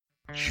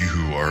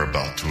You are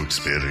about to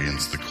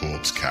experience the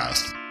Corpse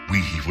Cast.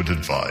 We would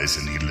advise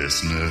any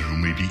listener who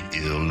may be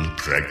ill,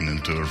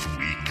 pregnant, or of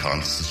weak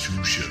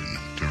constitution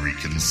to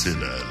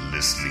reconsider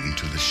listening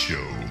to the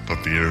show for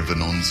fear of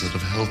an onset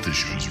of health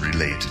issues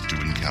related to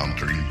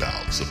encountering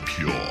bouts of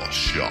pure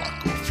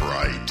shock or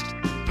fright.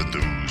 For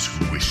those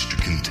who wish to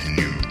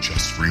continue,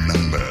 just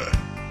remember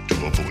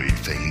to avoid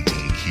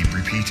fainting. Keep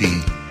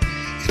repeating,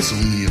 it's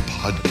only a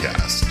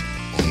podcast.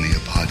 Only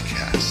a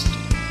podcast.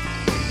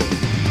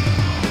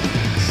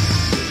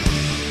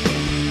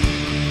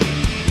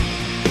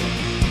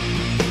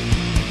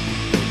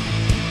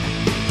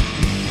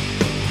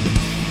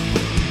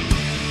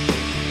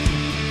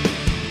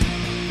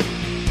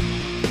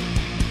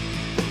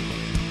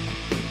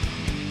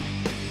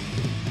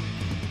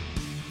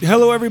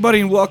 Hello,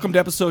 everybody, and welcome to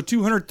episode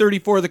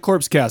 234 of the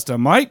Corpse Cast.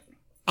 I'm Mike.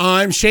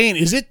 I'm Shane.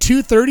 Is it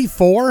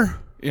 234?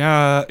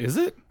 Yeah, is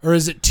it? Or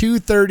is it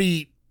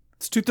 230?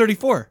 It's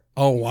 234.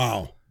 Oh,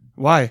 wow.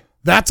 Why?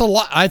 That's a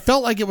lot. I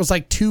felt like it was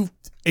like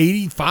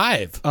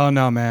 285. Oh,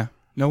 no, man.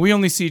 No, we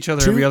only see each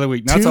other every other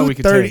week. That's all we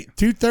can take.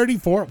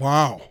 234?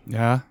 Wow.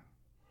 Yeah.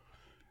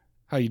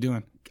 How you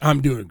doing?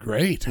 I'm doing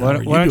great. Why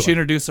don't you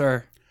introduce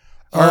our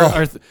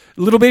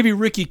little baby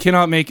Ritzy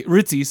cannot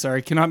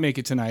make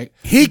it tonight.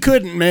 He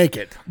couldn't make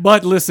it.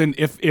 But listen,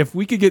 if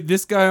we could get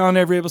this guy on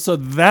every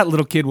episode, that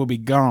little kid will be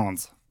gone.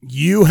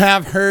 You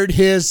have heard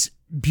his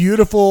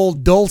beautiful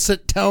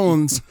dulcet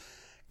tones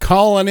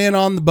calling in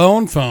on the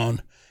bone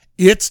phone.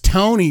 It's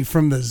Tony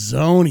from the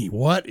Zony.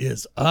 What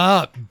is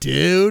up,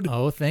 dude?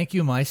 Oh, thank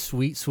you, my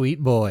sweet,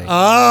 sweet boy.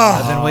 Oh,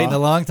 I've been waiting a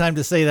long time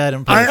to say that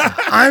in person.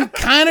 I'm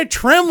kind of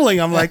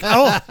trembling. I'm like,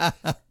 oh.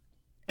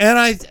 And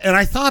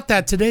I thought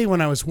that today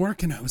when I was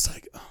working, I was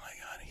like, oh my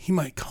God, he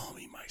might call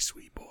me my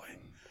sweet boy.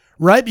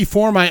 Right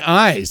before my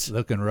eyes.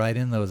 Looking right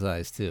in those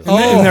eyes, too.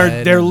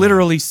 And they're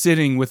literally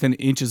sitting within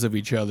inches of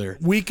each other.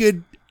 We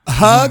could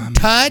hug,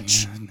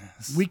 touch.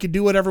 We could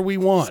do whatever we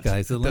want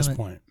Sky's the at this limit.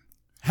 point.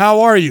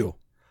 How are you?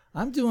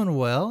 I'm doing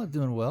well.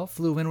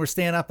 Flew in. We're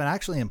staying up and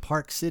actually in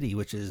Park City,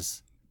 which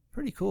is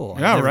pretty cool.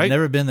 Yeah, I've right?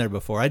 never been there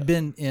before. I'd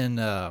been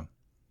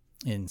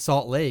in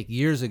Salt Lake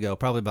years ago,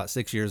 probably about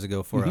 6 years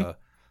ago for a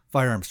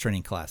firearms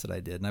training class that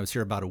I did, and I was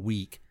here about a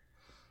week,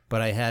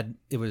 but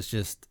it was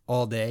just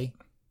all day.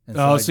 And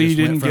so you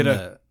didn't get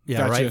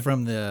gotcha. Right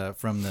from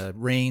the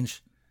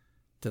range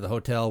to the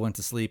hotel, went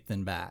to sleep,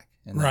 then back,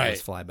 and then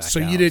just fly back.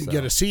 So out, you didn't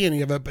get to see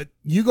any of it, but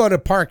you go to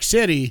Park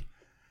City,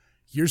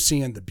 you're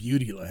seeing the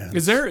beauty land.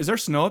 Is there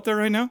snow up there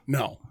right now?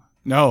 No.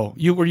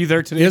 Were you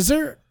there today? Is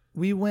there?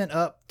 We went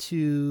up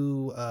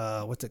to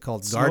what's it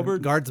called?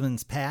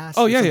 Guardsman's Pass.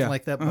 Oh, or yeah, something yeah.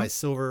 like that by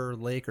Silver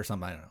Lake or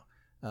something. I don't know.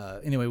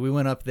 Anyway, we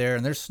went up there,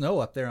 and there's snow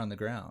up there on the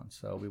ground.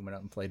 So we went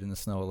up and played in the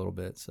snow a little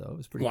bit. So it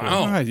was pretty cool.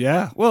 Wow. God,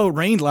 yeah. Well, it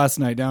rained last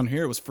night down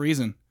here. It was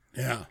freezing.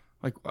 Yeah.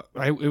 Like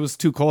it was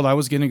too cold. I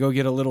was going to go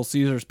get a Little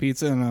Caesars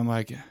pizza, and I'm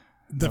like,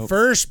 The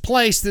first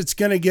place that's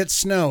going to get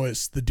snow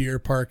is the Deer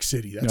Park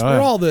City. That's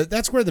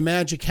that's where the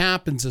magic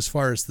happens as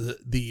far as the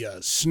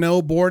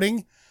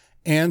snowboarding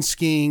and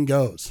skiing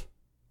goes.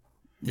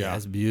 Yeah,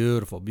 it's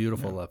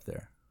beautiful up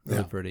there.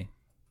 Really pretty.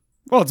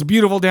 Well, it's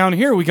beautiful down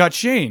here. We got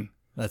Shane.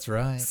 That's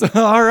right. So,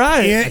 all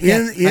right. I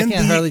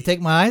can't hardly take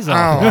my eyes Oh,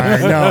 off. I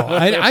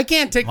know. I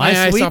can't take my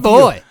eyes sweet off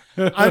boy.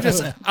 you.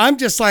 I'm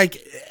just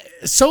like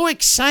so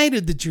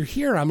excited that you're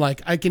here. I'm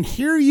like, I can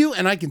hear you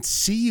and I can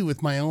see you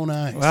with my own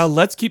eyes. Well,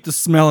 let's keep the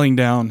smelling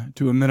down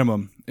to a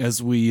minimum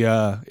as we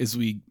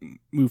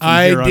move from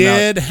here on I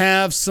did out.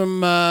 have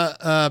some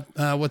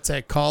what's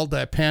that called?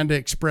 Panda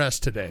Express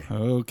today.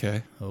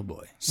 Okay. Oh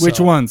boy. Which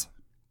ones?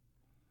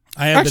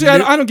 I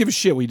don't give a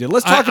shit what you did.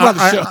 Let's talk about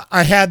the show.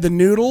 I had the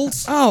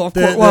noodles. Oh, of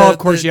course. Well, of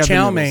course you have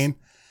chow the noodles. mein,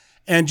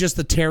 and just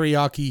the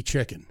teriyaki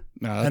chicken.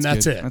 No,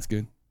 that's good. it. That's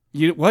good.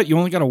 You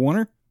only got a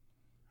oneer?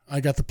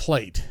 I got the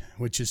plate,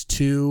 which is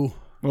two.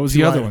 What was two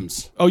the other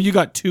items. one? Oh, you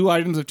got 2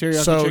 items of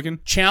teriyaki chicken?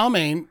 Chow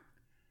mein.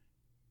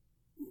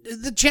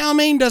 The chow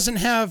mein doesn't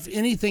have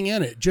anything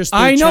in it. Just the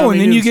I chow know, mein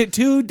and then you noodles. get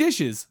 2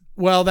 dishes.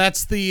 Well,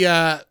 that's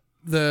the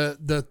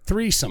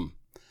threesome.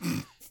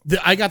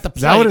 I got the plate.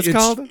 Is that what it's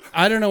called?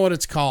 I don't know what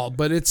it's called,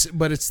 but it's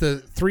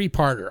the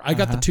 3-parter. I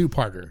got the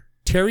 2-parter.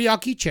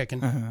 Teriyaki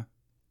chicken,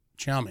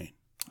 chow mein,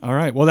 All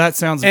right. Well, that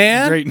sounds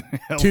and great. And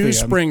healthy. 2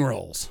 spring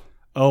rolls.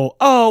 Oh,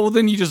 well,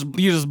 then you just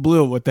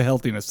blew it with the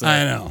healthiness.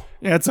 I know.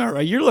 Yeah, it's all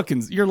right. You're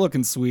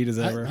looking sweet as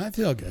ever. I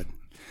feel good.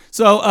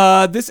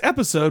 So this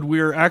episode,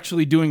 we're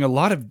actually doing a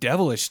lot of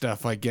devilish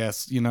stuff, I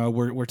guess. You know,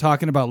 we're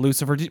talking about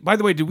Lucifer. By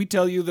the way, did we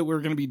tell you that we're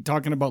going to be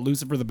talking about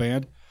Lucifer the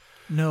band?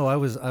 No, I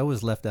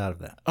was left out of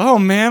that. Oh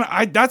man,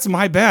 that's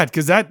my bad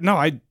because I'm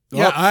sorry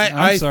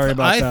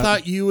about I that.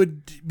 thought you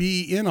would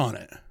be in on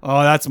it.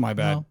 Oh, that's my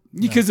bad. No.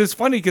 Because it's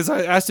funny because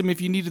I asked him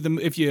if you needed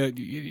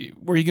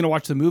were you going to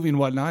watch the movie and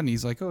whatnot, and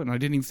he's like, oh, and I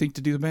didn't even think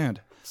to do the band.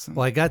 So.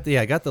 Well, I got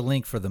the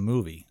link for the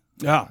movie.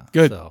 Yeah,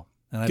 good. So,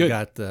 and I've Good.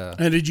 got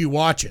And did you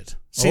watch it?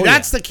 See, Oh,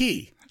 that's the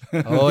key.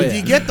 oh If yeah,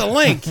 you get the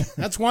link,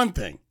 that's one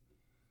thing.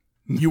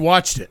 You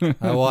watched it.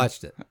 I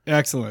watched it.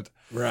 Excellent.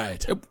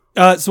 Right.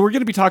 So we're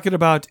going to be talking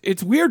about.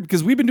 It's weird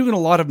because we've been doing a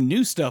lot of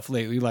new stuff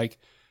lately, like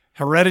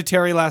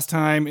Hereditary last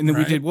time, and then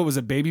we Right. did, what was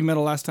it, Baby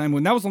Metal last time,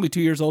 when that was only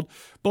 2 years old.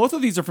 Both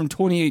of these are from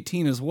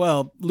 2018 as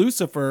well.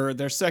 Lucifer,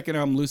 their second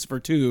album, Lucifer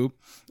 2,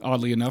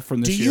 oddly enough,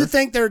 from this Do year. you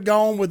think they're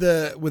going with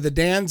a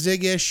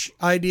Danzig-ish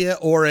idea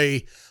or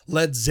a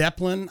Led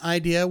Zeppelin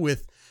idea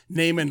with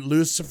naming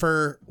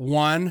Lucifer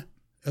 1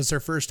 as their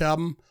first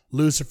album,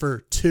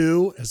 Lucifer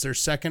 2 as their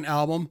second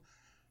album?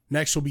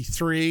 Next will be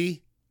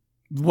 3.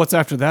 What's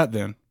after that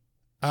then?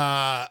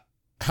 How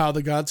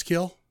the Gods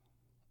Kill?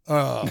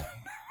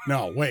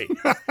 No, wait.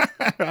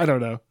 I don't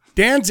know.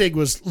 Danzig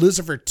was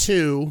Lucifer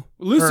 2.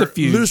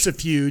 Lucifuge.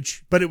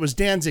 Lucifuge, but it was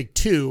Danzig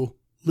 2,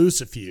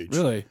 Lucifuge.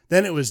 Really?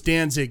 Then it was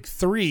Danzig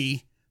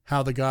 3,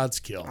 How the Gods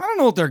Kill. I don't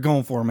know what they're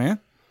going for, man.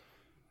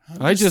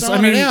 I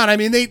Throwing it out. I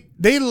mean,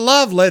 they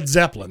love Led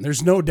Zeppelin.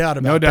 There's no doubt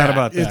about that. No doubt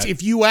about that.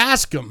 If you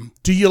ask them,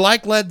 do you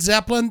like Led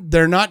Zeppelin?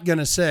 They're not going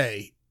to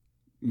say,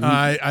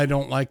 I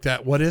don't like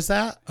that. What is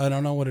that? I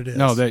don't know what it is.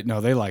 No,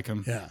 they like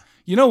him. Yeah.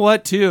 You know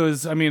what, too,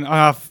 is, I mean,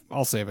 I'll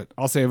save it.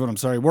 I'm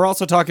sorry. We're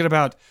also talking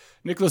about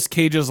Nicolas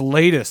Cage's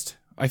latest.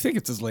 I think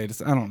it's his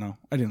latest. I don't know.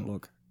 I didn't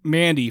look.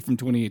 Mandy from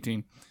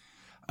 2018.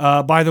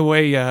 By the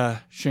way,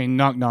 Shane,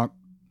 knock, knock.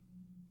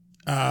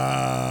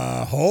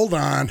 Hold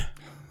on.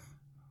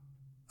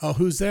 Oh,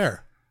 who's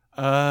there?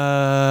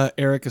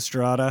 Eric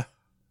Estrada.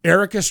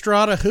 Eric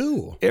Estrada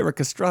who? Eric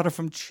Estrada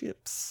from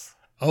Chips.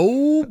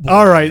 Oh, boy.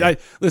 All right.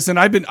 Listen,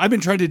 I've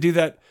been trying to do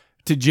that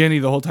to Jenny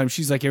the whole time.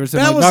 She's like, every time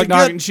That like, was knock, a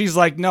knock, good- and she's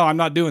like, no, I'm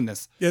not doing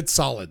this. It's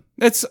solid.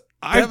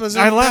 I was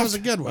a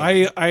good one.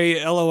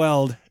 I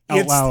LOL'd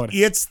out loud.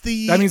 It's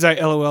the That means I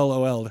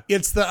LOL'd.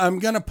 It's the I'm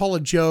gonna pull a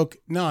joke.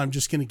 No, I'm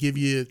just gonna give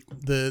you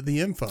the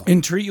info.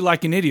 And treat you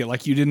like an idiot,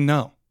 like you didn't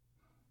know.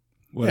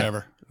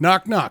 Whatever. Yeah.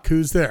 Knock knock.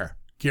 Who's there?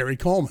 Gary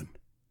Coleman.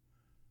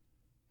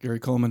 Gary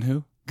Coleman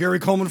who? Gary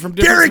Coleman from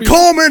Gary Different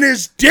Coleman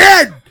is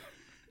dead.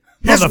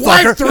 His Motherfucker.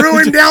 wife threw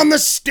him down the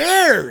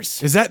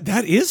stairs. Is that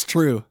is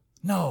true?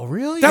 No,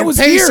 really? That was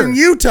Payson,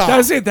 here. Utah. That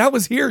was it. That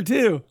was here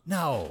too.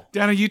 No.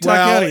 Down in Utah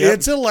Well, County. Yep.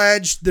 it's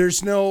alleged. There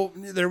was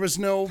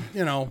no,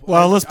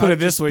 Well, let's put it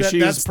this way. She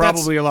that's- was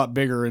probably a lot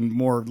bigger and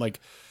more like.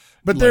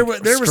 But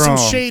like, there was some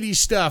strong. shady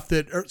stuff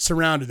that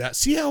surrounded that.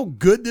 See how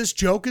good this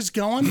joke is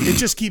going? It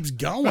just keeps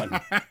going.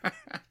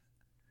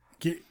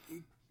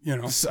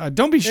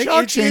 Don't be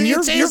shocked, Shane.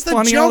 You're the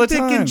funny joke all the that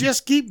time. can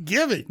just keep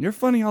giving. You're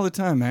funny all the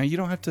time, man. You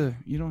don't have to.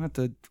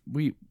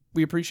 We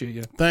appreciate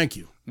you. Thank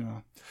you.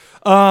 Yeah.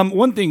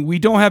 One thing, we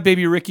don't have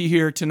Baby Ricky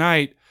here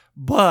tonight,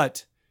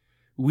 but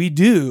we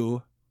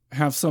do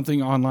have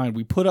something online.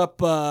 We put up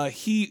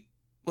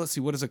let's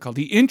see, what is it called?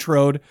 He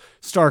introed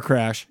Star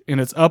Crash, and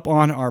it's up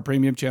on our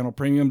premium channel,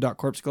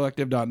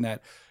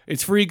 premium.corpsecollective.net.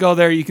 It's free. Go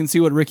there. You can see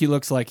what Ricky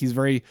looks like. He's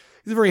a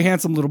very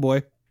handsome little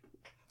boy.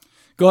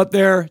 Go up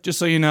there, just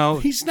so you know.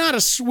 He's not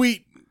a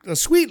sweet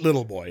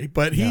little boy,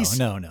 but he's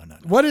No.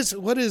 What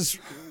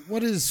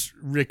is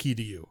Ricky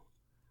to you?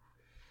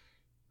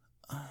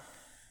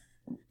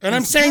 And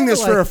I'm saying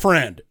this for a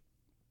friend.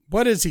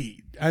 What is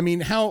he? I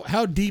mean,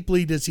 how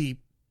deeply does he?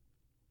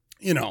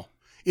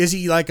 Is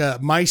he like a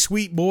my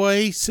sweet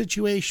boy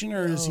situation,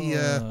 or is he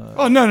a?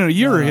 Oh no,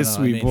 you're No, his no,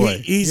 sweet I mean,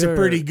 boy. He's a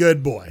pretty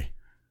good boy.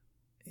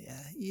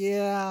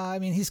 Yeah, I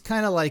mean, he's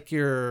kind of like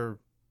your,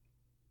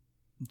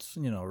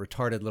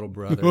 retarded little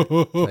brother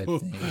type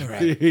thing.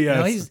 Right.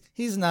 Yes.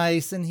 He's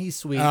nice and he's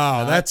sweet.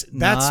 Oh, that's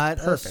not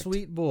perfect. a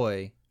sweet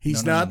boy.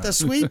 He's No, not the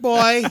sweet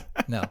boy.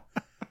 No.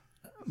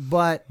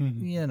 But,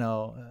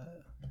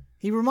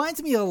 he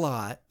reminds me a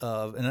lot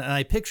of, and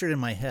I picture it in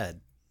my head,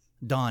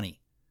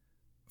 Donnie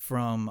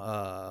from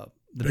The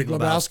Big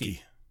Lebowski.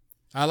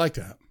 I like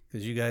that.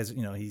 Because you guys,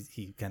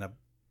 he kind of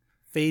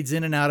fades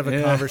in and out of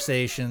a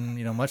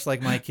conversation, much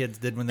like my kids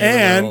did when they were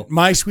And little.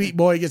 my sweet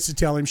boy gets to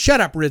tell him, "Shut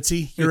up,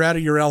 Ritzy. You're out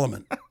of your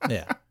element,"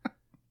 Yeah.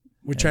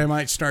 which I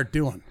might start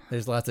doing.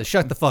 There's lots of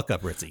shut the fuck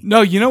up, Ritzy.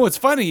 No, you know what's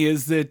funny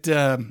is that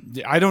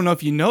I don't know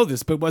if you know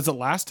this, but was it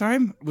last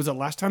time? Was it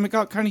last time it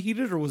got kind of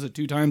heated, or was it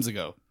 2 times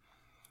ago?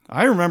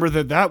 I remember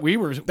that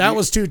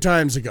was 2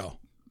 times ago.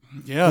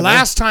 Yeah.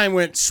 Last time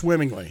went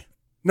swimmingly.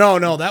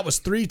 No, that was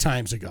 3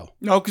 times ago.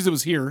 No, because it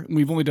was here, and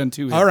we've only done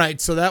 2 here. All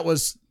right, so that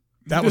was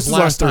This is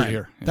last our third time.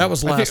 here. That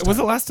was last time. Was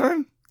it last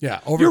time? Yeah,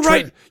 over. You're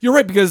right. You're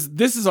right, because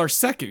this is our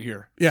second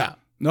here. Yeah,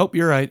 Nope,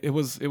 you're right. It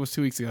was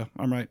 2 weeks ago.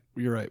 I'm right.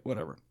 You're right.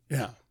 Whatever.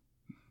 yeah.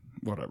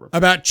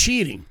 About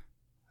cheating.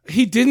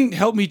 He didn't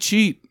help me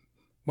cheat.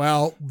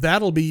 Well,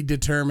 that'll be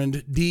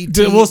determined.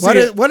 We'll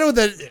see. What are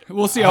the?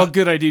 We'll see how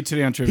good I do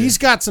today on trivia. He's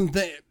got some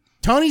things.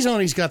 Tony's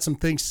only's got some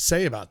things to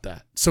say about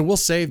that, so we'll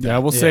save that. Yeah,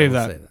 we'll save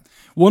that.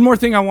 One more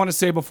thing I want to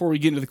say before we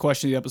get into the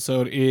question of the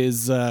episode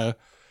is the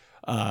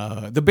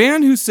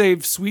band who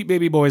saved Sweet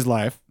Baby Boy's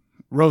life,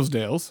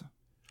 Rosedale's.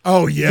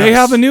 Oh yeah, They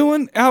have a new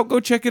one out. Go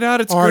check it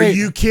out. It's Are great.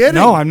 you kidding?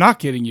 No, I'm not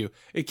kidding you.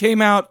 It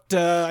came out,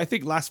 I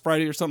think, last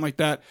Friday or something like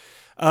that.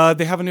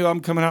 They have a new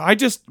album coming out. I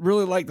just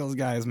really like those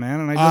guys, man.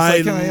 And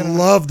I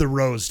love the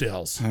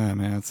Rosedales.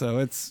 man.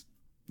 So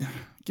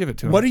Give it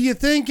to him. What are you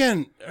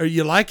thinking? Are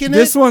you liking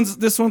This it?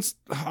 one's.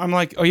 I'm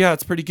like, oh yeah,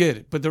 it's pretty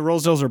good. But the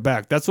Rosedales are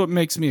back. That's what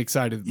makes me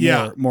excited.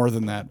 More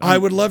than that. I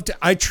would love to.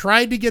 I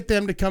tried to get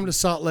them to come to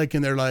Salt Lake,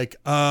 and they're like,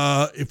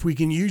 if we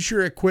can use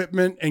your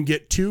equipment and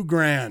get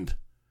 $2,000,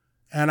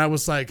 and I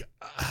was like,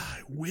 I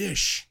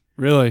wish.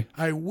 Really?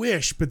 I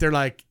wish, but they're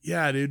like,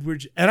 yeah,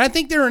 dude. And I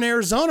think they're in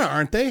Arizona,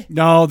 aren't they?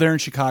 No, they're in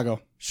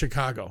Chicago.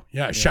 Chicago.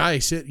 Yeah, Shy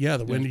City. Yeah,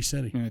 the Windy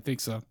City. Yeah, I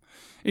think so.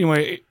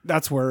 Anyway,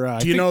 that's where.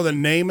 Do you know the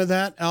name of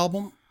that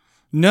album?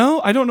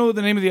 No, I don't know what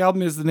the name of the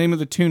album is. The name of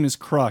the tune is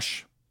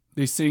Crush.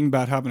 They sing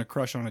about having a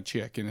crush on a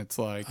chick, and it's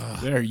like,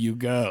 there you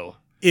go.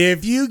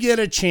 If you get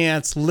a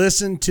chance,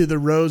 listen to the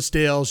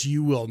Rosedales.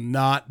 You will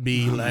not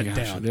be let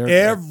down.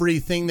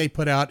 Everything they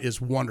put out is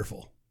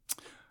wonderful.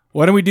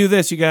 Why don't we do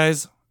this, you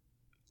guys?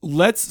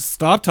 Let's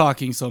stop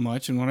talking so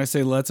much. And when I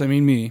say let's, I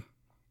mean me.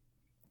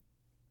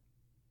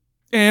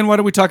 And why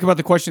don't we talk about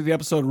the question of the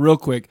episode real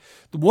quick?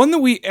 The one that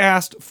we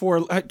asked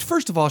for,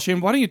 first of all, Shane,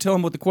 why don't you tell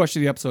them what the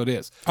question of the episode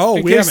is?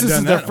 Oh, we haven't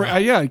done that.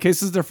 In case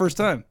this is their first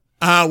time.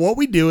 What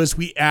we do is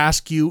we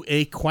ask you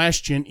a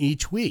question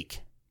each week.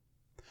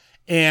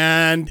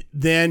 And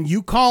then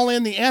you call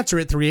in the answer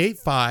at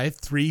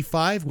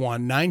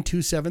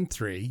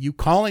 385-351-9273. You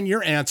call in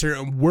your answer,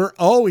 and we're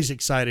always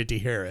excited to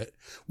hear it.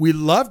 We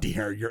love to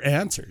hear your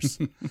answers.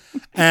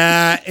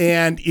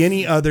 And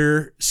any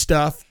other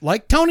stuff,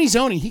 like Tony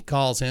Zoni, he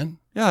calls in.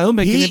 Yeah, he'll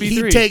make an MP3.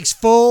 He takes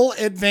full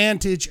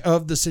advantage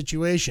of the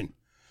situation.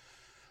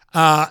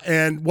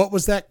 And what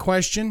was that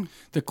question?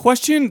 The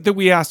question that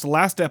we asked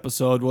last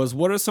episode was,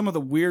 what are some of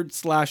the weird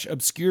 /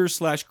 obscure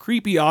 /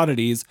 creepy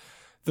oddities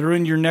that are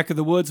in your neck of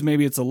the woods?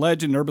 Maybe it's a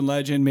legend, urban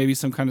legend, maybe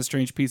some kind of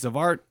strange piece of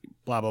art,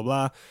 blah, blah,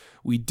 blah.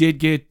 We did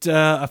get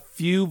a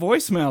few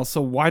voicemails, so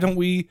why don't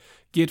we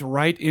get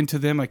right into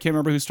them? I can't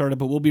remember who started,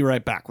 but we'll be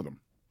right back with them.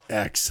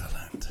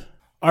 Excellent.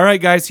 All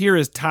right, guys, here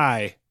is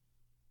Ty.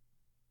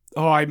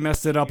 Oh, I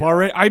messed it up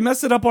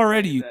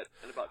already.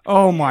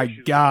 Oh, my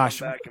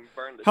gosh.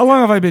 How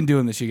long have I been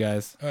doing this, you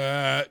guys?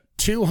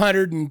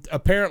 200 and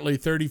apparently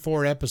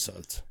 34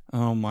 episodes.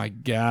 Oh, my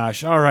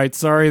gosh. All right,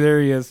 sorry,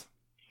 there he is.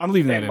 I'm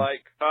leaving that in.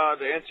 Mike, to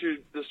answer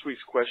this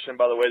week's question,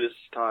 by the way, this is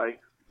Ty,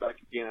 back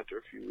again after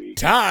a few weeks.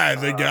 Ty,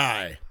 the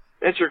guy.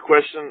 Answer your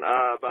question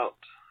about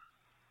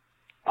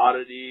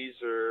oddities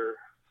or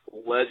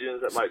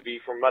legends that might be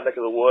from my neck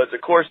of the woods. Of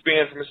course,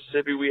 being from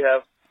Mississippi, we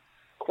have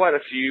quite a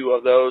few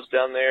of those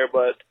down there,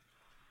 but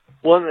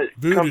one that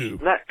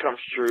comes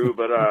true,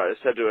 but is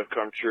said to have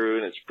come true,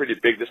 and it's pretty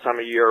big this time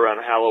of year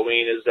around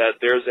Halloween, is that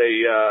there's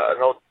an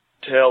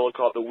hotel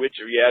called the Witch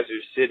of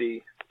Yazoo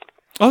City.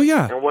 Oh,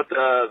 yeah. And what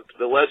the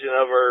legend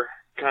of her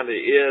kind of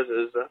is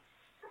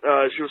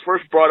she was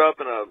first brought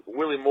up in a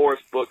Willie Morris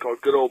book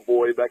called Good Old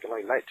Boy back in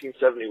like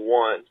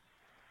 1971.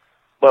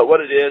 But what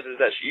it is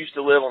that she used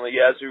to live on the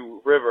Yazoo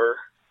River,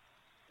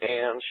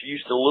 and she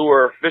used to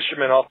lure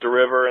fishermen off the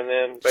river, and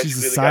then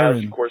basically the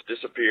guys, of course,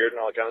 disappeared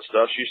and all that kind of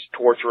stuff. She used to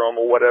torture them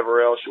or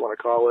whatever else you want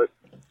to call it.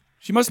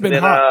 She must have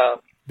been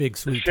hot. Big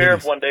sweet The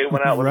sheriff one day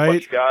went out with Right. a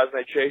bunch of guys, and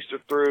they chased her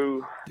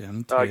through,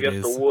 I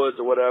guess, the woods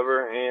or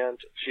whatever, and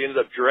she ended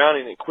up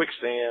drowning in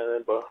quicksand.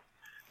 And by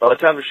the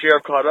time the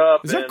sheriff caught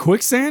up, is that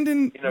quicksand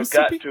in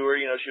Mississippi? got to her,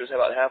 she was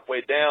about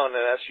halfway down,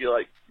 and as she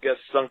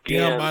sunk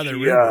Down in, by the she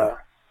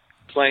river.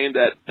 claimed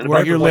that in Where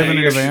about you're 20 living in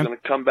a years van? she's going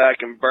to come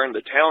back and burn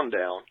the town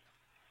down.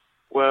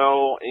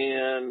 Well,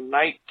 in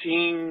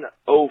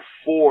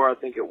 1904, I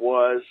think it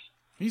was,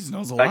 He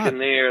knows a back lot. in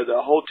there,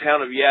 the whole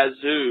town of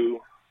Yazoo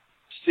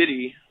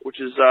City, which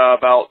is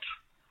about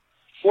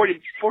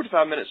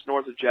 45 minutes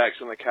north of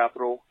Jackson, the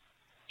capital,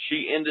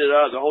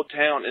 the whole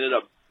town ended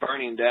up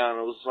burning down.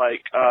 It was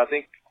like, I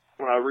think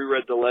when I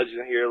reread the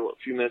legend here a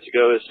few minutes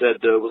ago, it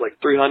said it was like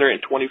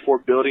 324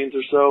 buildings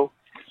or so.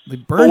 They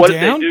burned what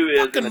down? they do is,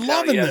 Fucking in the town of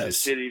loving Yazoo this.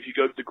 City, if you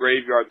go to the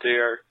graveyard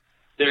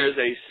there's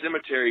a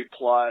cemetery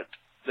plot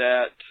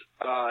that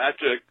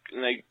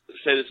and they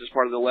say this is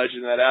part of the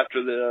legend, that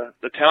after the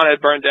town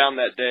had burned down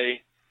that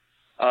day,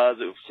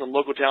 some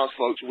local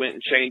townsfolk went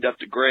and chained up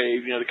the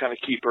grave, to kind of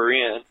keep her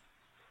in,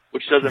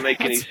 which doesn't make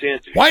any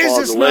sense. Why is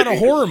this not a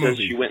horror movie?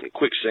 movie? She went in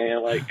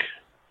quicksand,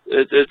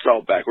 it's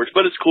all backwards,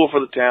 but it's cool for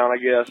the town, I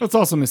guess. That's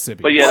also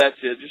Mississippi. But yeah, that's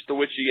it. Just the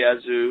Witch of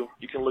Yazoo.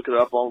 You can look it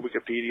up on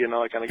Wikipedia and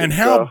all that kind of good And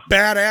stuff. how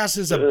badass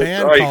is a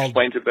band already called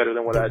explains it better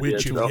than what The I did.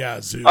 Witch of So.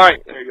 Yazoo? All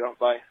right, there you go.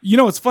 Bye. You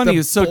know what's funny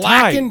is so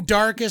black tight. and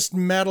darkest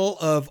metal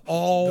of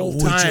all The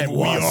Witch time. of We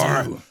Wazoo.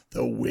 are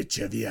the Witch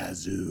of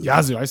Yazoo.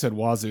 Yazoo. I said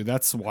Wazoo.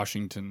 That's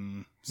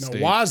Washington No,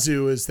 State.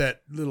 Wazoo is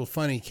that little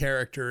funny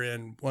character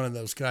in one of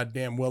those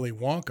goddamn Willy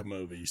Wonka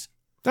movies.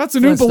 That's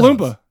an Oompa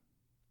Loompa.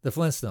 The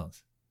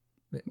Flintstones.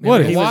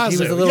 What? Remember, he was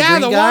the Wazoo. little Yeah,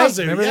 green the guy.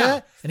 Wazoo, Remember yeah.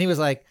 that? And he was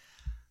like,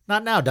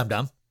 "Not now, dum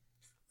dum."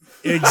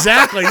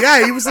 Exactly.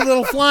 Yeah, he was a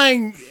little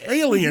flying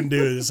alien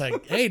dude. It's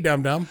like, hey,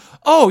 dum dum.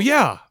 Oh,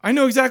 yeah. I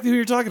know exactly who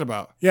you're talking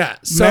about. Yeah.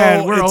 So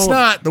Man, we're it's old.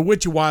 not the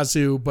Witch of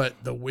Wazoo,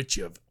 but the Witch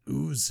of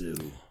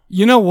Uzu.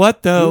 You know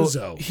what though?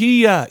 Uzo.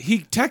 He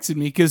texted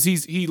me because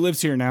he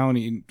lives here now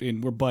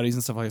and we're buddies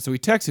and stuff like that. So he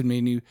texted me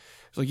and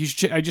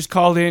It's like, I just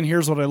called in.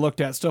 Here's what I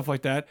looked at, stuff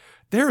like that.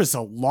 There is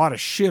a lot of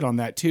shit on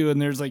that too.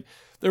 And there was like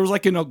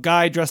a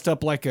guy dressed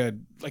up like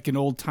an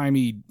old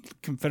timey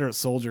Confederate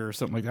soldier or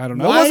something like that. I don't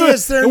know. Why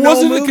is there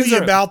no movie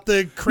about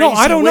the crazy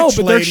I don't know, witch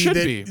but there lady should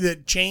be.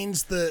 that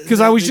chains the? Because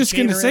I was just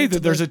going to say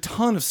that there's a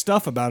ton of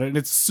stuff about it, and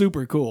it's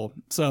super cool.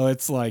 So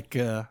it's like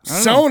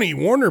Sony,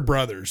 Warner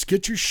Brothers,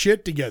 get your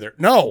shit together.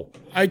 No,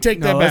 I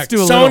take that back.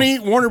 Sony,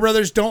 Warner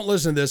Brothers, don't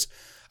listen to this.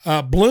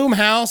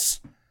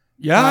 Bloomhouse.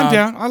 Yeah, I'm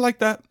down. I like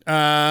that.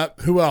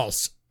 Who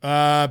else?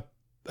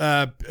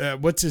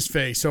 What's his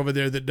face over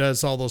there that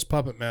does all those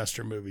Puppet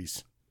Master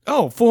movies?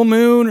 Oh, Full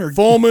Moon.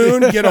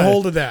 Get a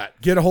hold of that.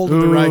 Get a hold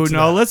of the rights.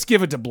 No, let's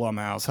give it to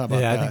Blumhouse. How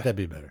about that? I think that'd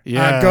be better.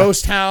 Yeah.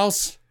 Ghost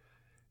House.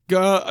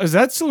 Is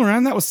that still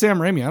around? That was Sam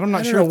Raimi. I'm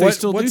not sure if they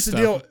still do what's stuff.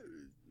 the deal?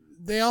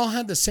 They all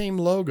had the same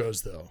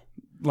logos though.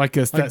 Like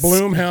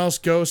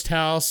Bloomhouse, Ghost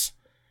House,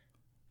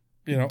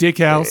 Dick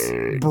House,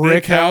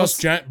 Brick House,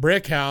 giant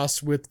Brick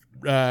House with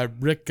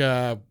Rick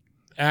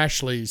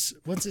Ashley's.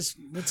 What's his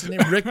name?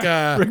 Rick.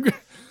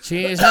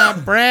 She's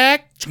a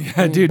brick.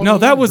 Yeah, dude. No,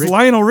 that was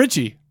Lionel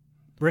Richie.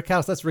 Brick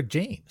House. That's Rick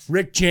James.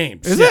 Rick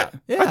James. Is it?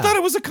 Yeah. I thought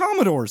it was the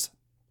Commodores.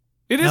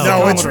 It is.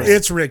 No,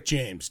 it's Rick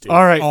James, dude.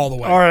 All right, all the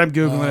way. All right, I'm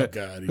googling it.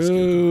 God,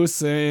 who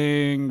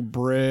sang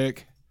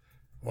Brick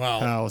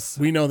House?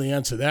 We know the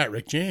answer to that.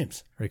 Rick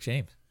James. Rick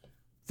James.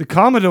 The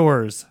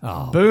Commodores.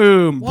 Oh.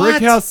 Boom. What?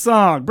 Brick House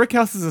song. Brick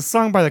House is a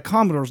song by the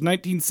Commodores,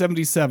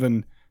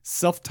 1977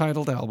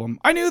 self-titled album.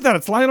 I knew that.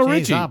 It's Lionel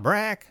Richie.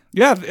 Brick.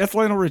 Yeah, that's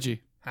Lionel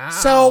Richie.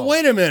 So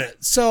wait a minute.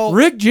 So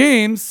Rick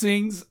James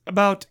sings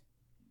about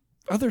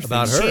other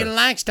about things. her. She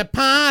likes to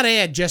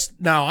party. I'm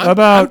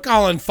About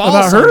calling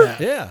false about her? on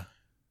that. Yeah.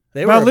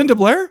 They About were Linda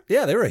Blair?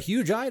 Yeah, they were a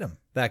huge item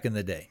back in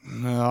the day.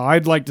 No,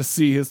 I'd like to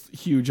see his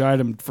huge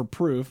item for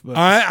proof. But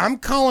I'm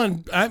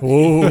calling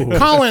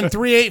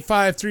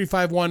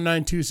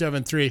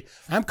 385-351-9273.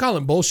 I'm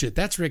calling bullshit.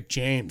 That's Rick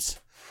James.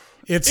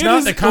 It's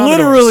not the Commodores.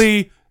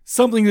 Literally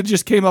something that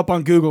just came up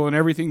on Google and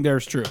everything there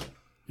is true.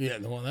 Yeah,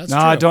 well, that's no,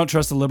 true. I don't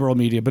trust the liberal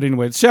media. But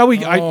anyway, shall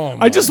we?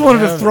 I just my wanted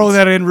to heavens. throw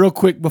that in real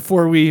quick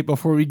before we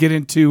get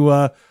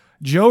into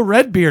Joe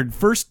Redbeard,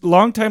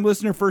 long-time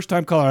listener,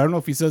 first-time caller. I don't know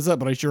if he says that,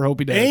 but I sure hope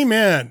he does.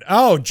 Amen.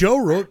 Oh,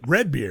 Joe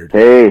Redbeard.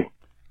 Hey,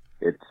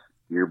 it's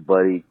your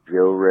buddy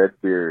Joe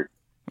Redbeard.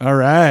 All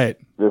right.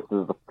 This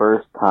is the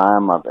first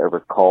time I've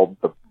ever called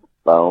the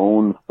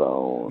phone.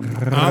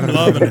 I'm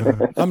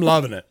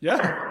loving it.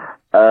 Yeah.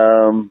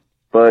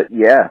 But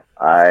yeah,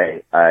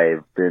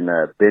 I've been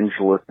binge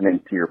listening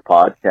to your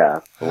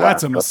podcast the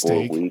That's last a couple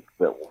mistake. of weeks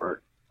at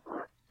work,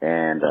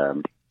 and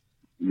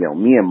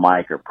me and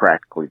Mike are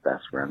practically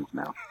best friends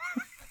now.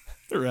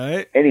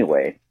 Right.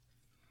 Anyway,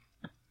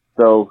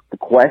 so the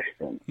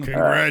question: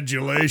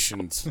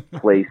 Congratulations.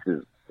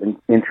 places,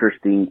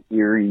 interesting,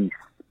 eerie,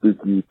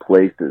 spooky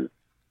places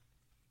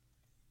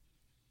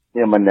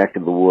in my neck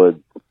of the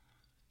woods.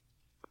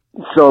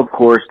 So, of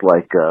course,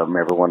 like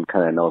everyone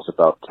kind of knows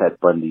about Ted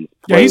Bundy's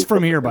place. Yeah, he's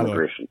from here, by the way.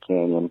 Immigration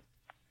Canyon.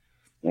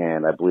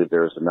 And I believe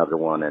there was another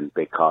one in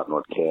Big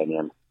Cottonwood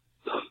Canyon.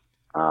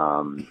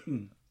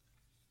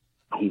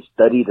 He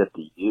studied at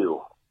the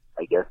U.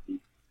 I guess he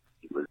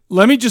was...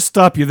 Let me just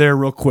stop you there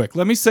real quick.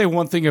 Let me say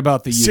one thing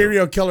about the U.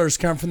 Serial killers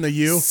come from the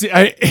U.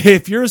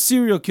 If you're a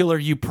serial killer,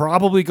 you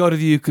probably go to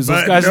the U because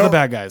those guys are the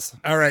bad guys.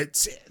 All right.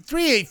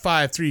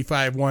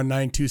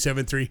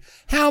 385-351-9273.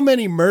 How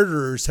many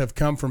murderers have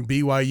come from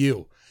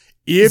BYU?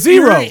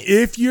 Zero.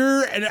 If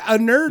you're a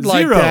nerd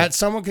like Zero. that,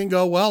 someone can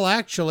go, well,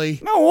 actually.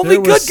 No, only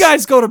good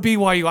guys go to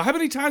BYU. How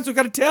many times do I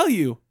got to tell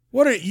you?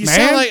 What are you Man?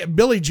 sound like a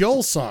Billy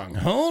Joel song.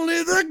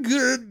 Only the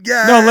good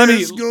guys. No,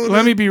 go let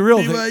to me be real.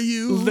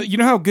 BYU. You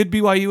know how good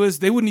BYU is?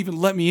 They wouldn't even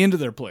let me into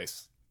their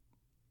place.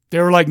 They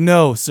were like,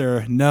 "No,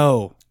 sir,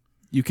 no,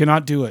 you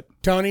cannot do it."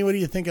 Tony, what do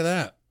you think of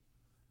that?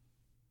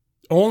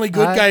 Only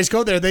good guys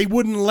go there. They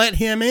wouldn't let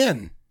him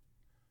in.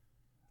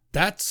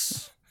 Did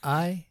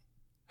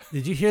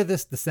you hear the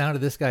sound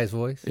of this guy's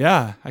voice?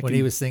 Yeah, when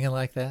he was singing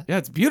like that. Yeah,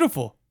 it's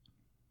beautiful.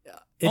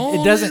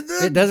 It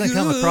doesn't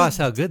come across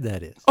how good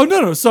that is. Oh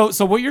no. So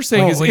what you're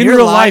saying is when in you're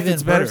real live life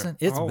it's in better. person,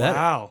 it's better.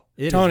 Wow.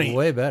 It Tony, is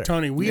way better.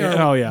 Tony,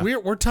 Yeah.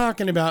 we're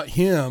talking about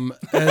him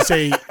as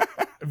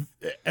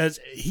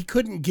he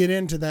couldn't get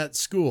into that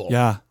school.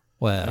 Yeah.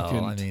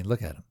 Well, I mean,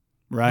 look at him.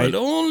 Right. But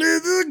only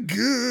the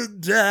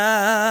good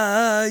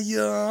die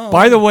young.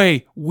 By the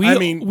way,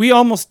 we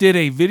almost did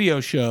a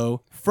video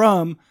show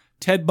from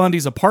Ted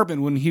Bundy's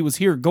apartment when he was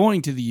here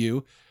going to the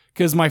U,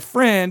 because my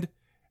friend,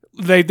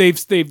 they've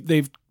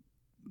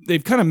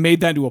kind of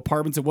made that into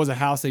apartments. It was a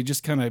house. They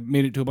just kind of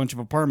made it to a bunch of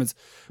apartments.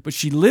 But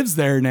she lives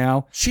there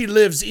now. She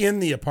lives in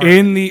the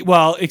apartment.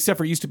 Except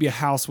for it used to be a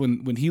house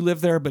when he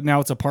lived there, but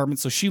now it's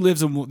apartments. So she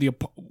lives in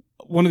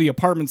one of the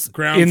apartments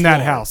in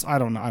that house. I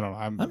don't know.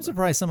 I'm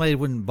surprised somebody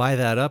wouldn't buy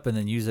that up and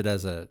then use it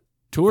as a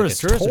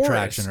tourist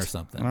attraction or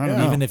something. I don't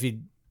know. Even if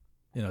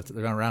it's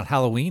around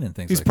Halloween and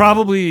things. He's like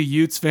probably a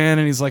Utes fan,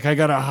 and he's like, I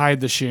gotta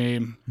hide the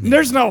shame.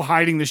 There's no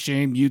hiding the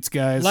shame, Utes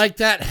guys. Like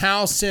that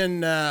house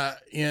in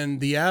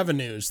the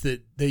Avenues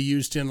that they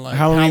used in like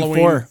Halloween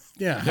 4.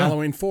 Yeah,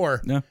 Halloween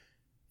 4. Yeah.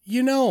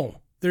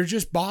 they're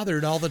just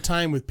bothered all the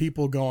time with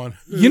people going.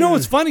 You know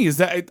what's funny is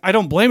that I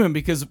don't blame him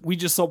because we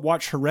just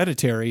watched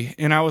Hereditary,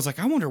 and I was like,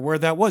 I wonder where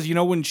that was.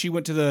 When she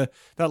went to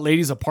that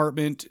lady's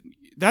apartment,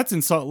 that's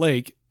in Salt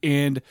Lake,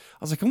 and I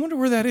was like, I wonder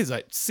where that is.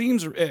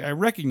 I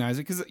recognize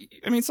it because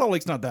Salt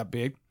Lake's not that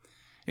big,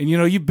 and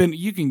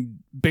you can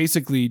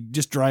basically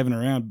just driving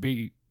around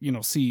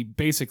see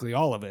basically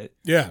all of it.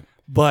 Yeah,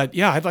 but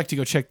yeah, I'd like to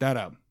go check that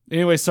out.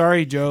 Anyway,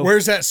 sorry, Joe.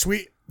 Where's that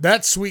sweet?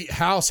 That sweet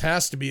house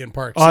has to be in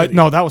Park City.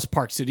 No, that was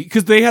Park City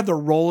because they had the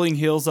rolling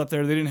hills up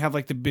there. They didn't have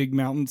like the big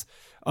mountains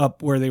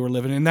up where they were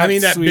living. And that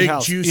sweet big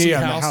house. juicy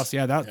house. house.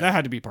 Yeah, that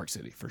had to be Park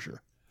City for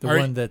sure. The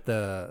one that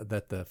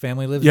the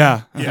family lives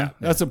Yeah, in? Yeah.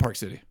 That's in Park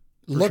City.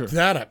 Look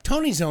that up.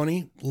 Tony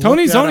Zoni,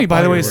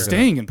 by the way, is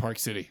staying in Park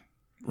City.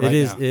 Right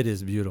now. It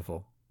is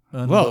beautiful.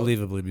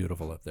 Unbelievably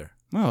beautiful up there.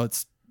 Well,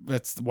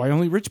 that's why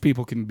only rich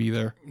people can be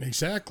there.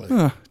 Exactly.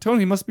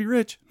 Tony must be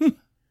rich.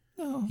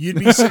 No. You'd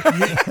be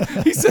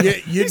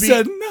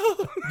said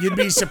no. You'd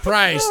be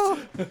surprised.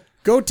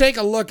 Go take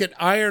a look at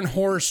Iron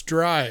Horse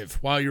Drive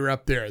while you're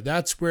up there.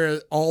 That's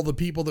where all the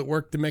people that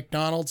work the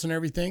McDonald's and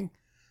everything,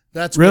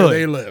 that's where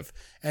they live.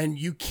 And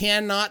you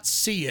cannot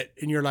see it.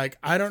 And you're like,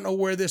 I don't know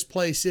where this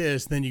place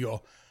is. Then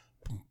you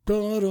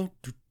go,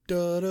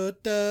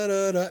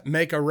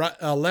 make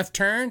a left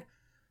turn.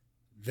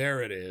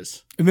 There it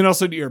is. And then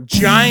also your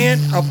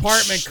giant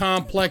apartment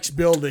complex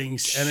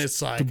buildings. And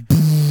it's like,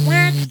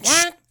 mad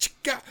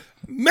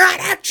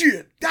at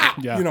you.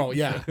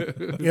 Yeah.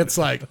 It's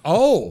like,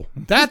 oh,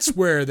 that's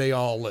where they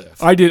all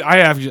live. I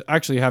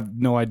actually have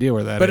no idea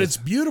where that is. But it's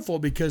beautiful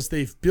because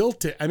they've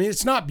built it.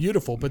 It's not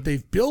beautiful, but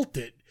they've built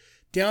it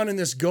down in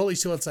this gully.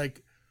 So it's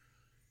like,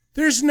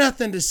 there's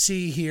nothing to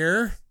see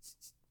here.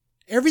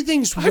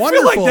 Everything's wonderful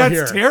here. I feel like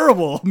that's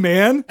terrible,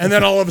 man. And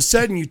then all of a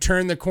sudden you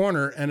turn the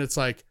corner and it's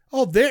like,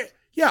 oh, there.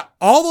 Yeah,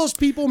 all those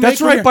people by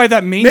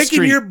that main street.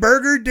 Making your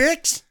burger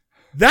dicks.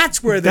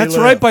 That's where they live.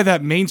 That's right by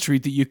that main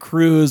street that you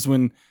cruise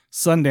when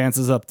Sundance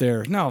is up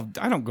there. No,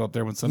 I don't go up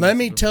there when Sundance Let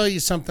me tell you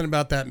something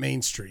about that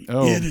main street.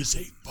 Oh. It is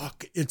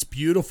it's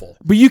beautiful.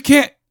 But you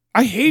can't,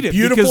 I hate it.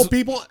 Beautiful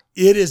people,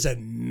 it is a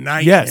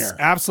nightmare. Yes,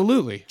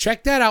 absolutely.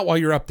 Check that out while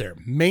you're up there.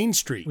 Main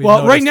Street.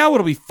 Well, right now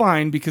it'll be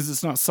fine because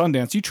it's not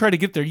Sundance. You try to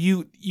get there,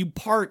 you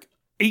park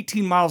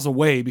 18 miles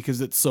away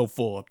because it's so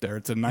full up there.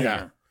 It's a nightmare.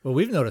 Yeah. Well,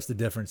 we've noticed the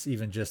difference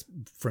even just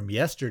from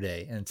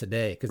yesterday and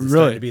today because it's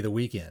starting to be the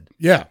weekend.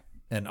 Yeah.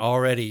 And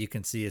already you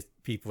can see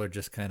people are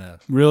just kind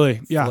of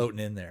floating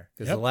in there.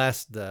 Because the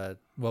last,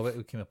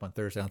 we came up on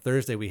Thursday. On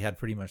Thursday, we had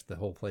pretty much the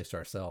whole place to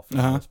ourselves for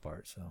the most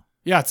part. So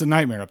yeah, it's a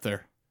nightmare up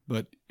there.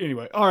 But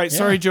anyway, all right.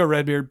 Sorry, Joe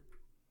Redbeard.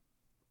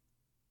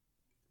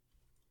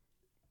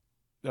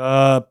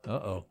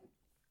 Joe?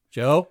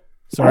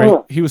 Sorry,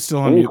 he was still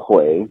on mute.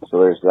 Anyway, so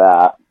there's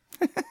that.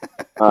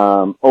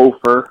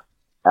 Ophir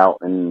out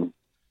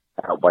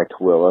by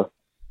Tooele,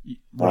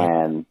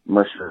 and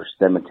Mercer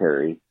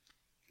Cemetery,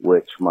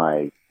 which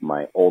my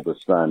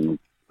oldest son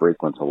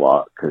frequents a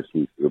lot because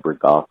he's uber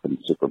goth and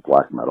super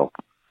black metal.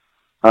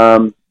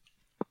 But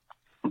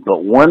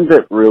one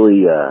that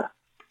really, I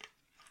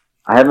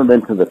haven't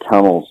been to the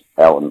tunnels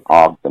out in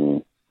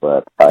Ogden,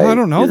 but I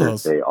don't know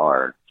those. They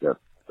are just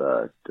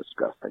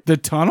disgusting. The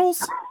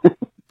tunnels?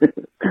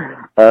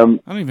 I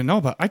don't even know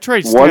about. I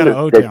tried one Stata that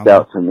O-Town. sticks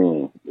out to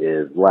me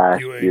is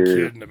last You ain't year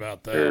kidding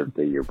about that. or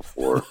the year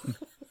before.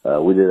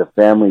 We did a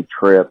family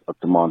trip up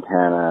to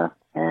Montana,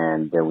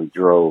 and then we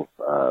drove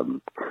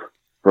from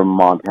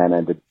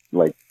Montana to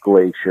like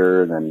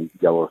Glacier and then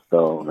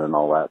Yellowstone and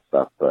all that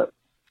stuff. But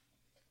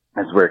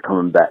as we were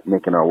coming back,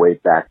 making our way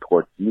back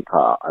towards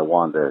Utah, I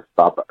wanted to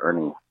stop at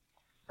Ernest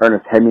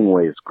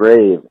Hemingway's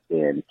grave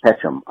in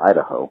Ketchum,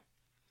 Idaho,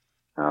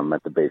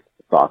 at the base of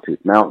the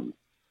Sawtooth Mountain.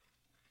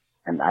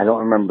 And I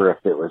don't remember if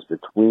it was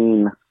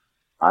between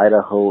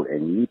Idaho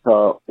and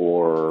Utah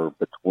or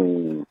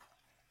between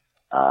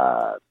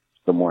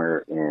somewhere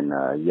in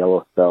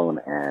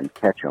Yellowstone and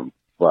Ketchum.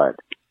 But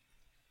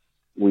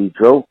we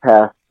drove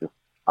past this.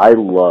 I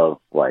love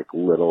like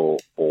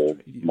little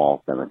old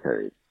small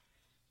cemeteries.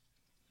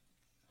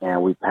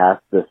 And we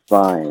passed this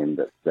sign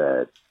that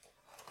said,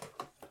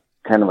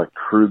 kind of a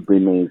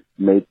crudely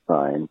made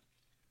sign,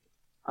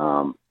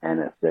 and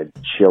it said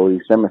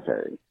Chili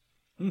Cemetery.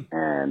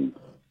 And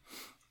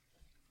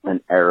an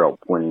arrow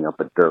pointing up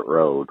a dirt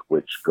road,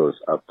 which goes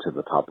up to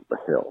the top of the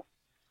hill.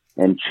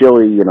 And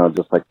chili,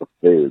 just like the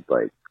food,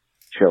 like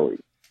chili.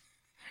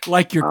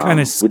 Like you're kind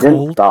of we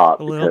didn't stop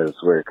a little. because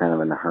we were kind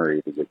of in a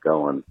hurry to get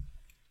going.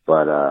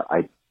 But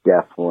I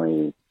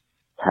definitely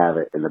have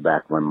it in the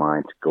back of my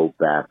mind to go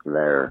back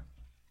there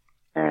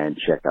and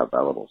check out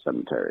that little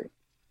cemetery.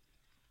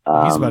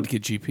 He's about to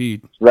get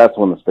GP'd. So that's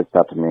one that sticks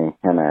out to me,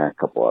 and a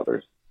couple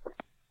others.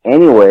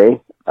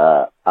 Anyway,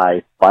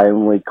 I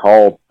finally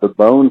called the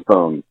bone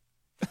phone.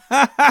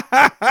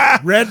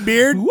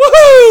 Redbeard,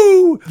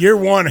 woohoo! You're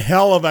one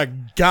hell of a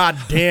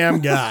goddamn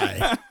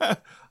guy.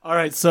 All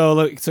right,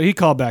 so he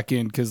called back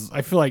in because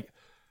I feel like,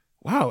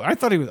 wow, I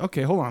thought he was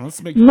okay. Hold on,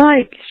 let's make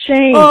Mike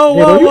Shane.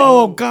 Oh,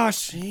 whoa,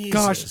 gosh Jesus.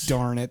 gosh,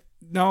 darn it!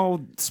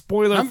 no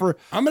spoiler I'm going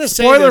to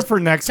say spoiler this. for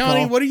next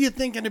Tony, call. what are you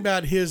thinking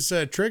about his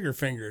trigger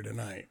finger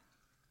tonight?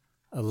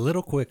 A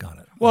little quick on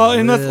it. Well, A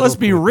and let's little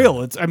be quick real.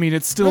 on it.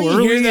 It's still Don't you hear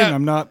early, that? and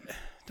I'm not.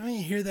 Don't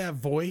you hear that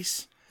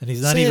voice? And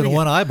he's not Say it even again.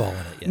 one eyeball in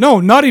it yet. No,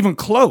 not even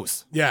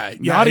close. Yeah,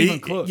 Not even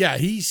close. Yeah,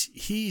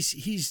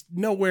 he's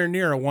nowhere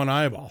near a one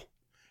eyeball.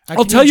 I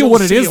I'll can tell you usually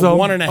what it see is, a though.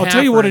 1.5, I'll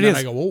tell you what and it then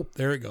is. I go, oh,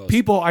 there it goes.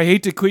 People, I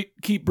hate to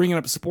keep bringing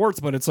up sports,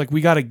 but it's like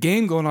we got a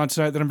game going on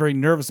tonight that I'm very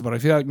nervous about. I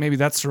feel like maybe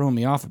that's throwing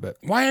me off a bit.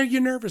 Why are you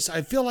nervous?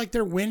 I feel like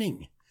they're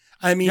winning.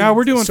 I mean, Yeah,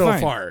 we're doing so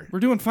fine. far. We're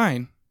doing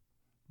fine.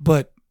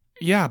 But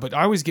I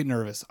always get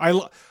nervous.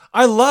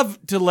 I love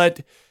to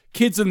let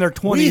kids in their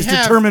 20s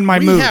determine my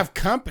mood. We have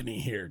company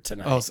here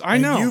tonight. Oh, I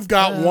know. And you've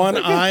got one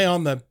eye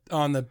on the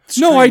No,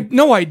 screen.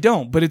 I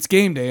don't. But it's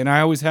game day, and I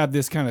always have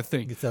this kind of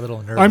thing. It's that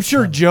little nervous. I'm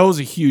sure tummy. Joe's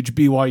a huge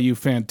BYU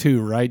fan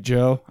too, right,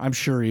 Joe? I'm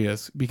sure he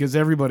is because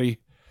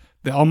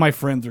all my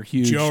friends are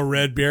huge. Joe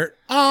Redbeard.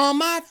 All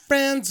my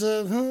friends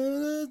are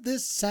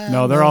this side.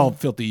 No, they're all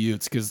filthy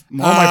Utes because all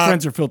my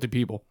friends are filthy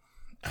people.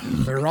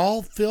 They're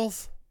all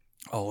filth.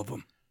 All of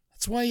them.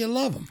 That's why you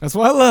love them. That's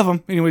why I love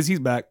him. Anyways, he's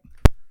back.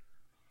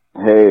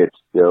 Hey, it's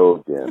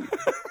Joe again.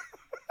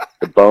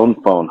 The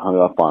bone phone hung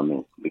up on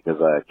me because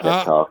I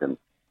kept talking.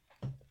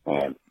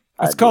 And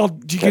It's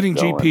called getting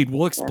GP'd.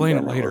 We'll explain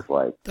it later.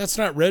 Like, That's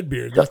not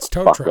Redbeard. shut That's the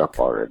Tow fuck Truck. up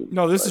already.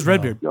 No, this is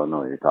Redbeard. You don't know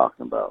what you're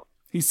talking about.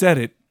 He said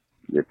it.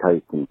 You're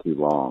typing too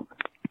long.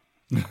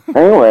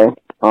 Anyway,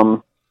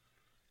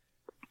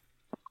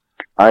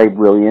 I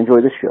really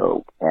enjoy the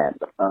show, and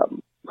I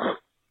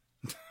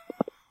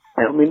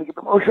don't mean to get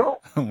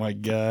emotional, Oh my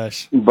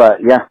gosh. but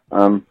yeah,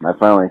 I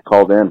finally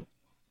called in.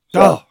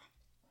 So, Oh,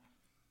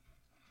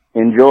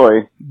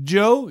 enjoy.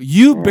 Joe,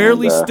 you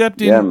barely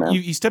stepped in. yeah, man.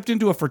 You stepped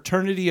into a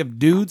fraternity of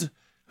dudes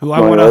who I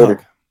Join want to later.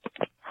 hug.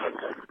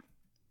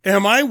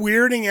 Am I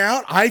weirding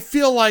out? I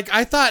feel like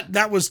I thought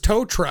that was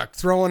Tow Truck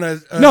throwing a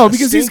No,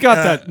 because he's got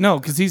that. No,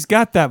 because he's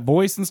got that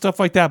voice and stuff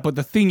like that. But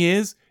the thing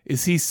is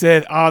he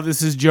said,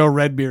 this is Joe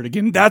Redbeard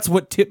again. That's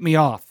what tipped me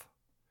off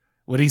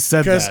when he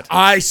said Because that.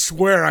 I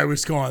swear I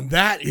was going,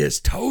 that is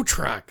Tow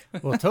Truck.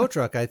 Well, Tow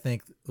Truck, I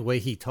think the way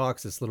he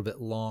talks is a little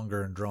bit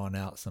longer and drawn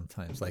out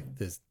sometimes, like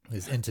his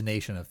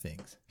intonation of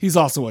things. He's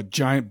also a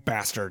giant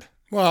bastard.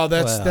 Well,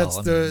 that's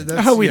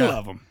How we yeah.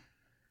 love him.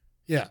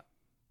 Yeah,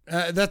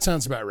 that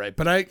sounds about right.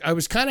 But I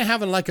was kind of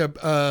having like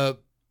a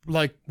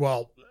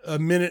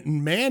minute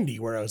in Mandy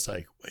where I was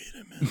like, wait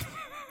a minute.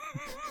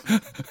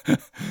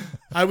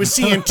 I was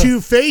seeing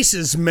two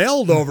faces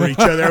meld over each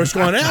other. I was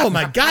going, oh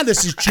my God,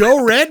 this is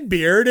Joe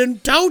Redbeard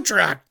and Tow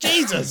Truck.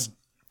 Jesus.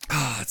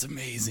 Oh, it's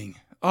amazing.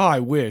 Oh, I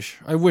wish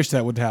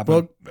that would happen.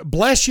 Well,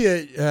 bless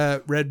you,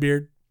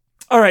 Redbeard.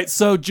 All right,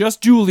 so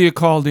just Julia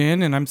called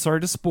in, and I'm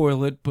sorry to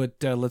spoil it, but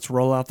let's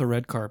roll out the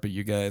red carpet,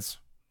 you guys.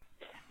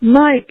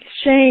 Mike,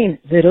 Shane,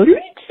 little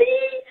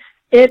Ritzy.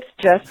 It's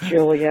just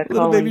Julia Little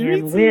calling baby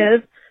in Ritzy.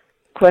 with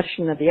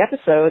question of the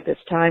episode this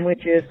time,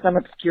 which is some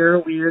obscure,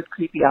 weird,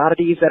 creepy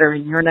oddities that are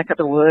in your neck of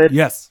the woods.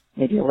 Yes.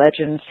 Maybe a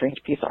legend, strange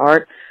piece of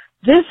art.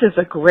 This is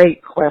a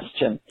great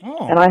question,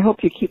 and I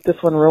hope you keep this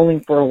one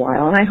rolling for a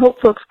while. And I hope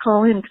folks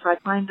call in because I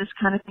find this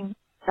kind of thing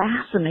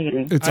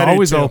fascinating. It's I do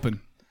always too.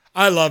 open.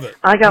 I love it.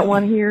 I got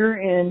one here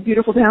in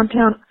beautiful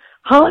downtown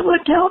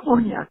Hollywood,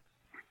 California.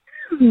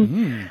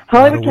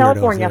 Hollywood, weirdos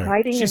California, there.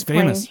 hiding She's in plain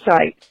famous.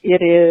 sight.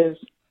 It is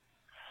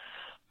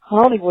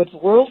Hollywood's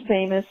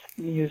world-famous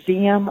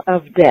Museum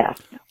of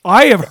Death.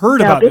 I have heard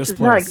Now, about this this is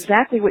not place.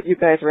 exactly what you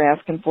guys are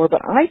asking for,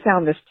 but I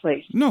found this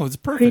place No, it's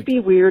perfect. creepy,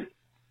 weird,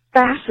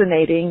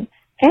 fascinating,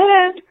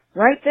 and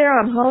right there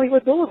on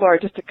Hollywood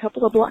Boulevard, just a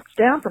couple of blocks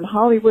down from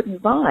Hollywood and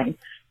Vine,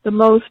 the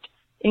most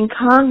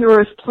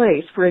incongruous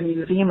place for a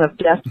Museum of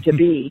Death to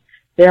be,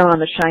 there on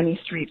the shiny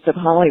streets of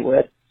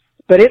Hollywood.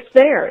 But it's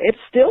there. It's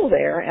still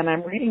there, and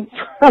I'm reading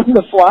from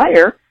the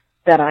flyer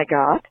that I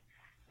got,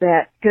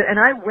 and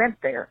I went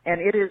there, and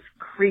it is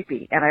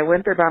creepy, and I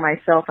went there by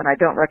myself, and I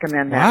don't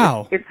recommend that.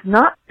 Wow. It's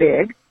not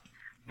big,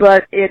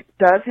 but it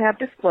does have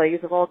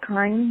displays of all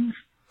kinds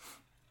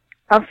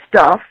of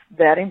stuff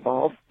that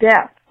involves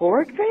death.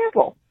 For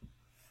example,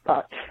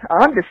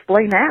 on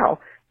display now,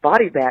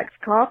 body bags,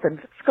 coffins,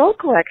 skull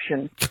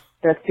collection,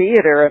 the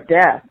theater of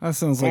death, That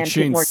sounds like antique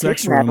Shane's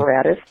sex mortician room.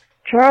 apparatus,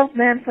 Charles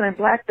Manson and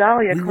Black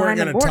Dahlia We weren't crime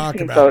going and to morgue talk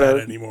scene about that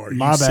photos, anymore.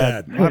 My You bad.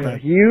 said. My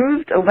bad.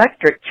 used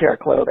electric chair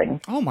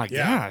clothing, Oh my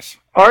Yeah. gosh.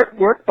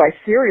 artwork by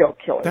serial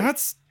killers,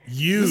 That's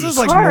Used. This is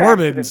like car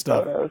morbid accident and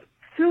stuff. photos,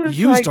 suicide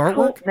Used artwork?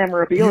 cult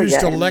memorabilia,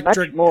 used and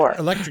electric much more.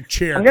 electric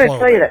chair. I'm going to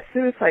tell you clothing. that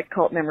suicide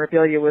cult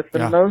memorabilia was the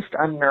Yeah. most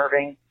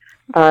unnerving.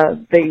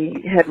 They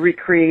had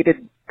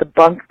recreated the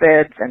bunk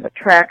beds and the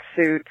track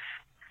suits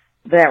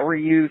that were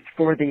used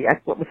for the,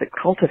 what was it,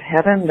 Cult of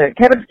Heaven? The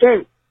Heaven's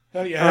Gate.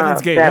 Oh, yeah,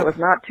 Heaven's Gate. That Yep. was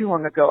not too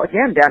long ago.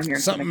 Again, down here in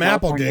Something Southern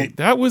California. Applegate.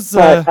 That was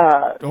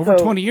But, over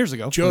so 20 years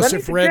ago. let me Joseph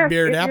suggest,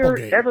 Redbeard if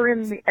Applegate. you're ever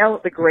in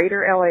the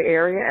greater LA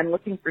area and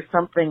looking for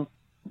something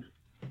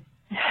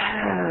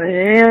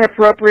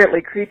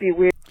inappropriately creepy,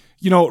 weird,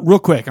 You know, real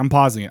quick, I'm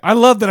pausing it. I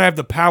love that I have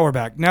the power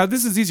back. Now,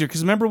 this is easier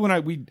because remember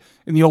when we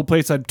in the old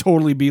place, I'd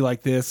totally be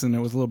like this and it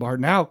was a little bit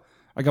hard. Now,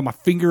 I got my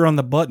finger on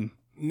the button.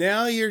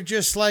 Now you're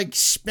just like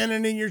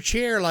spinning in your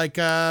chair, like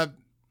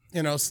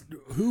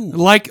who?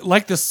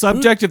 Like the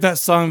subject of that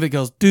song that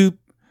goes doop,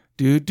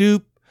 doop,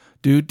 doop,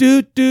 doop,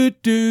 doop, doop,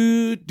 doop,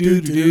 doop,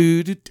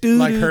 doop, doop, doop.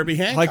 Like Herbie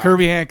Hancock. Like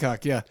Herbie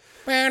Hancock, yeah.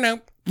 No.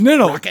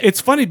 No.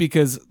 It's funny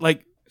because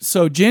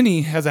so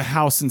Jenny has a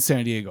house in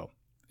San Diego.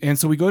 And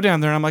so we go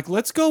down there and I'm like,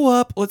 let's go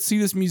up. Let's see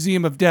this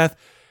Museum of Death.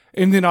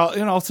 And then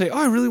I'll say, oh,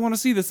 I really want to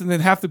see this. And then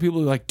half the people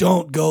are like,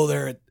 don't go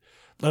there.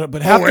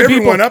 But half the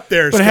everyone people up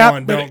there is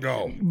going, don't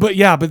go.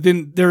 But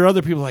then there are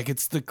other people like,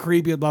 it's the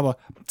creepy, blah, blah.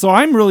 So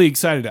I'm really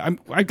excited.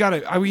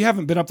 We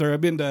haven't been up there.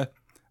 I've been to,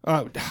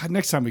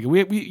 next time we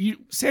go.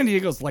 San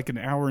Diego's like an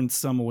hour and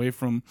some away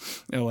from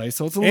LA.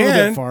 So it's a little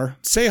bit far.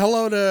 Say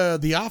hello to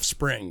the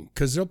Offspring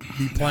because they'll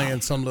be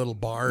playing some little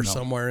bar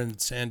somewhere in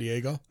San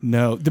Diego.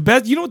 No. The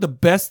best, you know what the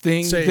best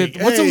thing,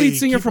 what's the lead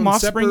singer from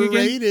Offspring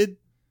again?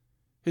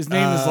 His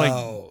name is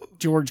like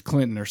George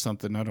Clinton or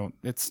something.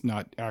 It's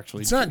not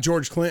actually. It's not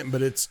George Clinton,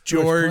 but it's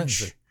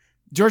George.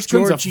 George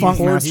Clinton's a funk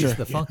master. He's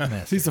the funk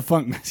master. He's a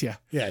funk master. Yeah.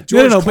 Yeah.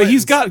 George No, but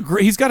he's got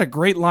a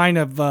great line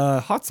of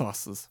hot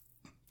sauces.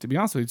 To be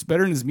honest with you, it's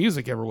better than his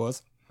music ever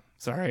was.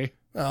 Sorry.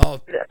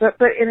 Well, but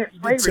in its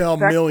way sell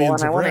respectful,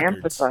 millions and I of want to records.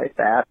 emphasize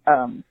that.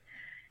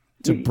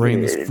 To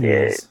brainless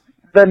fools.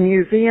 The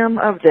Museum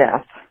of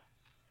Death,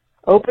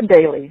 open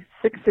daily,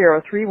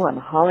 6031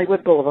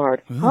 Hollywood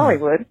Boulevard,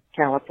 Hollywood,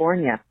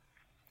 California.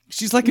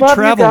 She's like a Love you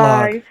travel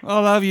log. guys. I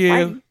love you.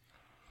 Bye.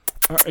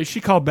 All right,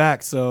 she called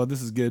back, so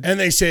this is good. and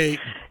they say,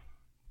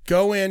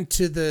 go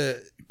into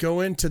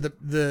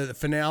the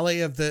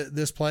finale of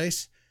this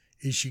place.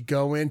 You should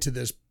go into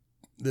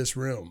this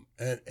room,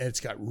 and it's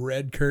got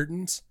red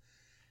curtains,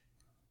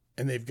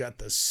 and they've got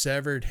the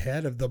severed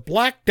head of the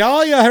Black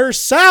Dahlia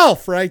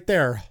herself right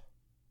there.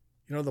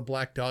 You know the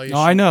Black Dahlia? Oh,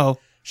 I know.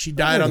 She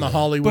died on the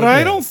Hollywood. But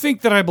I don't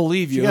think that I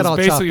believe you. She got That's all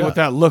basically chopped what up.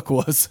 that look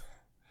was.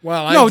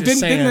 Well, No, I'm just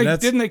saying,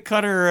 didn't they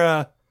cut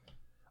her?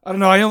 I don't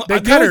know. They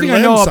The cut only her thing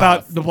I know limbs about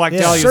off. the Black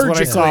Yeah. Dahlia is what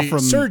I saw from.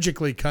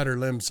 surgically cut her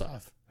limbs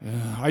off.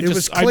 I just, It was I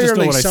just know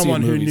clearly what I see in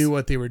someone who movies. knew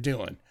what they were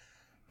doing.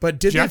 But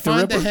did Jack they the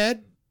find the Ripper?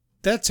 head?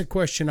 That's a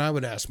question I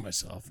would ask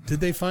myself. Did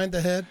they find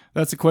the head?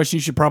 That's a question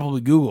you should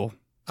probably Google.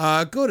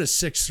 Go to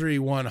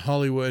 631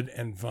 Hollywood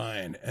and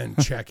Vine and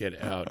check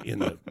it out.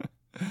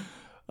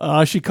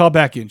 She called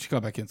back in.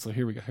 So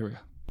here we go.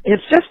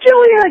 It's just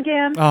Julia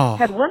again. Oh.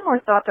 Had one more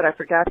thought that I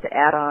forgot to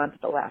add on to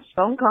the last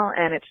phone call,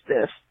 and it's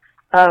this.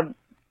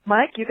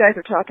 Mike, you guys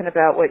are talking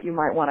about what you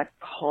might want to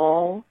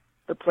call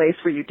the place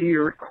where you do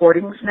your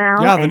recordings now.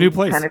 Yeah, the and new you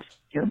place. Kind of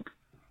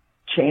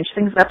change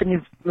things up, and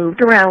you've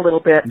moved around a little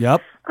bit.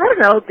 Yep. I don't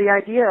know, the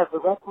idea of the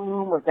rec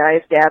room where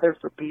guys gather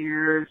for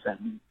beers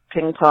and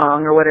ping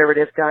pong or whatever it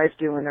is guys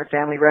do in their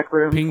family rec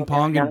room. Ping when they're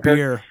pong and younger.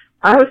 beer.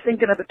 I was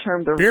thinking of the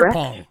term the Beer rec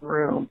pong.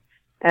 room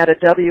at a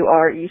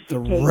WRECK. The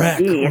rec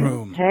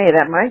room. Hey,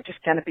 that might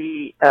just kind of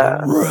be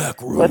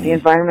Rec room. what the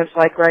environment's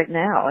like right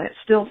now. And it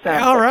still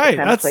sounds All like right, the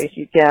kind of that's- place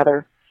you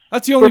gather.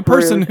 That's the only for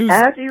brews, person who's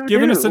as you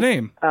given do. us a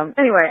name.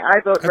 Anyway,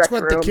 I vote That's rec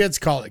what the room. kids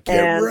call it. Get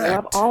And wrecked.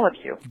 love all of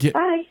you. Get-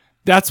 Bye.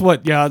 That's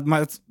what. Yeah,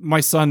 my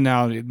son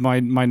now, my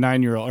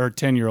 9-year-old or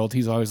 10-year-old,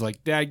 he's always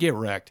like, "Dad, get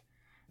wrecked."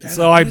 Dad,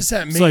 So what I does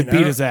that so I mean? I beat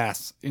don't- his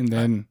ass, and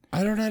then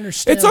I don't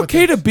understand. it's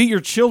okay to beat your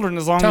children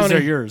as long as Tony,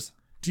 they're yours.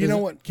 Do you know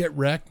what get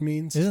wrecked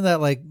means? Isn't that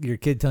like your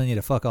kid telling you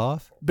to fuck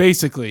off?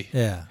 Basically,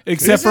 Yeah.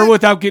 except Is for it?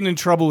 without getting in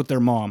trouble with their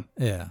mom,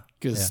 Yeah.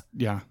 because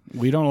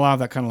we don't allow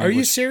that kind of Are language.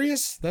 you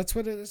serious? That's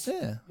what it is?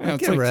 Yeah. Yeah,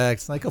 it's Get like-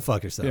 wrecked. Like, go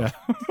fuck yourself.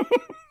 Yeah.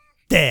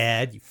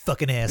 Dad, you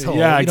fucking asshole.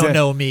 Yeah, you don't exactly.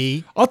 know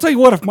me. I'll tell you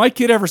what, if my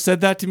kid ever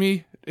said that to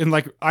me, and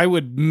like I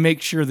would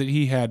make sure that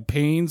he had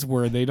pains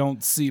where they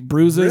don't see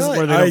bruises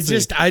where they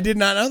don't I did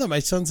not know that. My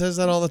son says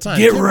that all the time.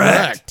 get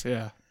wrecked.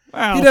 Yeah.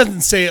 Wow. He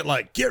doesn't say it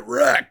like get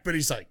wrecked, but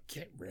he's like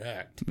get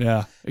wrecked.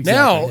 Yeah. Exactly.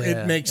 Now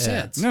Yeah, it makes yeah.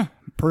 sense. Yeah.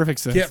 Perfect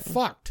sense. Get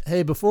fucked.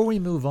 Hey, before we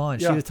move on,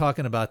 Yeah. she was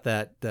talking about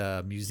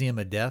that Museum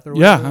of Death or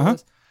Yeah, whatever it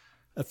was.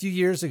 A few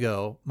years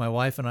ago, my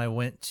wife and I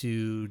went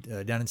to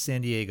down in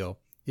San Diego.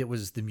 It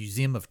was the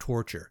Museum of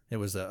Torture. It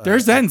was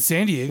There's that in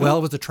San Diego. Well,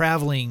 it was a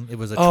traveling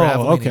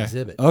okay.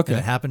 exhibit. Okay. And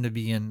it happened to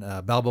be in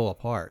Balboa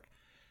Park.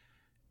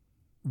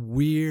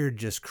 Weird,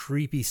 just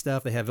creepy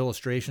stuff. They have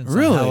illustrations on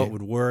Really? how it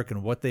would work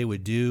and what they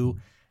would do.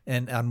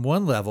 And on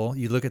one level,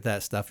 you look at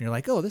that stuff and you're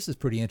like, oh, this is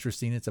pretty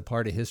interesting. It's a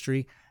part of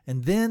history.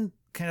 And then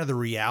kind of the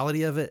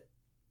reality of it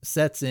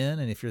sets in.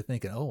 And if you're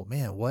thinking, oh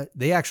man, what?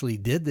 They actually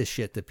did this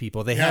shit to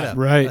people. They had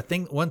right. a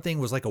thing. One thing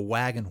was like a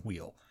wagon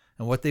wheel.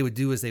 And what they would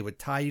do is they would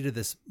tie you to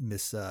this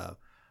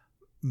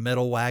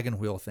metal wagon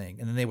wheel thing.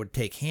 And then they would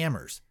take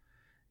hammers.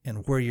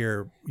 And where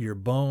your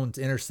bones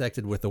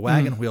intersected with the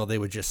wagon wheel, they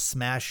would just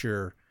smash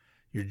your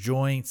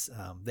joints.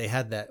 They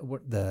had that,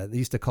 they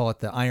used to call it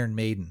the Iron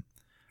Maiden.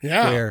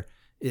 Yeah. Where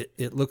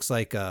it looks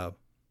like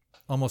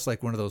almost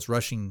like one of those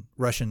Russian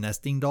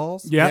nesting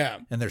dolls. yeah.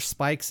 And there's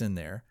spikes in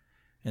there.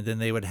 And then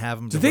they would have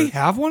them. Did they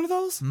have one of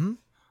those? Hmm?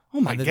 Oh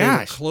my and then they would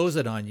gosh. close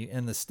it on you,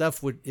 and the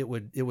stuff it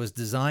was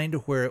designed to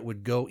where it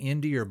would go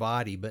into your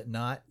body, but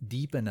not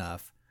deep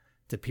enough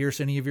to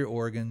pierce any of your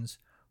organs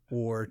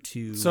or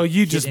to So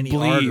you hit just any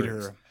bleed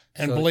arteries. or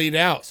and bleed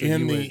out So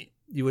in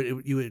you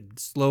would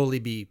slowly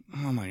be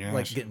oh my gosh.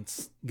 like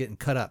getting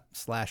cut up,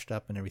 slashed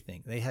up, and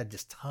everything. They had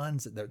just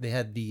tons. They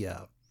had the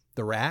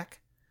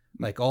rack,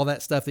 like all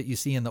that stuff that you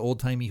see in the old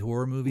timey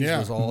horror movies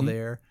was all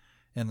there,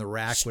 and the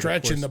rack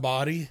stretching would, the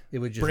body. it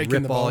would just breaking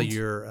rip the all bones.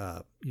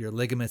 your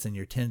ligaments and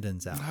your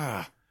tendons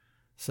out.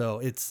 So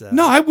it's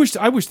No, I wish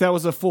that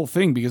was a full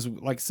thing because,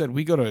 like I said,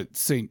 we go to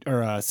San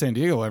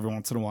Diego every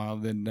once in a while.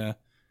 Then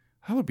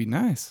that would be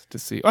nice to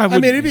see. I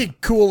mean, it'd be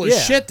cool as Yeah.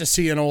 shit to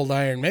see an old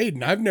Iron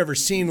Maiden. I've never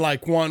seen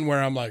like one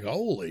where I'm like,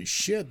 holy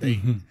shit! They,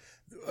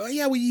 oh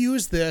yeah, we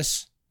use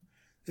this.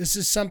 This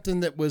is something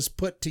that was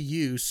put to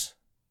use.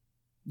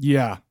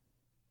 yeah.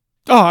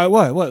 Oh,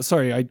 what?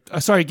 Sorry,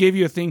 I gave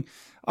you a thing.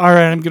 All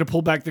right, I'm gonna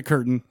pull back the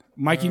curtain.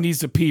 Mikey needs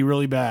to pee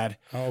really bad.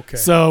 Okay.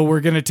 So we're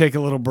gonna take a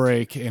little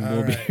break and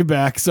we'll be right.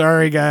 back.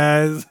 Sorry,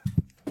 guys.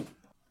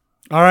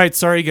 All right,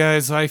 sorry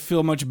guys. I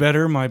feel much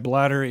better. My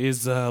bladder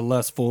is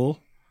less full,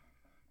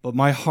 but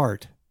my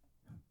heart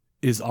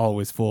is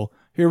always full.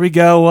 Here we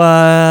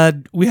go.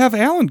 We have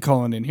Alan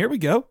calling in. Here we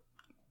go.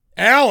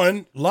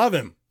 Alan, love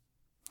him.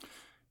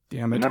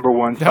 Damn it. Number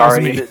one, That was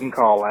sorry I me. didn't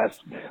call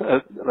last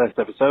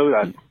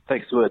episode.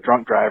 Thanks to a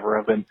drunk driver,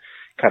 I've been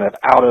kind of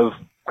out of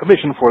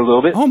commission for a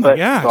little bit. Oh, my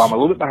gosh. So I'm a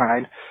little bit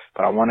behind,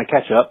 but I want to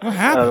catch up. What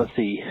happened? Let's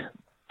see.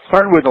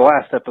 Starting with the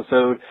last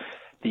episode,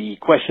 the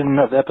question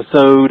of the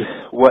episode,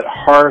 what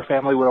horror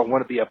family would I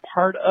want to be a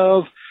part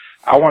of?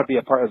 I want to be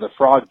a part of the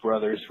Frog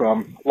Brothers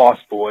from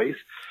Lost Boys.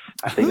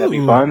 I think that'd be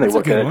Ooh, fun. They that's a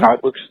work good at a one.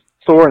 comic book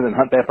store and then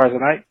hunt vampires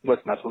at night.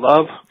 What's not to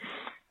love?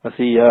 Let's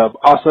see.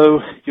 Also,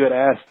 you had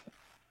asked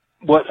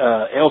what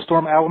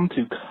Ailstorm album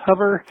to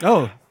cover.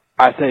 Oh,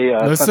 I say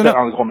Listen Sunset up.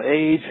 on the Golden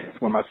Age.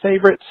 It's one of my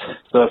favorites.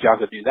 So if y'all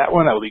could do that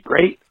one, that would be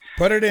great.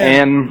 Put it in.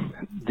 And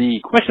the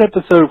question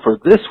episode for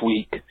this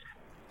week,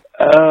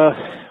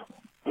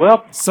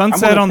 well,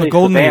 Sunset I'm gonna on the say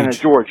Golden Savannah, Age.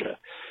 Georgia.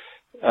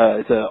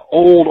 It's an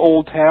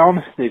old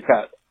town. They've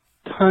got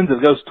tons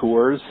of ghost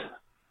tours.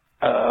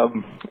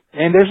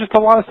 And there's just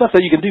a lot of stuff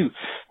that you can do.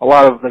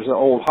 There's an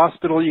old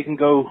hospital you can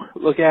go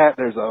look at.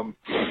 There's a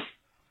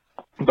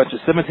bunch of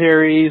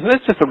cemeteries.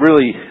 It's just a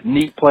really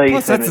neat place.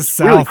 Plus, and that's the it's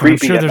really South. I'm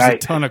creepy sure at there's a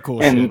night. ton of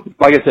cool And shit.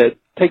 like I said,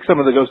 take some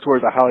of the ghost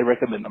tours. I highly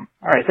recommend them.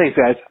 All right, thanks,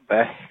 guys.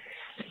 Bye.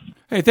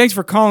 Hey, thanks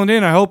for calling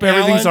in. I hope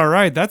everything's Alan? all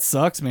right. That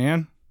sucks,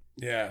 man.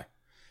 Yeah.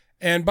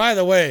 And by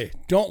the way,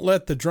 don't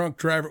let the drunk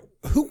driver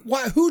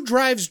who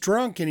drives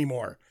drunk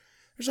anymore?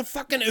 There's a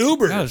fucking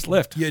Uber. Yeah, there's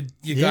Lyft. You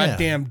Yeah.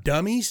 goddamn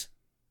dummies.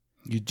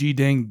 You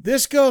G-dang.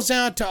 This goes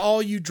out to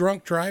all you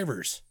drunk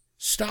drivers.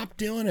 Stop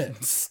doing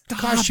it. Stop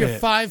Cost you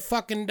it.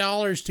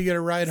 $5 to get a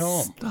ride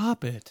home.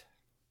 Stop it.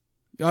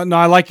 No,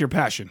 I like your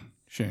passion,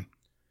 Shane.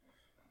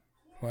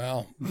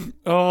 Well,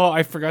 Oh,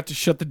 I forgot to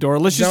shut the door.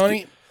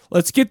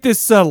 Let's get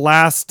this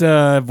last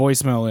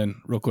voicemail in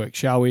real quick,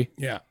 shall we?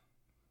 yeah.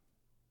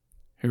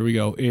 Here we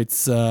go.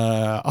 It's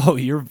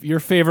your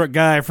favorite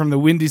guy from the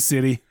Windy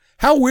City.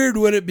 How weird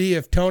would it be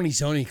if Tony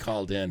Sony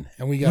called in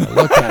and we got to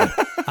look at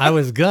it? I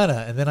was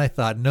gonna, and then I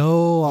thought,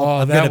 no,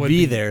 I'm that gonna would be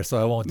be- there,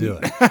 so I won't do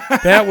it.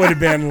 That would have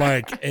been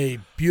like a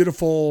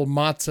beautiful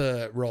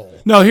matzo roll.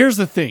 No, here's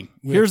the thing.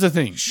 Here's the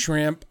thing.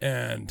 Shrimp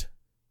and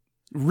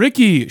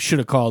Ricky should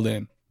have called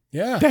in.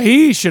 yeah.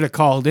 He should have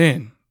called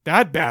in.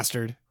 That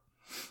bastard.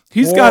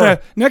 He's Or- got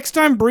to next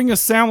time bring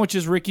us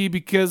sandwiches, Ricky,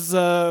 because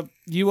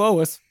you owe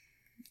us.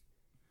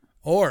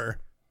 Or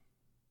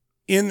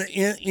in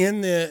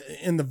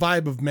the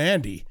vibe of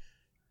Mandy,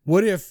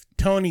 what if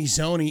Tony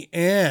Sony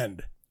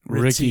and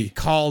Ricky Ricky.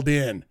 called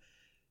in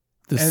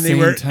The and same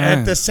they were time.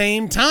 at the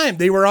same time?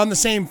 They were on the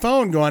same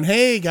phone going,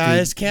 "Hey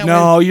guys, can't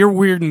No, you're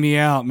weirding me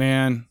out,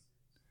 man.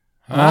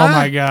 Huh? Oh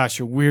my gosh,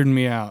 you're weirding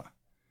me out.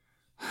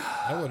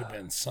 That would have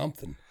been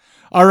something."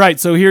 All right,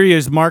 so here he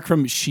is, Mark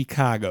from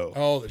Chicago.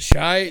 Oh,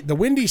 the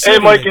Windy City.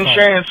 Hey, Mike they and call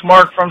Shane, it. it's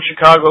Mark from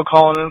Chicago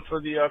calling in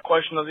for the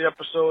question of the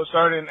episode.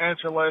 Sorry I didn't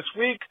answer last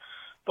week,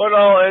 but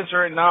I'll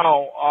answer it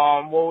now.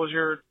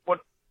 What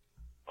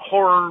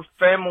horror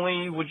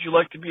family would you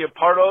like to be a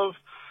part of?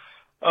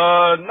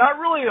 Not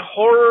really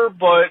horror,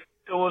 but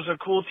it was a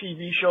cool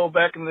TV show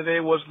back in the day,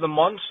 was The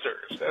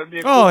Munsters. That would be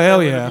a cool Oh, hell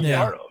family yeah. to be Yeah.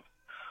 part of.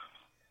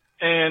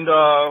 And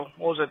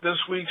what was it? This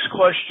week's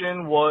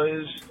question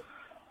was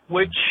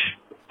which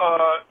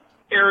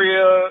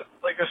area,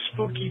 like a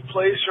spooky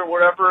place or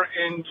whatever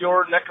in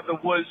your neck of the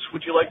woods,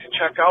 would you like to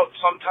check out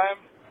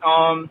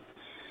sometime?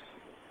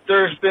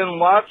 There's been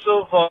lots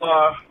of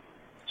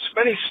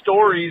many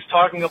stories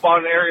talking about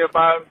an area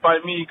by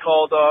me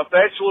called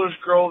Bachelor's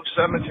Grove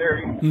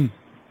Cemetery.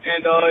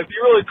 And it'd be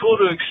really cool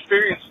to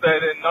experience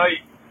that at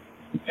night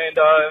and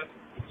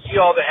see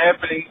all the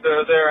happenings that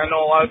are there. I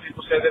know a lot of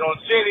people say they don't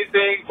see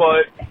anything,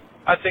 but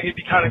I think it'd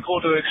be kind of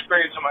cool to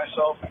experience it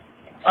myself.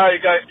 All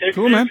right, guys. Take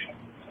Cool, it man. easy.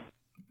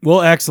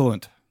 Well,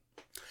 excellent.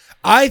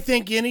 I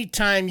think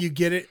anytime you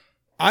get it,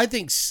 I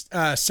think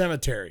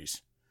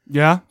cemeteries.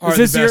 Yeah. are Is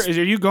this the best.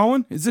 are you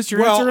going? Is this your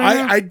Well, answer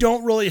right now? I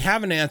don't really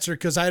have an answer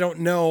because I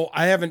don't know.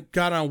 I haven't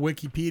got on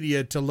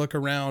Wikipedia to look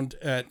around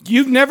at.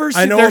 You've never I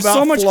seen. know There's about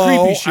so much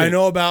Flow. creepy shit. I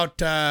know about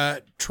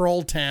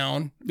Troll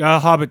Town,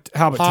 Hobbit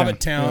Hobbit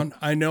Town. Town.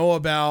 I know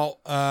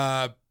about.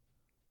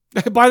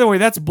 By the way,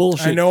 that's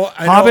bullshit. I know.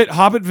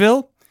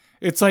 Hobbitville.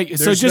 It's like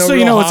so. There's Just no so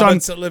you real know, it's on.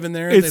 hobbits that live in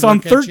there. It's They on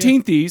look at you.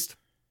 13th East,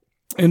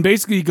 and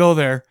basically you go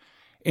there,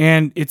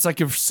 and it's like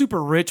a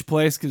super rich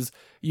place because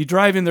you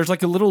drive in. There's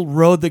like a little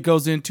road that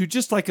goes into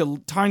just like a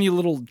tiny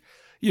little,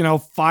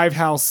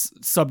 5-house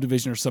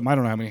subdivision or something. I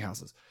don't know how many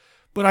houses,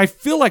 but I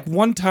feel like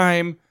one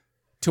time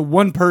to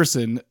one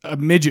person, a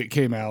midget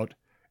came out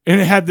and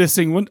it had this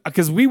thing.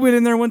 Because we went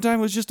in there one time,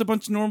 it was just a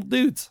bunch of normal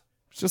dudes.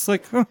 It's just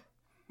like, huh.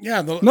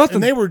 Yeah, Nothing.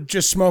 and they were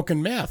just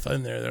smoking meth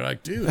in there. They're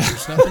like, dude,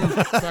 there's nothing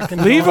fucking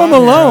Leave going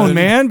them on alone, here.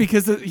 man,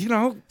 because,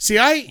 See,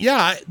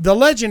 the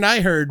legend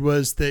I heard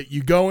was that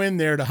you go in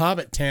there to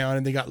Hobbit Town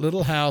and they got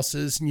little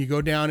houses and you go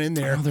down in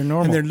there. Oh, they're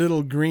normal. And their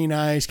little green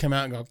eyes come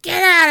out and go,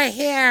 get out of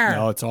here.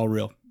 no, it's all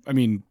real. I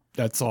mean,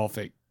 that's all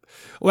fake.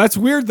 Well, that's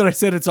weird that I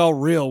said it's all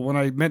real when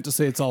I meant to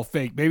say it's all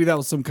fake. Maybe that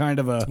was some kind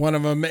of a... One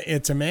of them,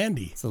 it's a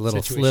Mandy. It's a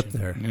little situation.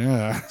 slip there.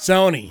 Yeah.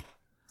 Sony,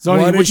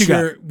 What you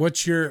got?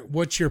 What's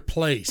your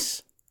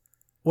place?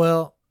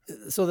 Well,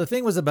 so the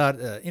thing was about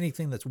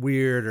anything that's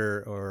weird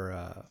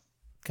or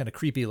kind of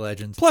creepy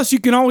legends. Plus, you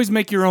can always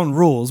make your own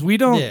rules. We're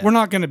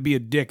not going to be a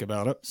dick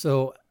about it.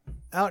 So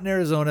out in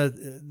Arizona,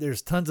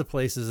 there's tons of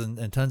places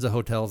and tons of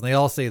hotels, and they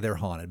all say they're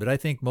haunted. But I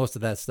think most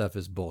of that stuff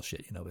is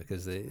bullshit,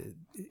 because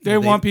They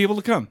want people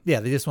to come.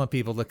 Yeah, they just want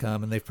people to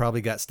come, and they've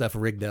probably got stuff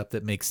rigged up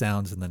that makes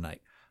sounds in the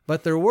night.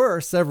 But there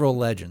were several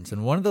legends,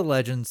 and one of the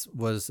legends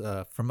was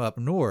from up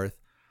north,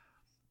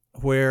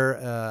 where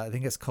I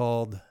think it's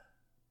called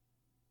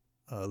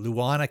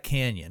Luana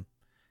Canyon.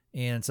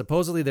 And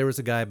supposedly there was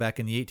a guy back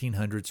in the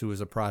 1800s who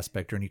was a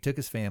prospector, and he took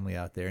his family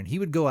out there, and he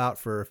would go out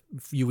for a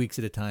few weeks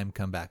at a time,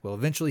 come back. Well,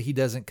 eventually he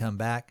doesn't come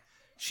back.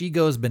 She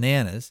goes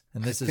bananas,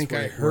 and this I is think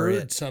where I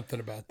heard something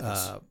about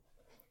this.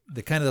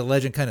 the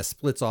legend kind of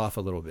splits off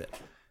a little bit.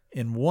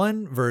 In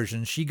one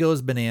version, she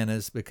goes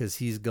bananas because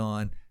he's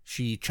gone.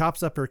 She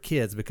chops up her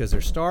kids because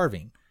they're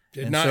starving.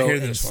 Did not hear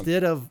this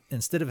one.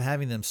 Instead of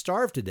having them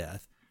starve to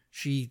death,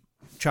 she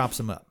chops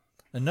them up.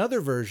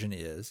 Another version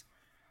is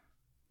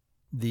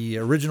the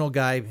original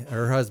guy,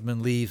 her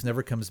husband, leaves,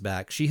 never comes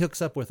back. She hooks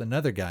up with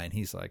another guy, and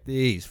he's like,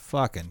 these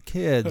fucking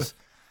kids.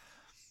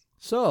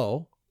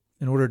 So,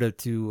 in order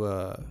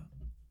to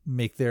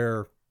make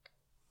their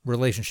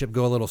relationship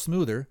go a little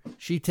smoother,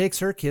 she takes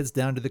her kids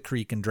down to the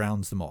creek and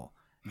drowns them all.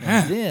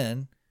 And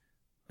then,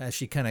 as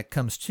she kind of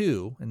comes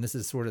to, and this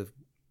is sort of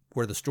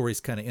where the stories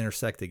kind of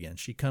intersect again,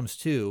 she comes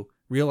to,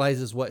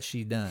 realizes what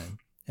she done,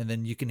 and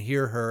then you can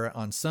hear her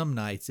on some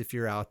nights, if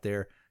you're out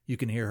there, you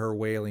can hear her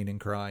wailing and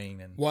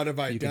crying. And what have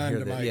I done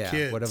to my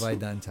kids? What have I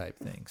done type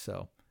thing.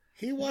 So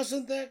he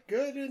wasn't that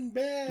good in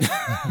bed.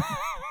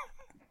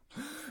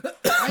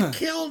 I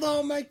killed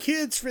all my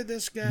kids for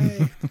this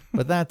guy.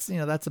 But that's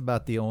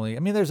about the only,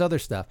 there's other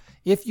stuff.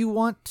 If you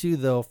want to,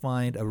 though,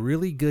 find a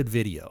really good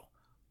video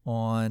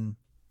on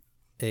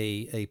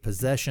a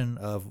possession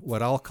of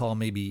what I'll call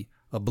maybe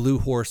a blue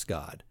horse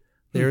god,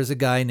 there's a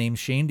guy named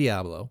Shane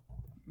Diablo.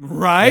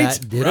 Right?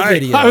 That did a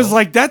video. I was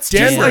like, that's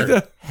just Denver. like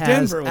the has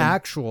Denver one.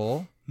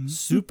 actual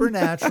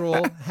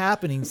supernatural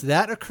happenings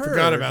that occurred.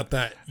 Forgot about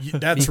that.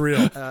 That's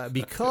real.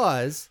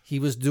 Because he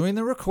was doing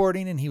the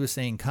recording and he was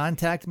saying,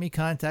 contact me.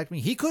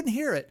 He couldn't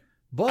hear it,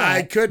 but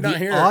I could not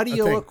hear it, the I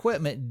audio think.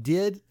 equipment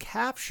did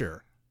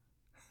capture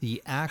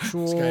the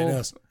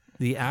This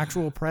guy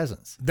actual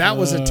presence. That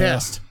was a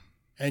test,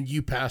 and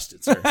you passed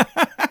it, sir.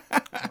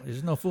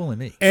 There's no fooling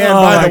me. And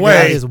Oh, by my the God. way,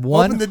 That is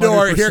open the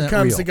door. Here 100%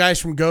 comes real. the guys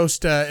from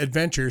Ghost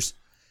Adventures.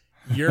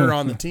 You're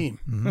on the team.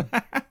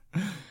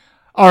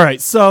 All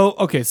right. So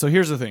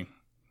here's the thing.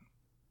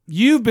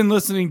 You've been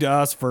listening to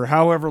us for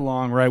however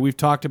long, right? We've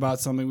talked about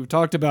something. We've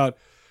talked about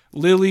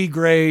Lily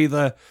Gray,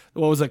 what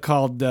was it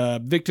called?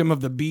 Victim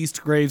of the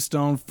Beast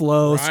gravestone,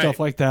 Flow, Right. stuff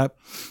like that.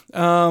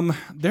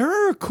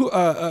 There are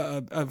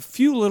a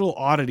few little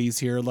oddities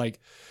here. Like,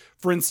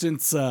 for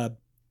instance, have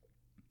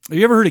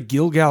you ever heard of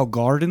Gilgal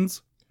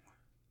Gardens?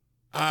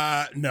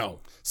 No.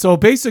 So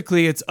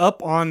basically, it's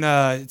up on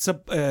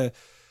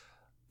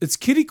it's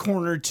kitty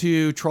corner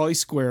to Trolley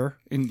Square,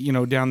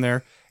 and down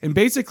there. And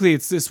basically,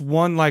 it's this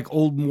one like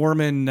old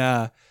Mormon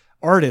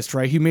artist,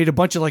 right? He made a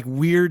bunch of like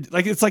weird,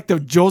 like it's like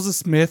the Joseph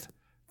Smith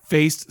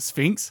faced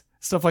Sphinx,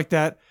 stuff like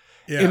that.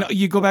 Yeah. And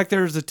you go back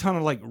there's a ton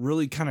of like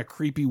really kind of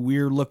creepy,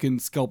 weird looking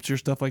sculpture,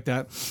 stuff like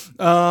that.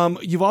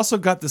 You've also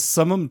got the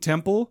Summum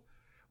Temple,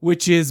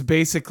 which is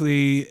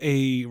basically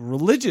a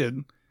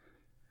religion.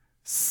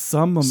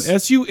 Summum,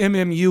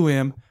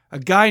 Summum, a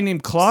guy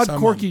named Claude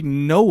Summum. Corky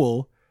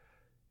Noel.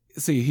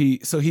 He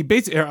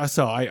basically,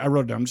 I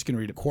wrote it down. I'm just going to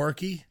read it.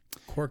 Corky.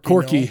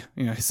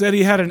 Yeah. He said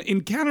he had an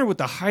encounter with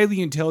the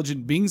highly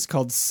intelligent beings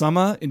called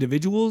Summa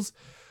individuals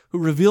who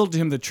revealed to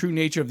him the true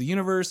nature of the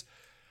universe.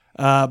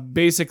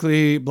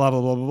 Basically, blah,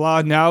 blah, blah, blah,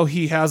 blah. Now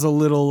he has a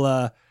little,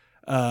 what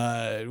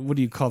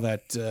do you call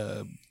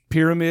that?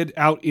 pyramid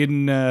out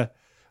in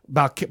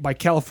by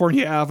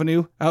California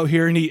Avenue out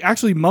here, and he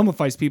actually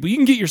mummifies people. You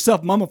can get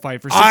yourself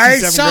mummified for $67 I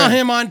saw grand.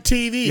 him on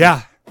TV.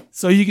 Yeah,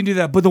 so you can do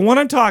that. But the one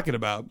I'm talking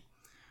about,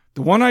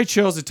 the one I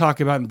chose to talk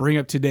about and bring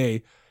up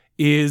today,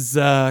 is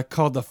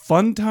called the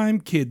Fun Time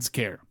Kids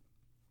Care.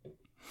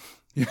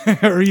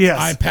 Yes,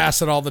 I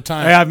pass it all the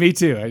time. Yeah, me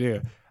too. I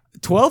do.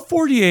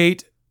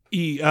 1248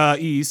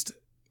 East.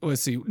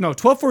 Let's see. No,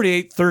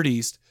 1248 3rd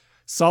East,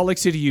 Salt Lake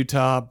City,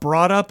 Utah.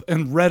 Brought up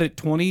and read it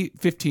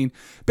 2015.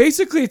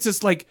 Basically, it's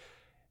just like,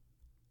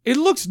 it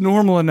looks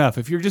normal enough.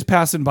 If you're just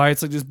passing by,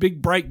 it's like this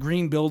big bright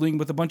green building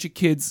with a bunch of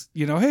kids.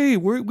 You know, hey,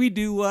 we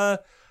do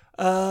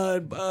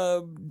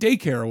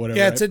daycare or whatever.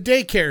 Yeah, it's a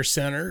daycare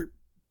center,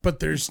 but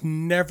there's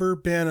never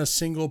been a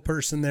single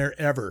person there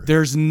ever.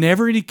 There's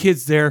never any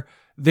kids there.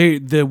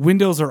 The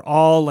windows are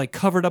all like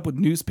covered up with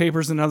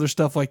newspapers and other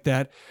stuff like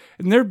that.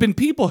 And there have been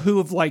people who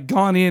have like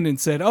gone in and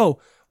said, oh,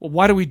 well,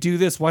 why do we do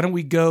this? Why don't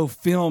we go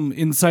film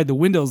inside the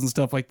windows and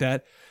stuff like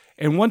that?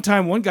 And one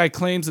time, one guy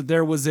claims that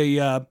there was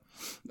a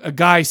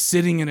guy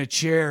sitting in a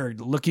chair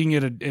looking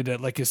at a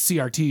like a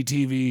CRT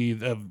TV,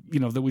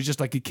 that was just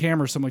like a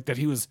camera or something like that.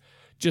 He was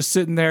just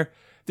sitting there.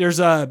 There's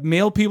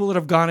male people that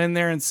have gone in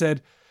there and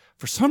said,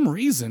 for some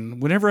reason,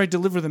 whenever I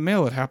deliver the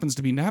mail, it happens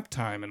to be nap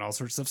time and all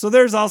sorts of stuff. So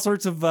there's all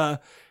sorts of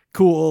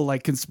cool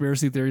like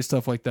conspiracy theory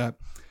stuff like that.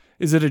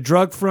 Is it a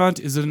drug front?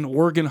 Is it an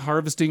organ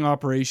harvesting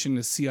operation?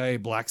 A CIA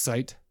black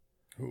site?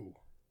 Ooh.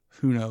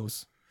 Who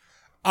knows?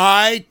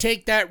 I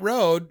take that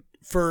road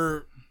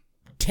for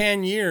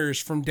 10 years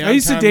from downtown. I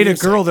used to date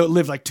music. a girl that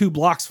lived like 2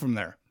 blocks from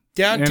there.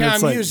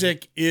 Downtown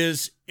music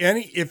is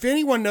if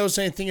anyone knows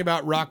anything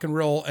about rock and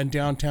roll and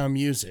downtown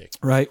music,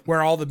 right,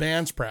 where all the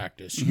bands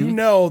practice, you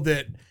know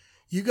that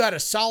you got a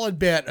solid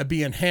bet of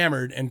being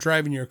hammered and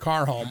driving your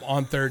car home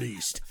on 3rd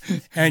East,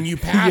 and you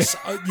pass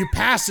you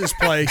pass this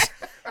place,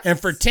 and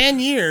for 10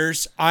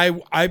 years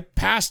I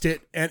passed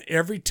it, and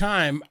every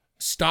time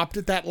stopped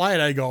at that light,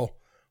 I go,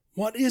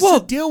 what is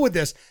the deal with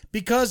this?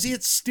 Because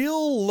it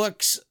still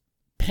looks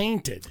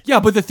painted. Yeah,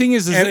 but the thing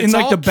is And in it's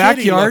like all the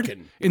backyard,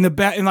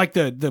 kiddie-looking. in like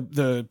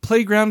the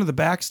playground in the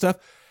back stuff,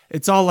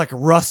 it's all like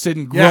rusted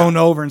and grown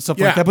over and stuff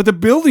like that. But the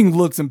building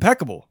looks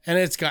impeccable. And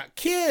it's got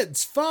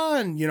kids,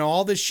 fun,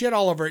 all this shit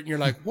all over it. And you're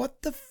like,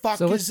 what the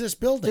fuck is this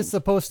building? It's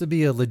supposed to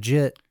be a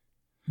legit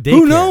daycare.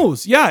 Who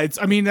knows? Yeah,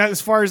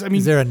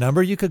 is there a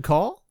number you could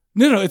call?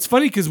 No, it's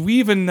funny because we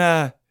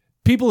even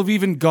people have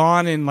even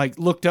gone and like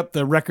looked up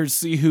the records,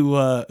 see who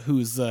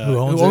owns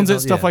it,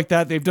 stuff like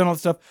that. They've done all the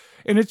stuff,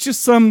 and it's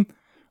just some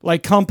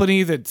like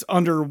company that's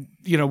under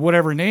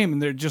whatever name,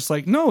 and they're just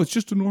like, no, it's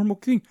just a normal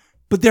thing.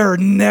 But there are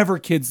never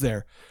kids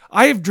there.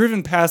 I have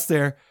driven past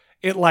there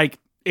at like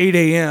 8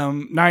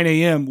 a.m., 9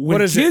 a.m.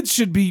 when kids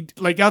should be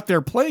like out there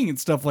playing and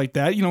stuff like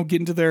that,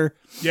 getting to their,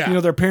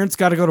 their parents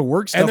got to go to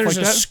work, stuff like that.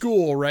 And there's a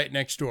school right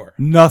next door.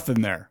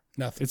 Nothing there.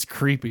 Nothing. It's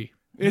creepy.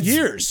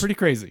 It's pretty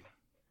crazy.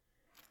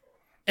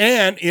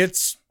 And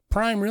it's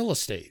prime real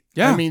estate.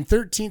 Yeah. I mean,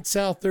 13th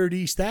South, 3rd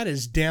East, that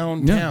is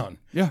downtown.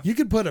 Yeah. You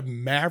could put a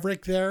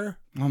Maverick there.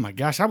 Oh my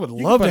gosh, I would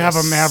love to have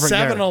a Maverick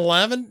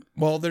 7-Eleven. There.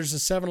 Well, there's a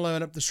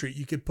 7-Eleven up the street.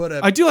 You could put a...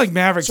 I do like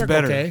Mavericks Circle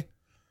better. K.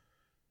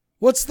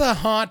 What's the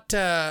hot...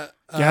 the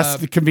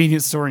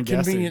convenience store in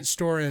convenience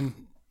store in...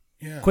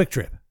 Yeah. Quick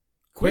Trip.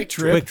 Quick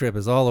Trip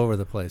is all over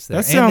the place there.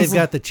 And they've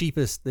got the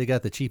cheapest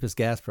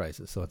gas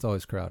prices, so it's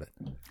always crowded.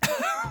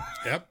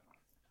 Yep.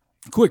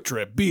 Quick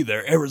Trip, be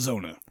there,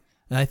 Arizona.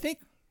 And I think,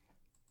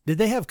 did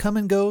they have come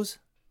and goes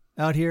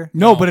out here?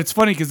 No, but it's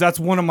funny because that's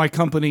one of my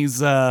company's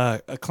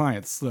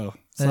clients, so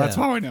that's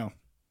how I know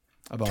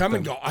about come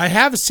and go. I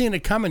have seen a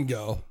come and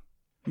go.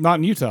 Not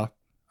in Utah.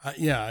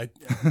 I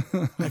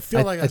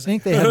feel like I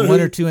think they have 1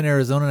 or 2 in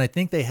Arizona, and I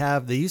think they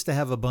used to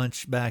have a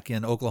bunch back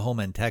in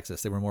Oklahoma and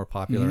Texas. They were more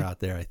popular out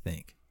there, I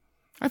think.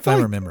 I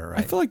remember right.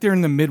 I feel like they're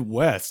in the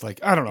Midwest. Like,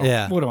 I don't know.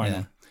 Yeah. What do I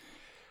know?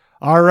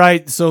 All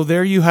right, so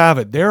there you have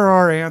it. There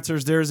are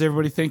answers. There's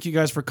everybody. Thank you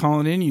guys for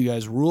calling in. You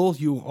guys rule.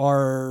 You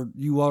are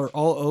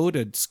all owed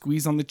a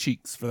squeeze on the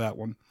cheeks for that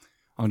one,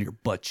 on your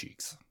butt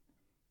cheeks.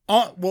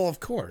 Well,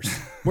 of course.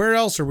 Where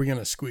else are we going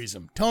to squeeze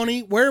them?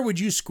 Tony, where would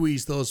you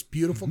squeeze those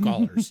beautiful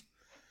callers?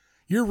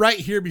 You're right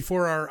here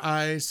before our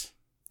eyes.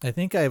 I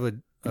think I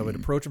would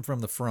approach them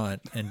from the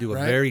front and do a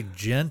very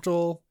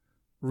gentle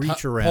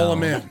reach around. Pull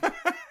them in.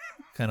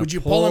 Would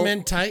you pull him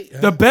in tight?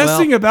 The best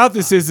thing about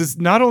this is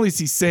not only is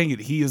he saying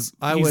it, he's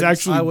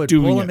actually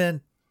doing it. Pull him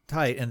in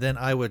tight, and then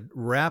I would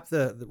wrap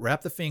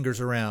the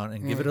fingers around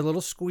and give it a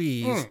little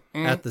squeeze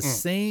at the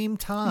same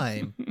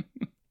time,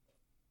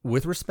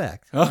 with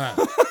respect.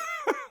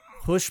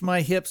 Push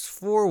my hips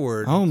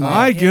forward. Oh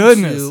my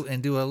goodness!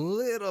 And do a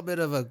little bit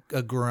of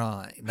a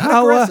grind,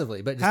 not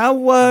aggressively, but just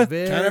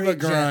kind of a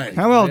grind. Gently,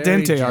 how al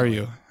dente are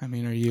you? I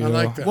mean, are you? I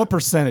like that. What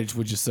percentage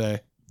would you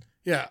say?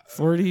 Yeah.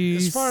 40,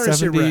 as far 70?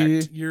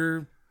 as erect,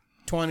 you're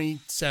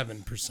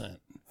 27%.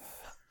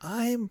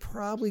 I'm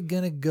probably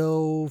going to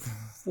go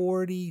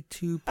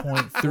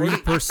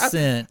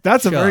 42.3%.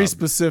 That's a very chub.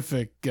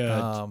 specific.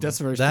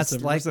 That's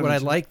like what I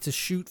percentage. like to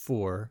shoot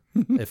for.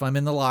 If I'm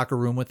in the locker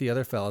room with the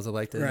other fellas, I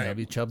like to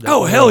be chubbed up.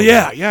 Oh, a hell little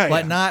yeah, bit. yeah,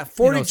 but yeah. not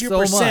 42% so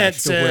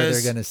much to where they're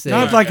says- going to say,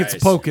 Not like it's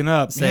guys. poking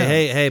up.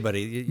 say, Yeah. hey,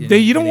 buddy.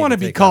 You don't want to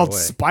be take that called away.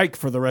 Spike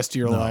for the rest of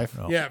your life.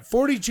 No. Yeah,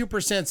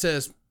 42%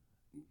 says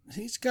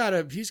he's got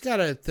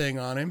a thing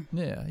on him.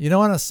 Yeah. You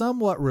know, on a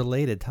somewhat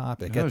related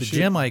topic, Oh, at the shoot.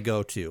 gym I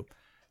go to,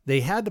 they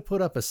had to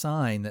put up a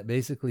sign that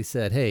basically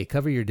said, hey,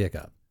 cover your dick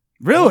up.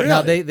 Really?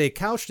 Now, they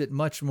couched it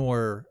much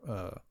more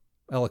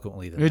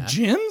eloquently than At that.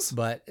 gyms?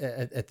 But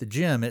at the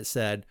gym, it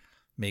said,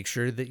 make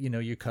sure that,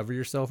 you cover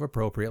yourself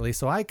appropriately.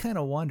 So I kind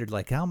of wondered,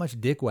 like, how much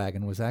dick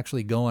wagging was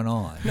actually going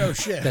on. No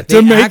shit. That To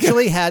they make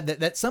actually had,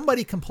 that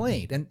somebody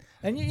complained.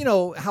 And you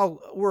know how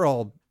we're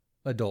all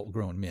adult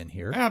grown men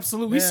here.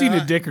 Absolutely. We've seen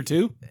a dick or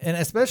two. And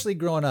especially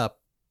growing up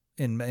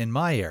in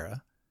my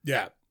era.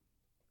 Yeah.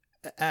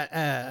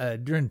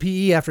 During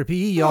PE after PE,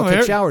 y'all Oh,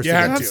 took showers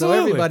yeah, together. So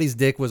absolutely. everybody's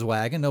dick was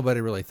wagging.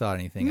 Nobody really thought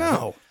anything of it.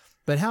 No.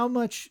 But how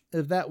much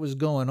of that was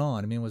going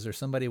on? I mean, was there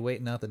somebody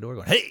waiting out the door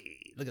going, hey,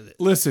 look at this?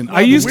 Listen, Well,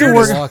 I the used to work.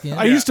 weirdest- Walk in.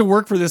 I used to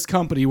work for this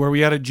company where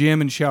we had a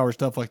gym and shower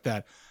stuff like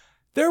that.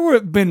 There would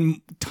have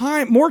been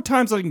more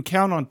times I can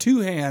count on two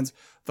hands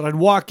that I'd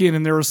walk in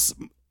and there was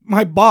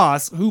my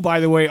boss, who by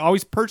the way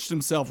always perched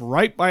himself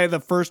right by the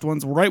first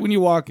ones, right when you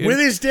walk in, With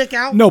his dick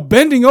out? no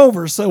bending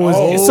over, so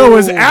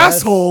his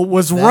asshole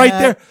was right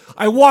there.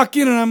 I walk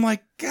in and I'm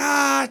like,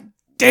 God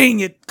dang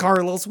it,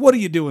 Carlos, what are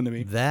you doing to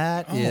me?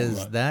 That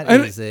is And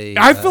a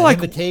I feel like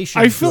invitation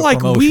I to feel a like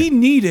promotion we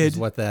needed is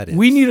what that is.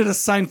 we needed a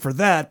sign for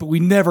that, but we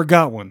never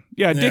got one.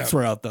 Yeah, dicks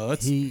were out though.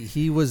 That's,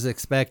 He was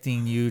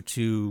expecting you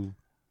to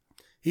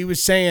He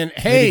was saying,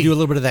 hey, do a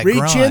little bit of that reach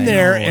in grind.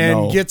 there No, and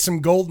no. get some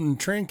golden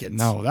trinkets.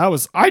 no, that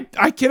was I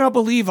cannot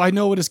believe I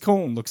know what his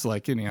cone looks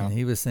like anyhow. and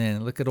he was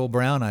saying, look at old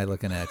Brown Eye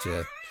looking at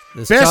you.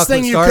 This Best chocolate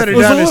thing you starfish- could It have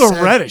was a done little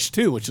is reddish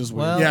too, which is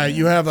weird. Well, Yeah,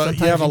 you have a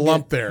sometimes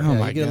lump get, there. Yeah, Oh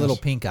my you get a gosh. little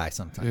pink eye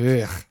sometimes.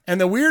 Yeah. And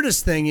the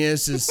weirdest thing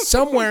is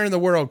somewhere in the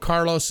world,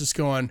 Carlos is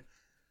going,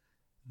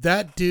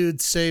 that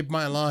dude saved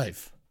my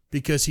life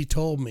because he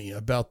told me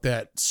about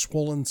that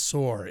swollen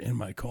sore in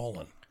my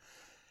colon.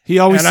 He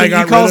always And I said, got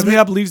he rid calls of me it.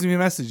 up, leaves me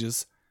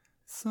messages.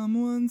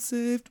 Someone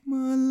saved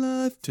my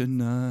life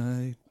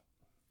tonight.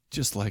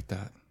 Just like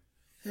that.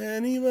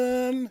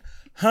 Anyone,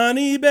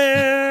 honey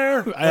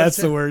bear. That's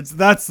the words.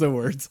 That's the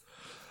words.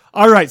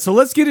 All right, so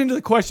let's get into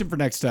the question for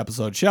next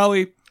episode, shall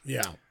we?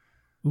 Yeah.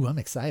 Ooh, I'm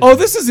excited. Oh,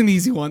 this is an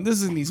easy one.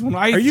 This is an easy one.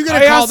 Are you going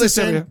to I call ask this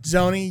in, every-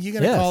 Zoni? You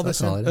going to Yes, call I'll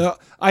this call in? it in. I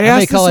I ask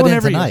may call this it one in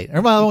every tonight.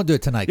 Or well, I won't do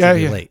it tonight. Yeah, It'll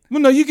be yeah. late.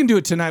 Well, no, you can do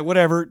it tonight,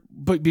 whatever.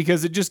 But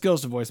because it just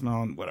goes to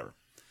voicemail and whatever.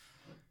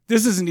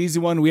 This is an easy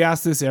one. We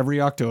ask this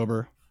every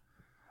October.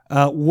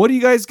 What are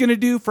you guys gonna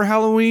do for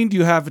Halloween? Do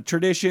you have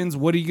traditions?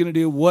 What are you gonna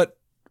do? What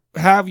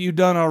have you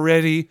done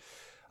already?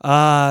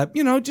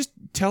 Just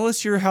tell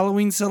us your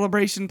Halloween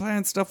celebration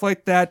plans, stuff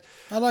like that.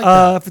 I like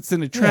that. If it's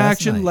an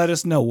attraction, nice. let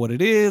us know what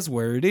it is,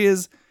 where it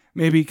is.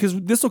 Maybe because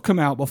this will come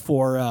out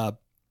before, or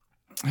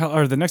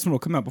the next one will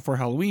come out before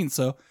Halloween.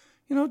 So,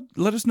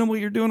 let us know what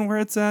you're doing, where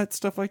it's at,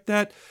 stuff like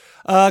that.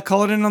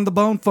 Call it in on the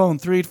phone,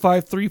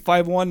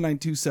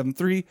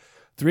 385-351-9273,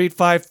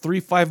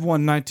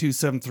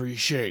 385-351-9273.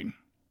 Shane,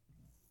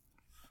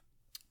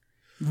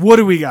 what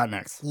do we got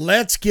next?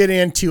 Let's get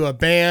into a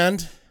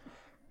band.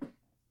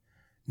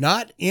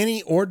 Not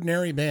any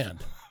ordinary band,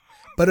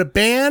 but a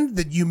band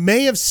that you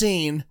may have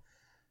seen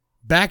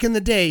back in the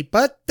day,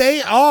 but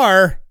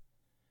they're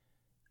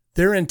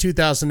in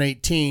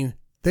 2018.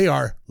 They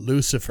are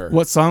Lucifer.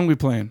 What song we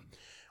playing?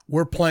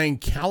 We're playing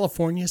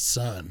California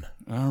Sun.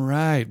 All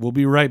right, we'll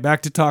be right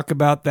back to talk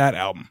about that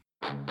album.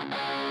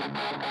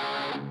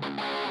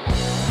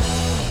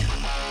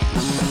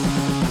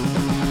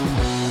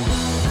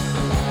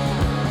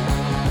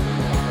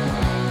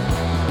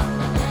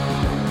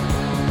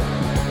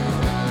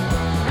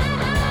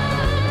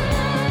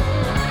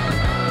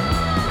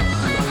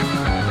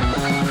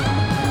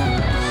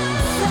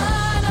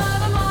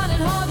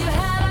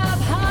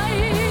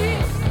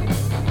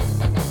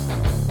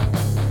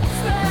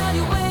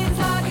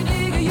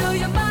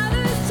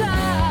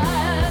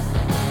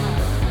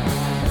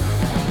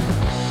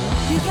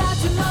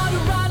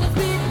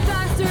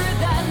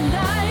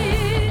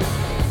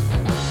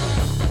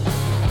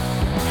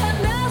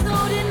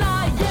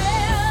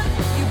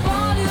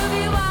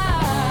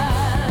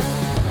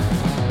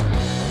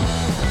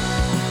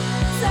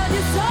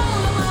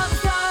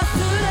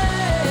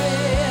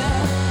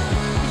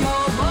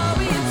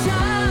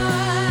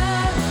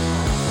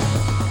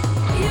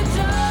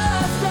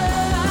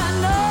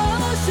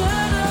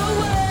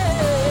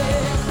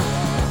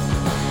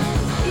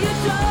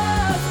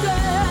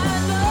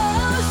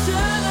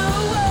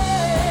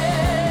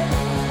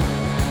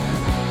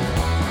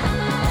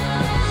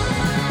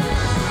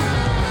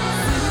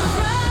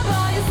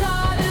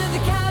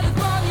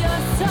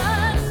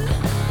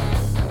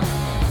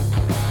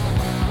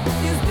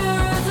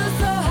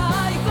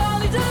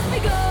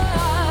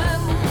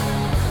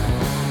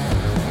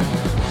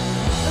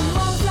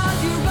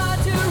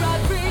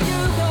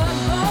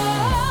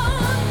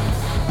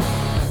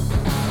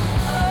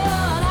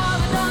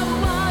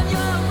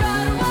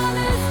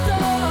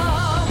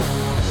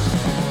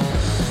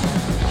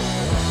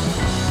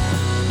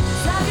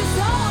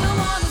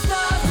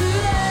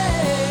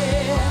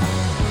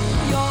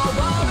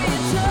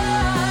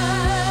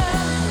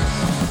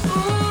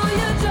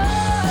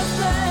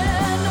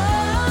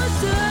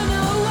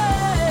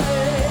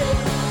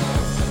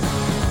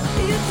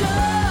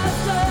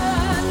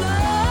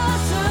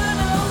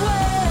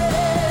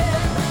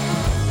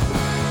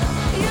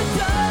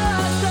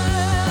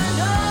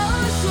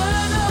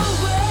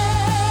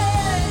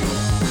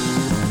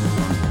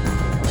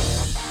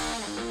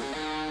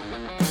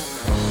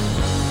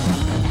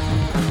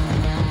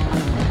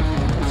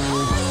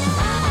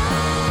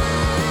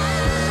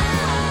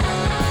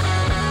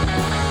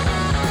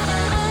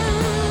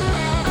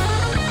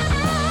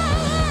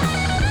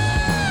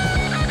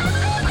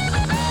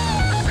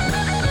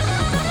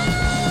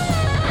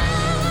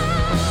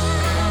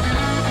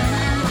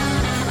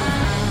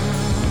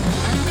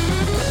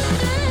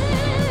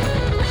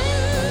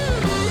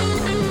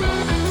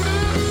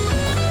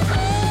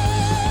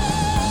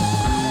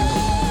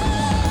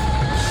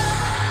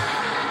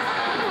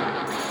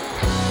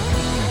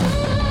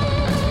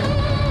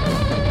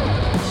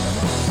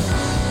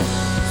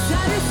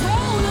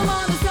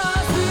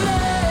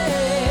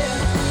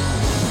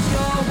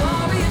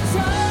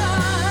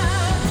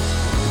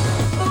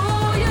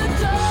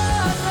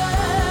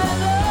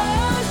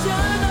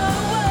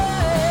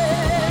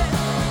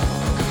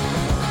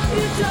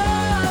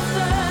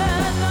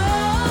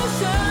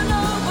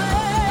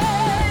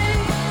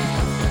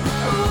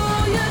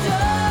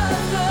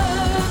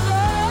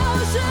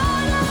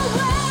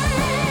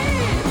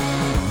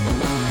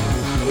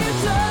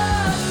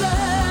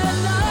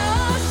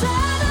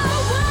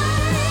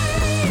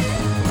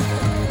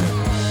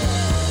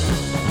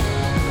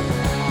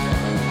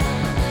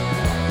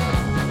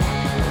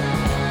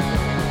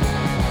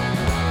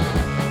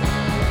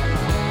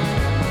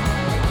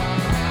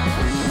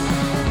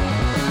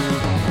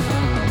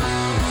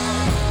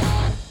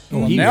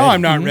 now ready.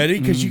 I'm not ready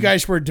because you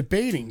guys were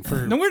debating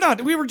for. No, we're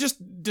not. We were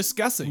just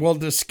discussing. Well,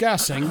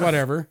 discussing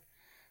whatever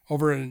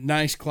over a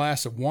nice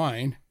glass of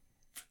wine.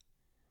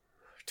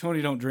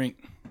 Tony don't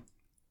drink.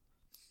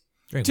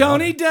 Drink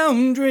Tony water.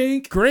 don't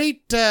drink.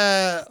 Great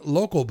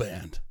local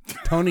band.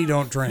 Tony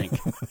Don't Drink.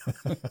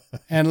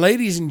 And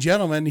ladies and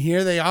gentlemen,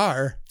 here they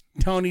are.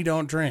 Tony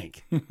Don't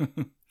Drink.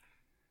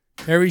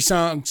 Every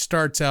song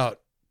starts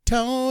out,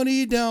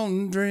 Tony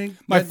Don't Drink.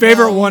 My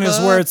favorite one is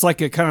where it's like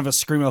a kind of a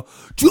screamo.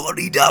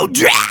 Tony don't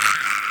drink.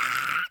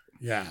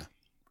 Yeah.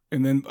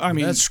 And then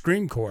That's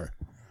screamcore.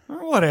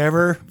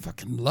 whatever.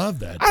 Fucking love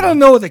that. I don't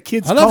know what the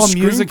kids I love call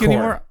music screamcore.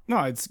 anymore.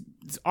 No, it's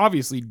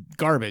obviously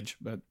garbage.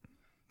 But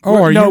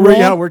Are you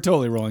rolling? we're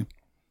totally rolling.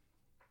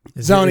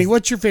 Zoni,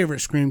 what's your favorite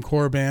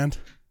screamcore band?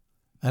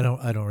 I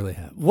don't really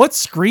have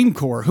What's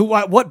screamcore?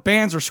 What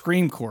bands are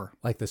screamcore?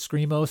 like the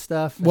screamo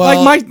stuff.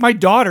 Well, like my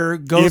daughter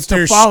if goes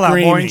they're to Fall Out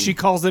Boy screaming. and she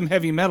calls them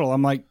heavy metal.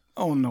 I'm like,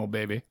 oh no,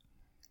 baby.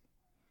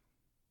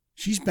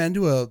 She's been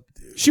to a.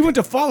 She went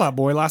to Fall Out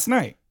Boy last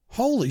night.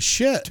 Holy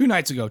shit. 2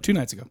 nights ago.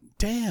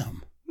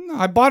 Damn. No,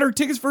 I bought her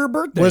tickets for her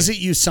birthday. Was it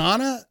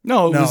USANA?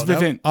 No, it was that-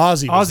 Vivint.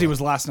 Ozzy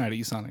was last night at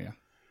USANA, yeah.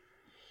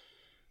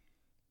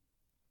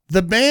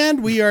 The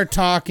band we are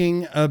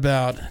talking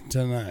about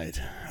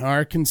tonight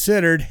are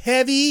considered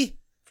heavy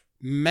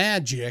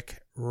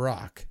magic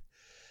rock.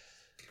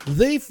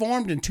 They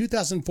formed in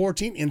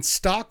 2014 in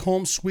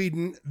Stockholm,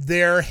 Sweden.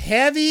 Their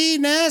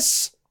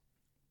heaviness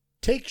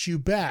takes you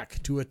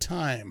back to a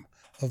time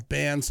of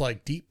bands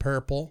like Deep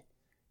Purple.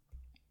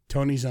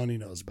 Tony Zoni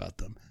knows about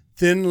them.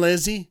 Thin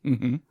Lizzy,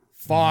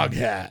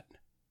 Foghat.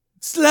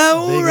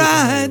 Slow Big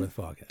ride. with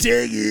Foghat.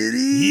 Take it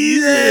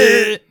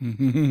easy.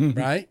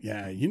 Right?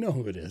 Yeah, you know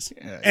who it is.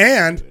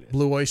 And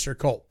Blue Oyster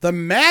Cult. The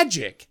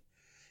magic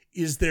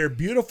is their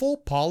beautiful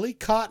poly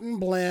cotton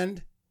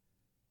blend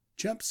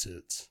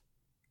jumpsuits.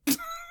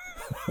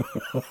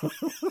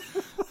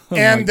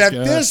 And that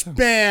this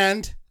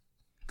band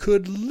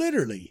could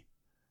literally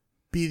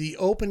be the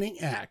opening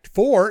act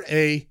for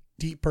a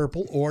Deep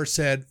Purple or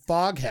said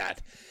Foghat.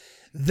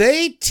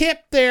 They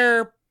tipped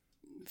their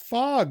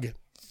fog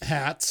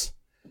hats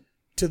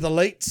to the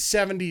late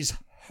 70s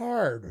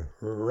hard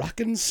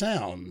rockin'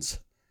 sounds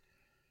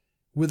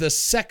with a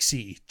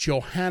sexy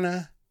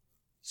Johanna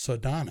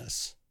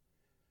Sodanis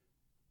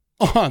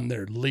on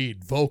their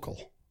lead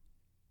vocal.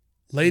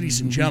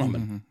 Ladies and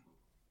gentlemen,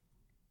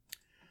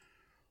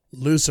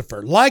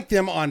 Lucifer. Like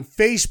them on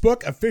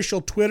Facebook.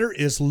 Official Twitter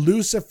is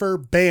Lucifer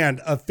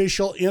Band.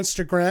 Official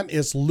Instagram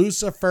is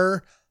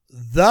Lucifer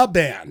the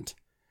Band.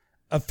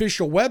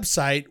 Official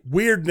website,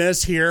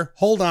 weirdness here.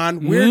 Hold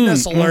on.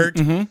 Weirdness alert.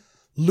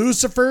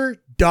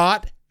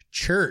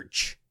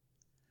 Lucifer.church.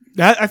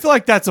 I feel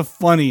like that's I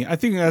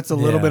think that's a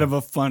little bit of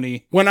a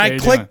funny. When I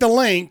page, click the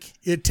link,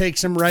 it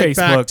takes them right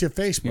back Facebook. to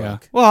Facebook. Yeah.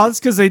 Well,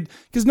 it's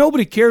because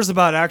nobody cares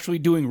about actually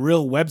doing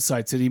real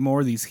websites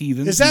anymore. These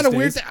heathens. Is that a these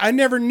weird days. thing? I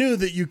never knew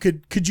that you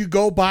could you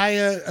go buy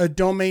a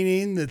domain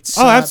name that's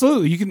Oh,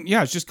 absolutely. You can.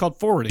 Yeah, it's just called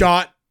forwarding.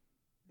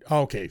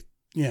 Okay.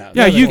 Yeah.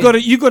 Yeah, you go to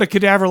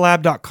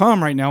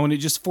cadaverlab.com right now, and it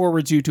just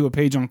forwards you to a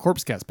page on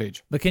CorpseCast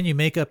page. But can you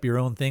make up your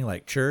own thing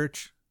like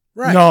church?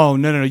 Right. No.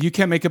 You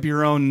can't make up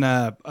your own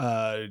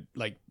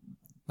like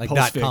 .com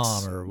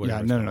postfix. or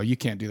whatever. Yeah, no, you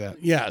can't do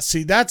that. Yeah,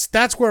 see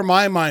that's where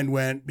my mind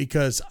went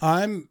because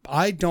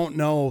I don't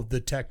know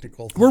the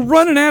technical things. We're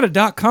running out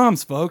of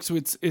 .coms, folks.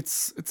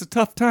 It's a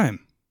tough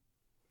time.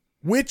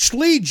 Which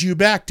leads you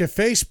back to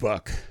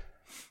Facebook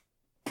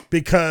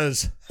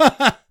because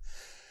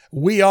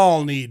we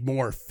all need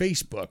more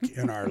Facebook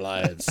in our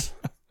lives.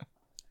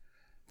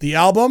 The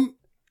album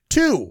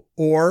 2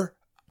 or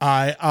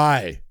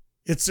I.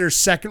 It's their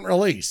second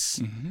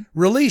release.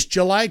 Released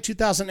July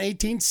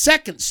 2018,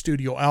 second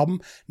studio album,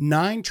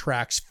 9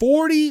 tracks,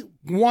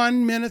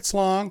 41 minutes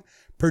long,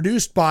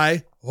 produced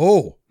by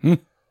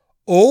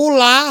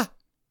Ola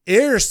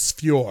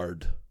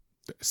Ersfjord.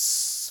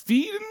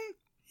 Sweden?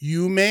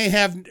 You may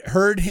have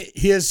heard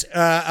his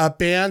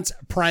band's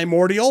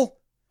Primordial,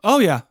 Oh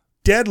yeah.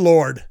 Dead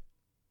Lord,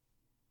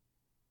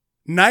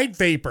 Night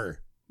Vapor,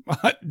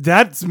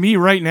 That's me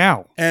right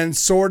now. and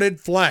Sordid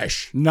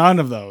Flesh. None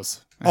of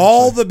those.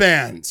 All the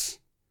bands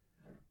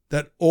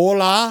that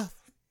Ola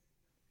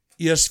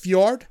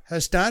Ersfjord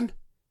has done,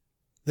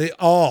 they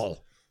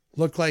all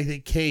look like they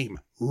came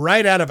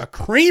right out of a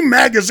Cream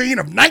magazine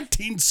of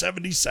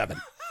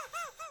 1977.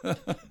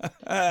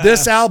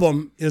 This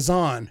album is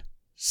on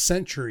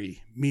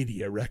Century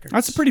Media Records.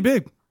 That's pretty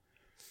big.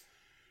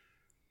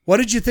 What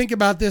did you think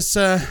about this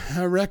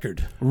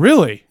record?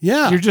 Really?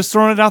 Yeah. You're just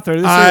throwing it out there.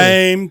 This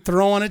early. I'm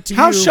throwing it to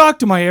How you.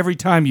 shocked am I every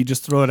time you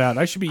just throw it out?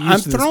 I should be used I'm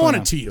to this. throwing by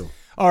now. it to you.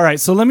 All right,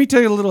 so let me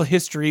tell you a little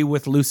history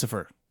with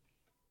Lucifer.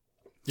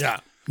 Yeah.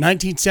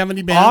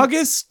 1970 band?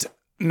 August?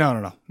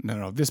 No.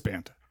 This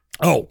band.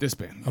 Oh. This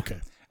band. Okay.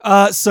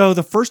 So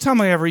the first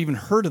time I ever even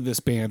heard of this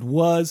band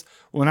was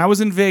when I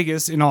was in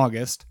Vegas in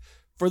August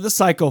for the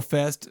Psycho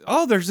Fest.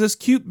 Oh, there's this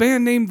cute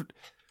band named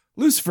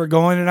Lucifer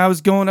going, and I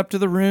was going up to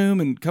the room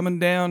and coming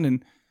down,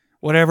 and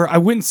whatever. I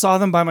went and saw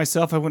them by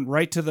myself. I went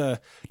right to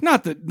the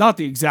not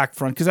the exact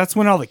front, because that's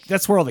where all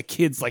the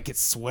kids like get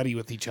sweaty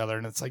with each other,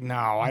 and it's like, no,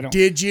 I don't.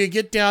 Did you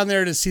get down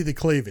there to see the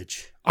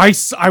cleavage?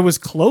 I was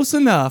close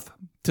enough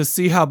to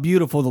see how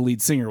beautiful the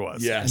lead singer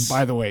was. Yes. And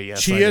by the way,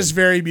 yes, she is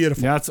very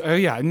beautiful. That's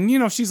yeah,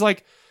 and she's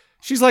like,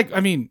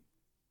 I mean,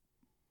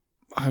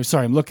 I'm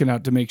sorry, I'm looking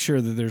out to make sure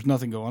that there's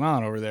nothing going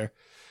on over there,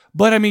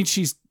 but I mean,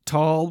 she's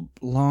tall,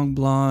 long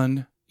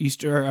blonde,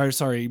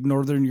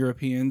 Northern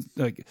European,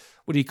 like,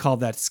 what do you call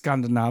that?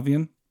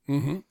 Scandinavian.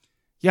 Mm-hmm.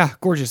 Yeah,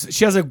 gorgeous.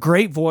 She has a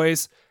great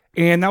voice.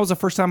 And that was the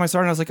first time I saw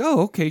her, and I was like,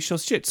 oh, okay, she'll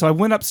shit. So I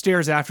went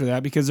upstairs after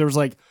that, because there was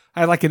I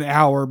had like an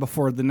hour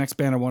before the next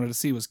band I wanted to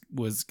see was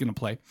going to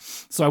play.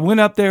 So I went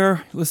up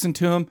there, listened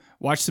to him,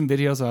 watched some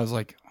videos. I was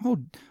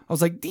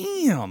like,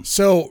 damn.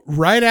 So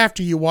right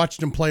after you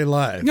watched him play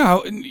live.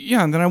 No,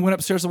 yeah, and then I went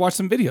upstairs to watch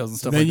some videos and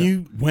stuff then like that.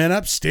 you went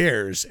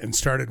upstairs and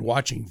started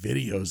watching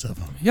videos of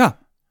him. Yeah.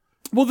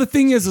 Well, the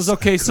thing is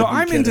okay, so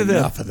I'm into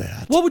enough of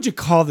that. What would you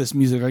call this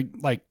music?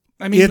 Like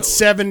I mean, it's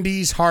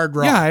 70s hard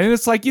rock. Yeah, and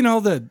it's like,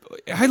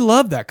 I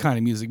love that kind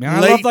of music, man.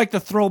 I love like the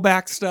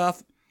throwback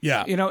stuff.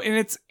 Yeah. And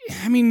it's,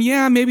 I mean,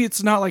 yeah, maybe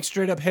it's not like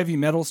straight up heavy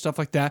metal stuff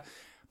like that,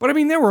 but I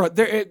mean,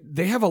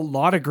 they have a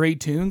lot of great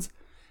tunes.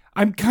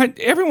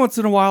 Every once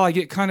in a while I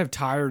get kind of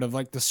tired of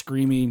like the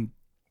screaming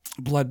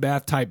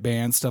bloodbath type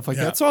band stuff like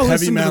that. So I'll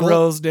listen to the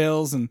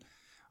Rosedales, and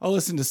I'll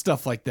listen to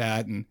stuff like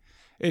that, and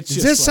it's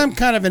Is this some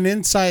kind of an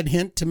inside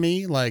hint to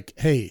me? Like,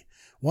 hey,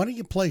 why don't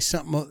you play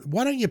something?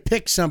 Why don't you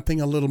pick something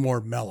a little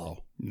more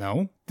mellow?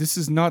 No, this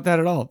is not that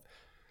at all.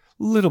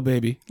 Little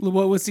baby.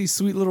 What's he,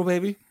 sweet little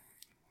baby?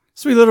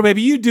 Sweet little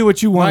baby, you do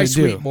what you want to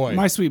do. Sweet boy.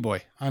 My sweet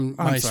boy. I'm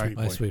sorry.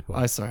 My sweet boy.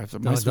 I'm sorry.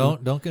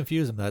 Don't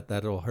confuse him.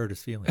 That'll hurt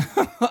his feelings.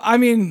 I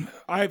mean,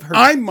 I've heard.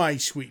 I'm my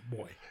sweet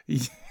boy.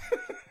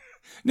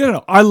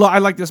 No. I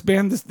like this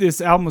band. This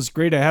album was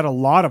great. I had a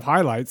lot of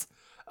highlights.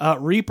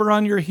 Reaper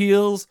on Your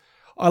Heels.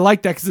 I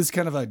like that because it's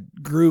kind of a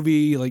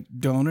groovy, like,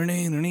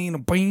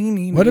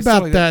 what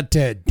about like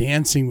that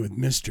Dancing with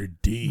Mr.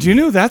 D? Do you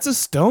know that's a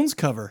Stones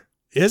cover?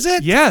 Is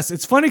it? Yes.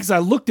 It's funny because I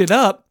looked it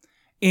up,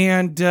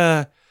 and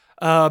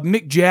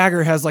Mick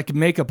Jagger has like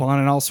makeup on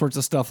and all sorts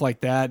of stuff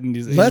like that.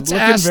 And Let's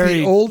ask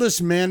the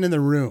oldest man in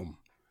the room.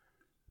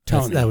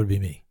 Tony. That would be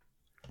me.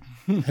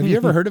 Have you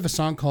ever heard of a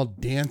song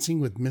called Dancing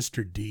with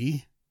Mr.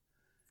 D?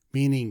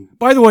 Meaning,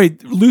 by the way,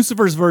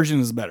 Lucifer's version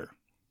is better.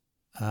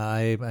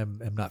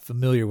 I'm not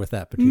familiar with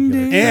that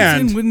particular.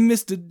 And with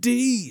Mr.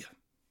 D.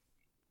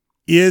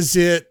 Is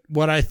it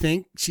what I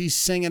think she's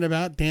singing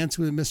about,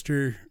 Dancing with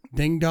Mr.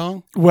 Ding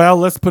Dong? Well,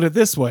 let's put it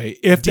this way.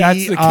 If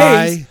that's the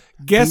case,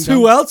 guess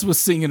who else was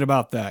singing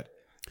about that?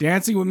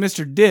 Dancing with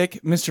Mr.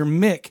 Dick, Mr.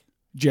 Mick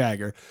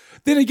Jagger.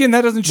 Then again,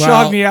 that doesn't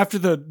shock me after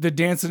the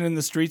Dancing in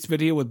the Streets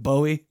video with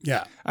Bowie.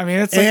 Yeah. I mean,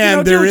 it's like,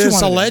 and there is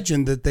a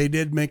legend that they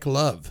did make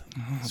love.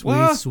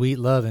 Sweet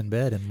love in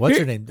bed. And what's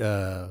her name?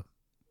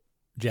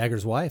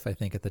 Jagger's wife, I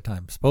think, at the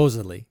time,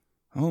 supposedly.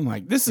 Oh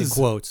my! This is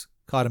quotes.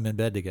 Caught them in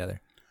bed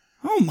together.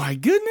 Oh my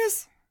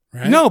goodness!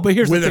 Right? No, but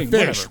here's with the thing. a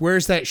fish. Whatever.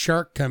 Where's that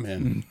shark come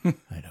in?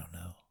 I don't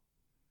know.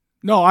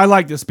 No, I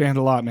like this band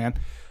a lot, man.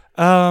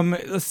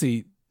 Let's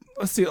see.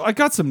 I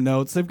got some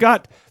notes.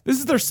 This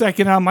is their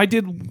second album. I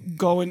did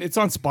go in. It's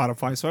on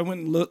Spotify, so I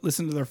went and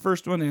listened to their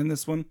first one and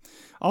this one.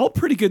 All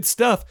pretty good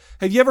stuff.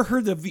 Have you ever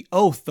heard of The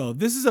Oath, though?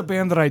 This is a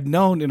band that I'd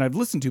known and I've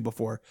listened to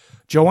before.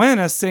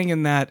 Joanna sang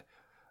in that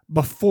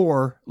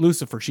before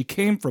Lucifer. She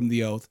came from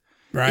The Oath.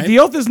 Right. The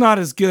Oath is not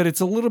as good. It's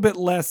a little bit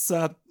less,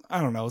 I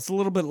don't know. It's a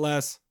little bit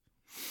less,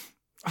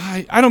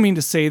 I don't mean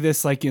to say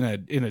this like in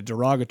a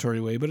derogatory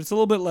way, but it's a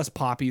little bit less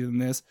poppy than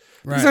this.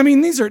 Because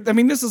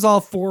Right. This is all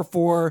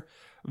 4/4,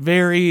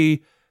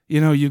 very,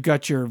 you've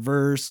got your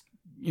verse,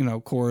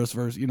 chorus,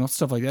 verse,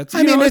 stuff like that. So,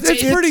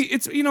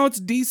 it's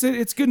decent.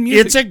 It's good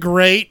music. It's a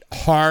great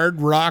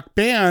hard rock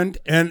band.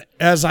 And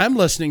as I'm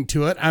listening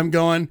to it, I'm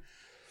going,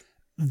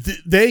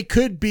 they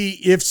could be,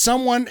 if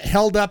someone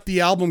held up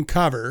the album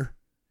cover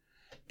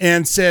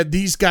and said,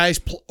 these guys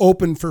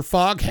open for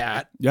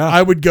Foghat,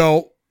 I would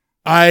go,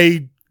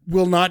 I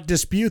will not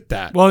dispute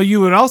that. Well, you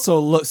would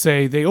also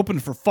say they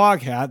opened for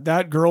Foghat.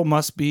 That girl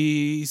must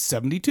be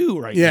 72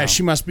 right now. Yeah,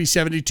 she must be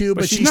 72,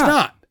 but she's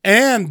not.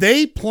 And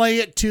they play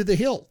it to the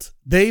hilt.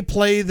 They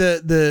play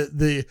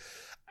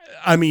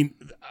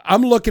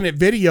I'm looking at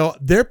video.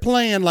 They're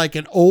playing like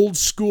an old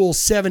school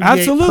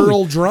 78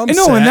 Pearl drum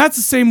set. And that's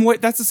the same way.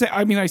 That's the same.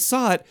 I mean, I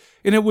saw it,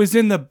 and it was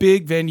in the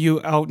big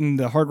venue out in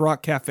the Hard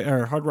Rock Cafe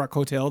or Hard Rock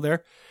Hotel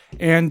there.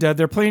 And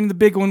they're playing the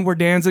big one where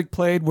Danzig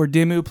played, where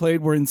Dimmu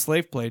played, where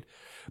Enslaved played.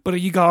 But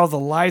you got all the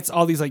lights,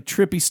 all these like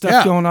trippy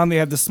stuff going on. They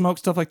had the smoke,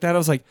 stuff like that. I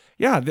was like,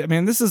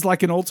 this is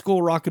like an old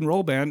school rock and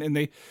roll band. And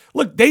they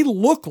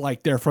look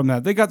like they're from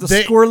that. They got the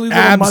squirrely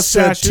little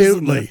mustaches.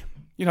 Absolutely.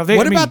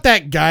 What about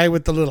that guy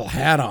with the little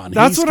hat on?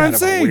 That's what I'm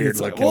saying. Weird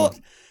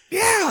looking.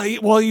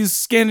 He's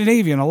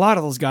Scandinavian. A lot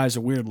of those guys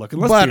are weird looking.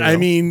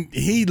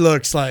 He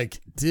looks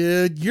like,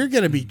 dude, you're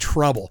going to be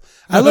trouble.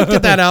 I looked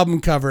at that album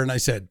cover and I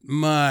said,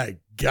 my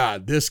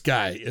God, this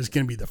guy is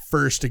going to be the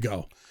first to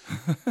go.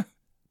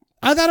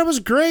 I thought it was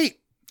great.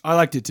 I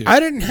liked it too. I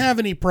didn't have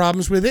any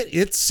problems with it.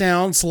 It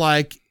sounds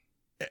like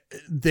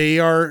they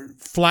are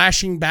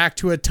flashing back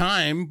to a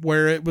time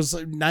where it was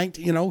like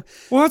 19, Well,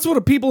 that's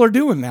what people are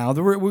doing now.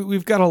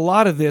 We've got a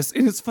lot of this.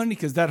 And it's funny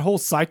because that whole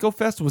Psycho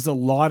Fest was a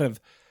lot of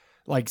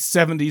like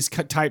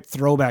 70s type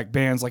throwback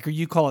bands. Like, or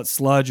you call it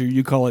sludge, or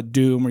you call it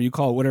doom, or you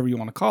call it whatever you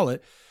want to call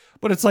it.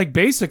 But it's like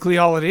basically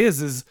all it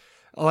is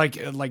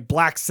like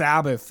Black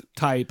Sabbath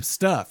type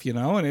stuff,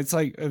 and it's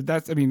like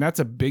that's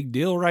a big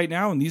deal right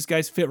now, and these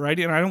guys fit right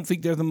in. I don't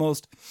think they're the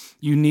most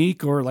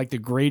unique or like the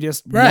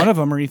greatest one of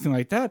them or anything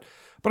like that,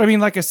 but I mean,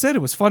 like I said,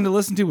 it was fun to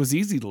listen to, it was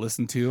easy to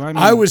listen to.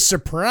 I was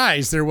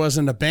surprised there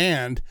wasn't a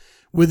band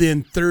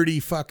within 30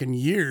 fucking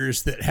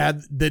years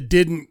that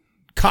didn't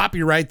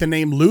copyright the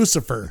name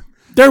Lucifer.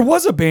 There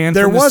was a band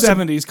from the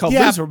 70s called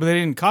Lucifer, but they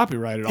didn't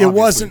copyright it. It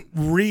wasn't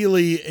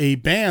really a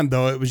band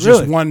though, it was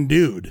just one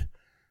dude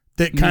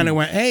that kind of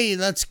went, hey,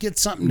 let's get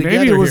something together.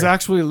 Maybe it was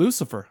actually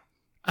Lucifer.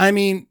 I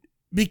mean,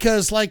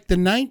 because like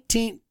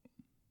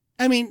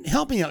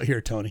help me out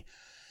here, Tony.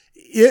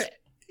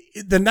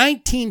 The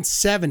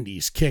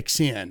 1970s kicks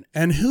in,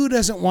 and who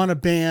doesn't want a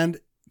band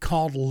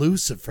called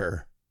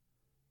Lucifer?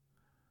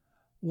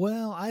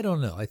 Well, I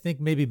don't know. I think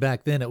maybe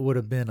back then it would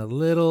have been a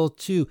little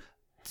too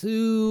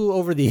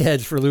over the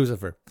edge for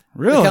Lucifer.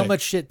 Really? Look how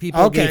much shit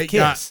people gave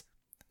Kiss.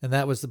 And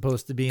that was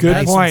supposed to be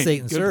nice in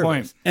Satan's service.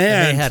 Point.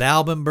 And they had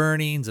album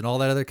burnings and all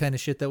that other kind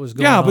of shit that was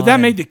going on. Yeah, but that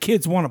made the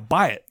kids want to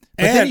buy it.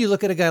 But then you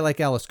look at a guy like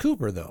Alice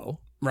Cooper, though.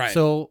 Right.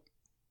 So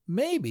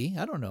maybe,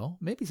 I don't know,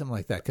 maybe something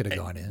like that could have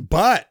gone in.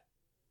 But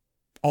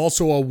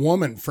also a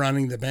woman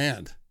fronting the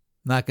band.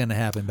 Not going to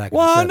happen back.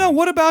 Well, no.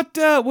 What about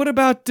that?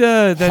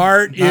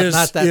 Heart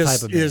not that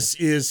type of band.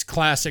 is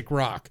classic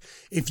rock.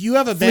 If you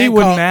have a band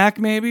Fleetwood called Mac,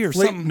 maybe or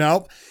something.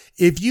 Nope.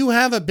 If you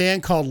have a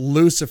band called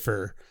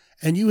Lucifer,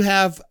 and you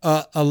have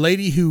a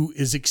lady who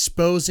is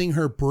exposing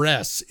her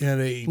breasts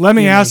in a let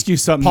me ask you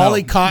something.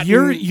 Polycotton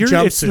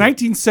jumpsuit. It's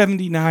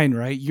 1979,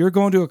 right? You're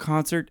going to a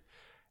concert,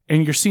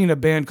 and you're seeing a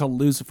band called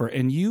Lucifer,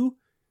 and you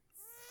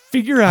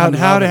figure out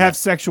how to have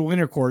sexual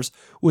intercourse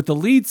with the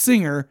lead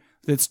singer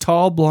that's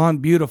tall,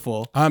 blonde,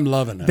 beautiful. I'm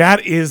loving it.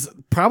 That is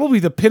probably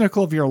the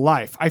pinnacle of your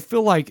life. I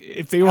feel like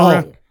if they were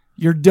around,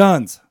 you're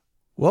done.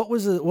 What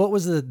was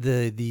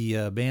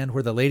the band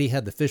where the lady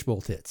had the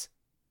fishbowl tits?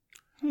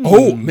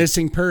 Oh,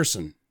 Missing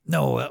Person.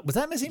 No, was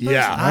that Missing Person?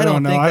 Yeah, I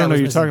don't know. I don't know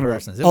what you're talking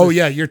about.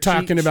 You're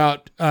talking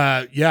about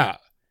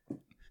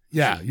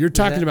you're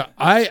talking about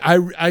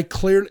I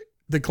cleared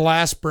the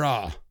glass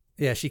bra.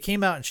 Yeah, she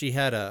came out and she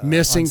had a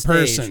Missing on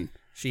stage, Person.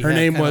 Her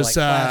name was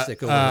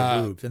plastic over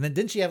her boobs, and then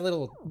didn't she have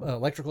little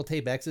electrical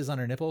tape X's on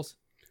her nipples?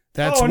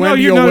 That's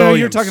Wendy Williams. No,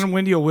 you're talking to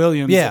Wendy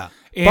Williams. Yeah,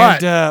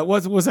 and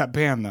what was that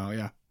band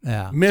though?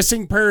 Yeah.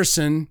 Missing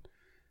Person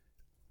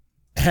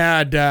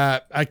had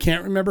I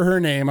can't remember her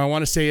name. I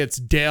want to say it's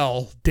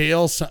Del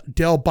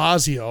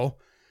Bazio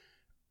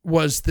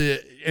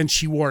and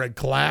she wore a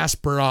glass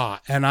bra,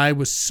 and I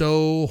was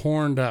so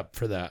horned up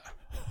for that.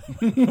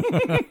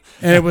 And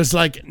it was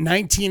like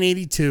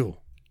 1982.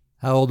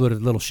 How old would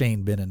have little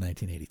Shane been in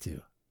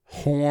 1982?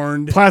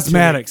 Horned.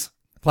 Plasmatics.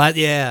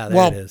 Yeah,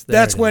 there it is.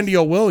 That's Wendy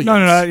Williams.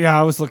 No, yeah,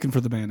 I was looking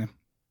for the band name.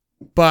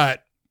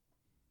 But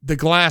the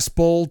glass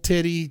bowl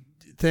titty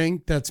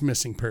thing, that's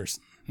Missing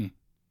Person.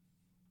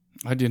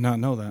 I did not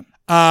know that.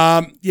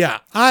 Yeah,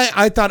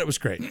 I thought it was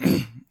great.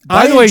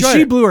 By the way,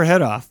 she blew her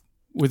head off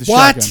with a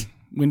What? shotgun.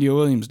 Wendy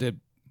Williams did.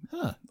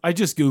 Huh. I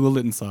just Googled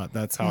it and saw it.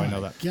 That's how I know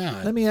that.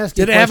 God. Let me ask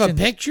you Did it have a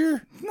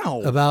picture?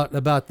 No.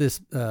 about this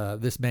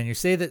band. You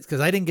say that because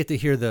I didn't get to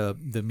hear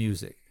the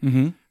music.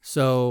 Mm-hmm.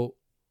 So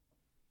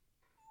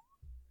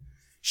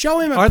show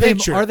him a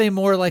picture. Are they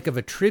more like of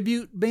a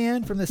tribute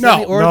band from the 70s?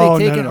 No. Or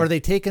are they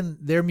taking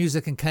their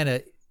music and kind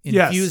of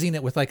infusing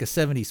it with like a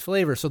 70s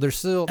flavor? So they're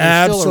still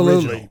absolutely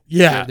original.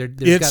 Yeah.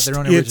 They've got their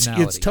own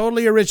originality. It's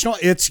totally original.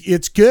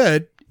 It's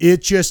good.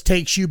 It just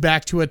takes you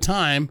back to a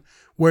time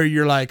where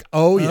you're like,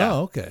 oh yeah,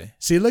 okay.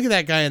 See, look at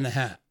that guy in the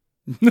hat.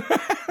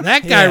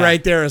 That guy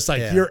right there is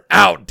like, you're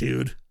out,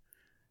 dude,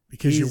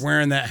 because you're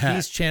wearing that hat.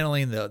 He's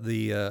channeling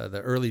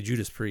the early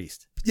Judas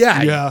Priest.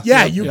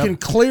 Yeah. You can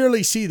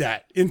clearly see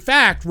that. In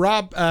fact,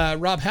 Rob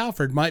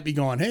Halford might be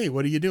going, hey,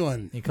 what are you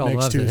doing? He called him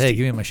up and said, hey,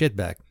 give me my shit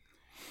back.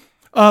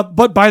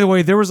 But by the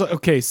way, there was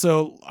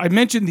so I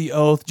mentioned the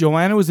Oath.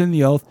 Joanna was in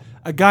the Oath.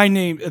 A guy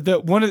named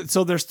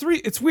so there's three.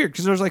 It's weird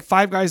because there's like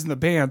 5 guys in the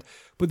band,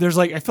 but there's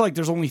like I feel like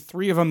there's only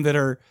 3 of them that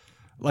are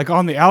like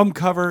on the album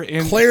cover,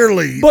 and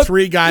clearly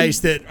 3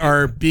 guys that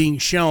are being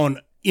shown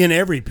in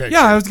every picture.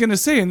 Yeah, I was gonna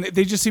say, and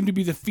they just seem to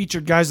be the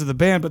featured guys of the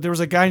band. But there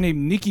was a guy named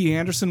Nicky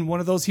Anderson, one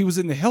of those. He was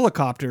in the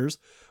Helicopters,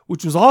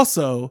 which was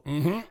also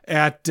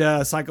at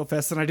Psycho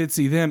Fest, and I did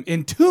see them.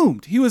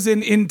 Entombed. He was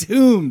in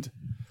Entombed.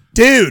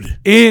 Dude,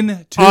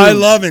 Entombed. I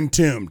love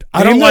Entombed.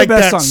 I don't like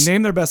that song.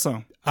 Name their best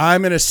song.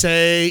 I'm gonna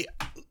say,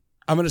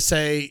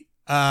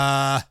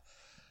 what's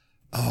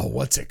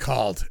it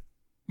called?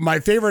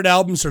 My favorite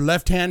albums are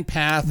Left Hand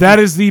Path. That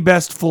is the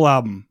best full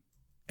album.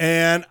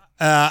 And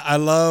I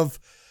love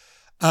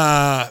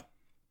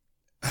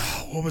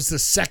what was the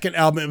second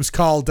album? It was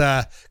called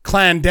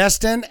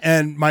Clandestine,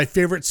 and my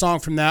favorite song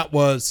from that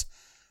was,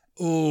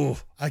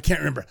 I can't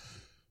remember.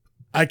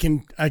 I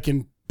can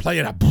play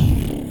it up.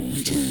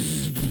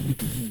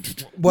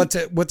 What's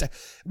it?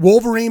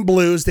 Wolverine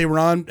Blues. They were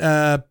on.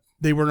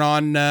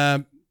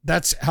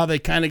 That's how they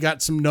kind of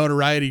got some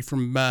notoriety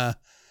from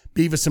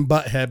Beavis and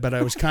Butthead, but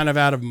I was kind of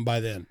out of them by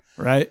then.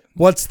 Right.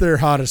 What's their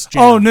hottest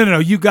jam? Oh, no.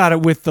 You got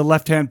it with the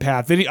Left Hand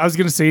Path. I was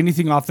going to say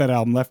anything off that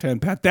album, Left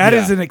Hand Path. That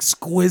is an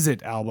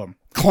exquisite album.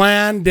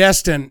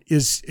 Clandestine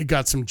it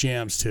got some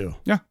jams too.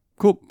 Yeah,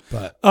 cool.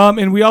 But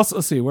and we also,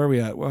 let's see, where are we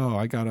at? Well,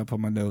 I got up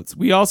on my notes.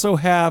 We also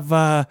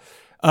have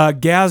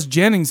Gaz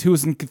Jennings, who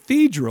was in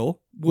Cathedral,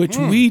 which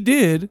we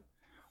did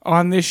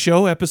on this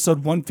show, episode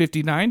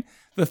 159,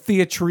 the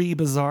Theatre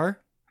Bazaar.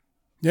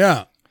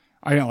 Yeah.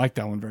 I didn't like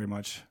that one very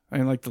much. I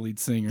didn't like the lead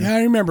singer. Yeah,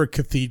 I remember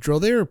Cathedral.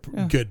 They were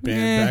a good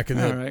band back in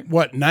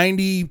the,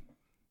 90?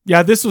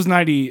 Yeah, this was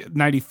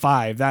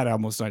 95. That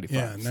album was 95.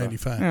 Yeah,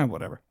 95. So,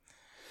 whatever.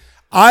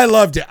 I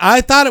loved it.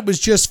 I thought it was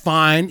just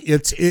fine.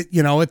 It's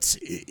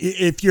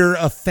if you're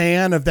a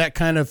fan of that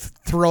kind of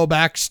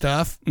throwback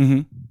stuff,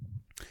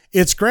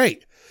 it's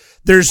great.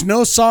 There's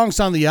no songs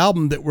on the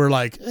album that were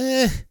like,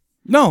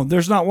 No,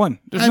 there's not one.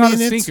 There's not a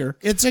stinker.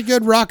 It's a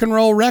good rock and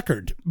roll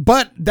record.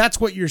 But that's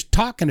what you're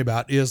talking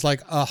about is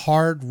like a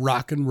hard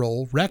rock and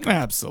roll record.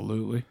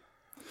 Absolutely.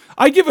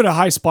 I give it a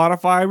high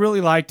Spotify. I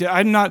really liked it.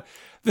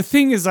 The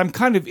thing is, I'm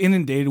kind of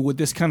inundated with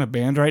this kind of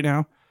band right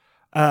now.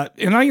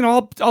 And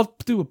I'll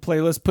do a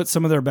playlist, put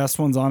some of their best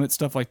ones on it,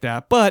 stuff like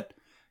that. But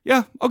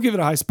yeah, I'll give it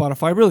a high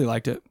Spotify. I really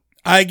liked it.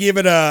 I give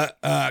it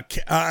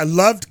I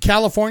loved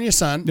California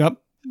Sun. Yep.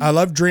 I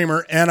loved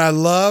Dreamer, and I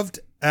loved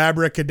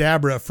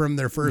Abracadabra from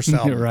their first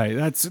album. Right.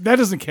 That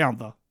doesn't count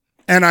though.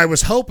 And I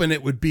was hoping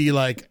it would be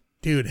like,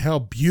 dude, how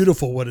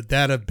beautiful would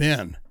that have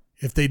been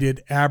if they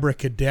did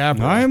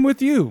Abracadabra? I am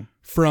with you.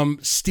 From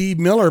Steve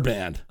Miller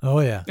Band. Oh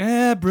yeah.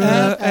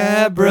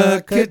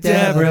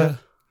 Abracadabra.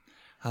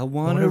 I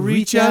want to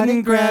reach out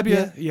and grab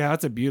you. Yeah,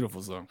 that's a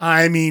beautiful song.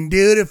 I mean,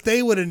 dude, if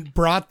they would have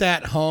brought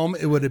that home,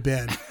 it would have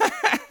been,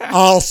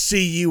 I'll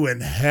see you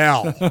in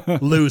hell,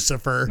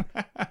 Lucifer.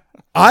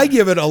 I'm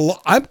giving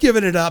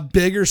it a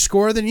bigger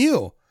score than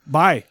you.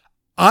 Bye.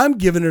 I'm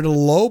giving it a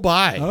low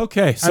buy.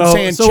 Okay, so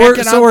I'm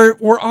saying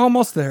we're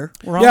almost there.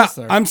 We're almost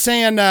there. I'm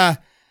saying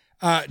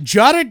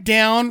jot it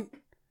down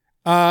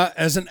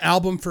as an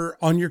album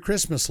on your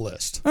Christmas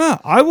list.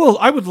 I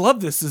would love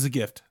this as a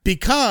gift.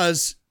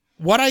 Because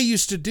what I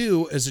used to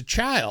do as a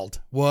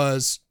child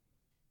was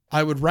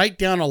I would write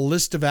down a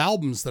list of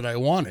albums that I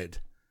wanted,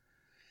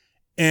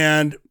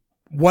 and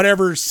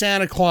whatever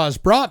Santa Claus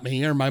brought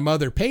me or my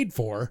mother paid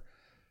for,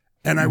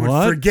 and I would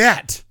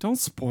forget. Don't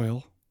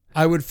spoil.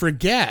 I would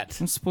forget.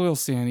 Don't spoil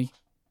Sandy.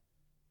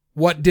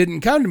 What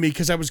didn't come to me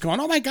because I was going,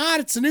 oh my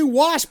God, it's a new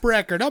Wasp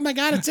record. Oh my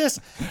God, it's this.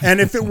 And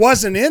if it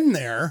wasn't in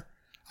there,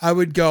 I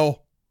would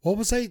go, what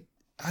was I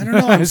don't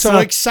know. I'm so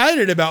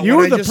excited about you what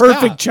were I the just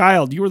perfect got.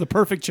 child. You were the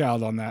perfect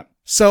child on that.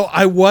 So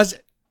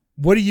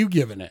what are you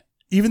giving it?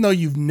 Even though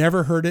you've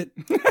never heard it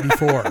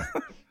before.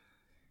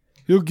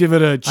 You'll give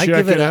it a check.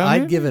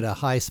 I'd give it a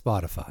high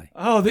Spotify.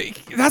 Oh,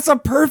 that's a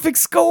perfect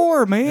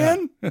score,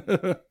 man.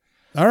 Yeah.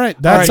 All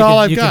right. That's all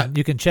I've got.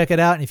 You can check it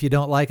out, and if you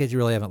don't like it, you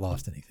really haven't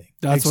lost anything.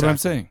 That's what I'm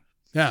saying.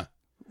 Yeah.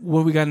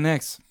 What we got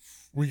next?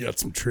 We got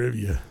some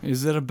trivia.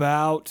 Is it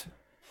about?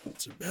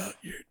 It's about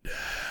your dad.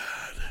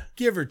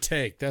 Give or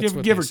take. That's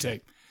what give they or say.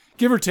 take.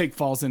 Give or take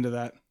falls into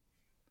that.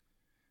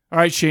 All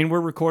right, Shane,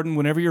 we're recording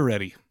whenever you're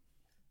ready.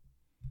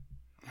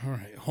 All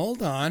right,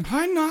 hold on.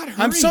 I'm not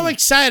hurrying. I'm so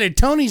excited.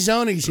 Tony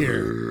Zoni's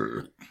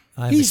here.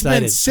 He's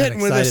been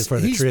sitting with us for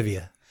the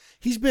trivia.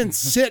 He's been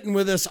sitting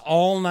with us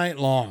all night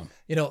long.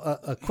 You know,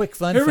 a quick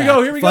fun Here fact.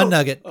 we go. Fun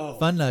nugget.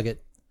 Fun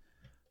nugget.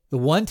 The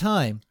one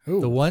time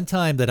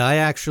that I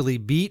actually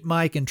beat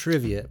Mike in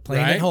trivia,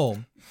 playing at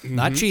home,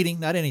 not cheating,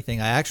 not anything.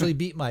 I actually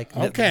beat Mike.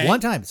 Okay. One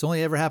time. It's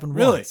only ever happened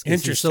Really? once.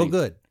 'Cause he's so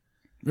good.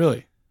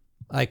 Really?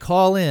 I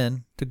call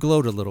in to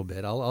gloat a little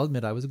bit. I'll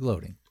admit I was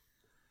gloating.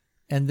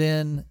 And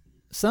then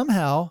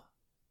somehow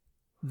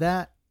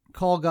that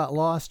call got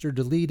lost or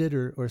deleted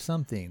or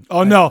something.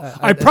 Oh, no.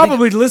 I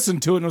probably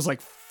listened to it and was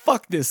like,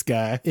 fuck this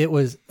guy. It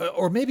was,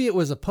 or maybe it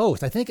was a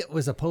post. I think it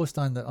was a post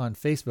on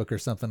Facebook or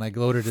something. I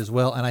gloated as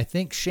well. And I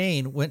think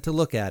Shane went to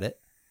look at it.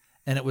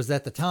 And it was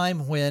at the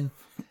time when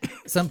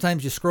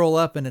sometimes you scroll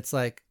up and it's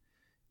like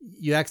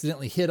you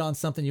accidentally hit on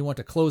something, you want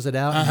to close it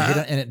out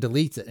and it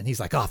deletes it. And he's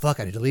like, oh, fuck,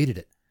 I deleted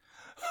it.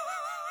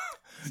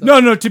 So,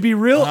 no, to be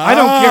real, I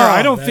don't care.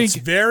 I don't think.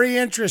 That's very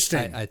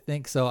interesting. I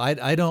think so.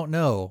 I don't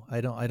know. I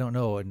don't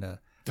know. And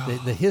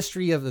the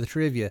history of the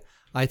trivia,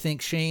 I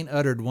think Shane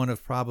uttered one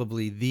of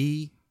probably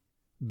the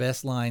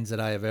best lines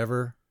that I have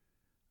ever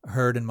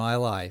heard in my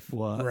life.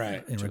 What?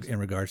 Right. In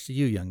regards to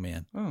you, young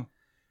man. Oh.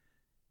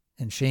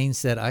 And Shane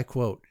said, I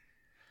quote,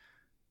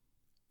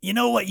 "You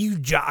know what you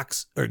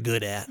jocks are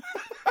good at?"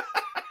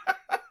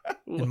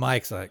 And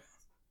Mike's like,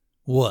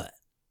 "What?"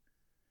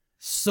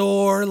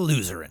 "Sore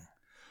loserin'."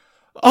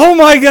 Oh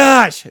my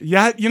gosh!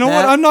 Yeah, you know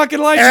what? I'm not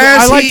gonna lie to you.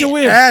 I like to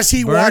win. As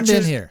he Burned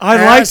watches in here.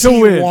 I like to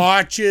win.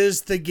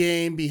 Watches the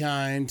game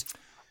behind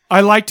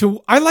I like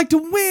to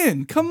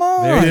win. Come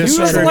on, Very this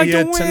who doesn't like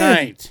to trivia win?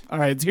 tonight. All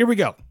right, here we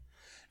go.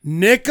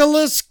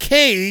 Nicolas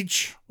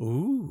Cage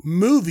Ooh.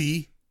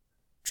 movie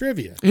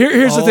trivia.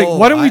 Here's the thing. Oh,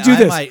 Why don't we do I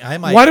this?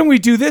 might. Why don't we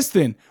do this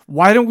then?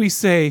 Why don't we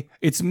say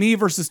it's me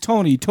versus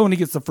Tony? Tony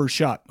gets the first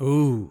shot.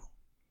 Ooh.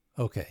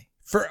 Okay.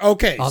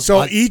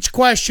 So each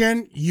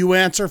question you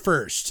answer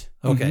first.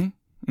 Okay.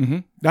 Mm-hmm.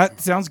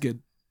 That sounds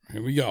good.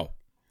 Here we go.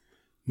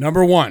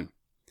 Number 1.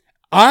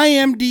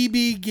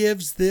 IMDb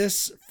gives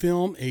this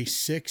film a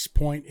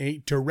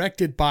 6.8,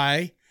 directed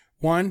by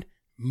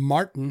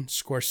Martin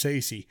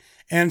Scorsese,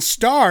 and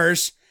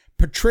stars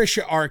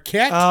Patricia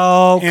Arquette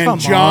and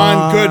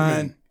John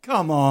Goodman.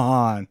 Come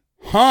on.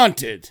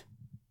 Haunted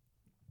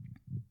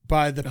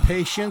by the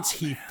patients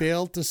he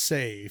failed to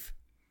save.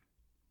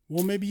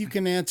 Well, maybe you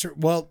can answer.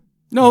 Well,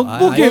 No,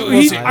 I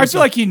I feel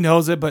like he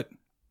knows it, but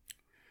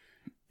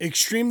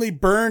extremely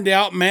burned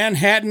out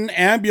Manhattan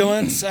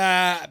ambulance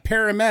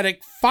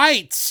paramedic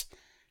fights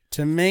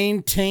to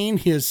maintain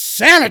his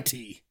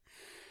sanity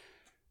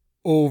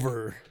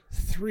over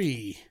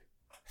 3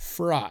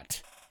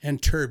 fraught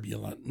and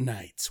turbulent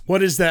nights.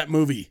 What is that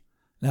movie?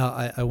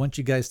 Now, I want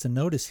you guys to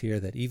notice here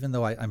that even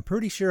though I'm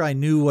pretty sure I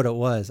knew what it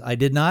was, I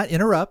did not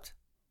interrupt.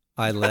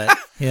 I let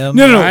him.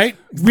 No. Right?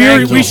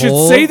 We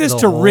should say this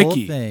to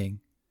Ricky. Thing.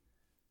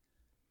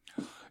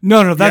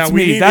 No, that's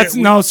me. That's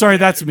me.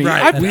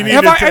 Right.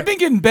 I've been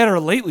getting better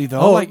lately, though.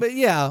 Oh, but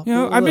yeah, you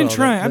know, a I've been little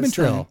trying. bit, I've been but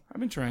still. trying. I've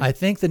been trying. I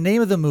think the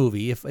name of the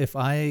movie, if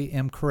I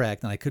am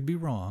correct, and I could be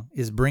wrong,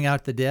 is Bring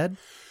Out the Dead.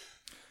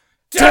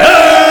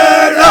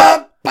 Turn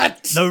up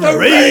the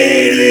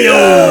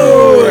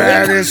radio.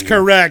 That is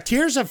correct.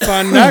 Here's a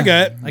fun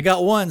nugget. I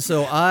got one,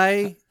 so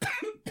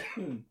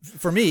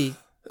for me,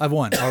 I've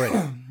won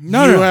already.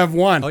 You have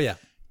won. Oh, yeah.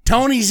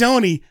 Tony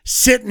Zoni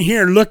sitting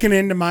here looking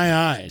into my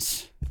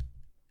eyes.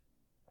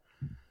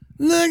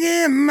 Look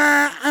in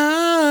my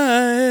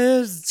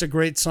eyes. It's a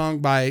great song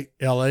by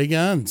L.A.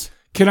 Guns.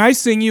 Can I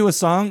sing you a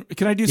song?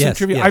 Can I do some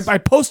trivia? Yes. I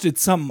posted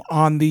some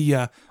on the.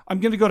 I'm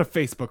going to go to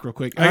Facebook real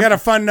quick. I got a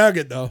fun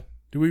nugget, though.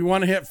 Do we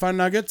want to hit fun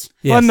nuggets?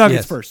 Fun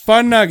nuggets first.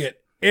 Fun nugget.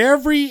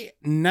 Every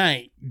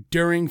night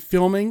during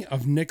filming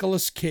of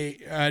Nicolas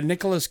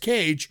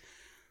Cage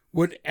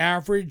would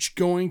average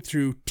going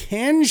through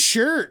 10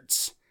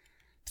 shirts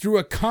through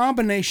a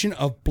combination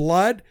of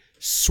blood,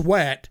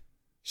 sweat,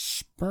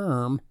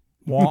 sperm,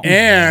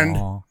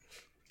 and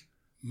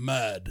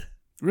mud.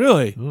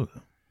 Really? Ooh.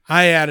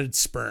 I added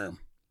sperm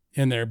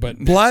in there, but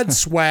blood,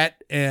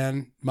 sweat,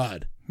 and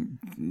mud.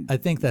 I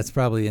think that's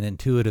probably an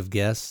intuitive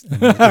guess.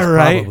 And it's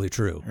probably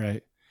true.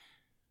 Right.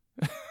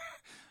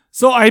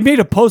 So I made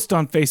a post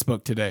on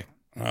Facebook today.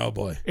 Oh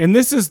boy. And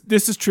this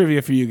is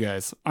trivia for you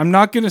guys. I'm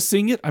not going to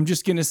sing it. I'm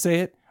just going to say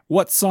it.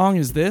 What song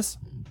is this?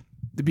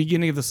 The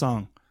beginning of the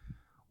song.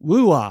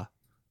 Woo-ah.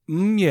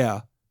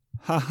 Yeah.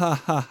 Ha ha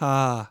ha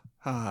ha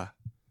ha.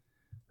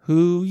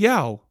 Hoo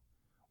yow.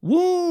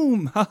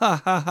 Woom. Ha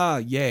ha ha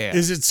ha. Yeah.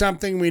 Is it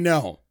something we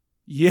know?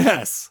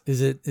 Yes.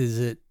 Is it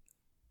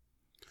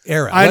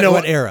era? I know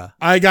what era?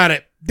 I got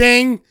it.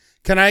 Ding.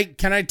 Can I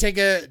take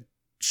a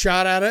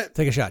shot at it?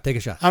 Take a shot.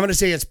 I'm going to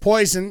say it's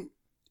Poison.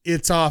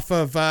 It's off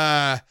of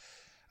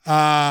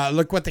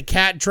Look What the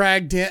Cat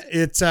Dragged In.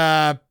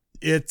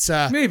 It's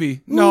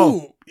Maybe. No.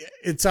 Ooh,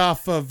 it's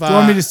off of Do you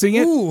want me to sing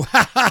it? Ooh,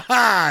 ha ha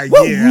ha.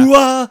 Woo,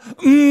 Yeah.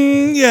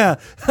 yeah.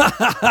 Ha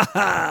ha ha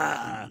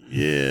ha.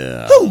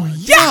 Yeah. Oh,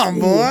 yeah,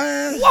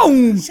 boy.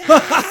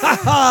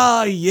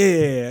 Whoa.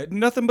 Yeah.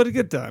 Nothing but a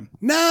good time.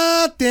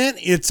 Nothing.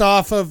 It's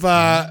off of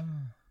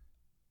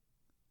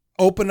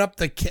Open Up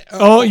the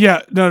Oh,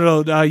 yeah.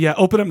 No. Yeah.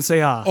 Open up and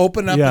say ah.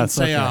 Open Up Yeah, and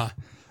Say okay.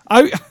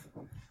 Ah.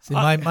 See,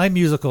 my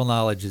musical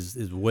knowledge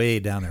is way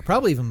down there.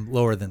 Probably even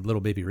lower than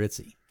Little Baby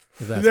Ritzy.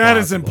 If that's That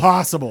is possible.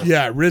 impossible.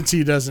 Yeah,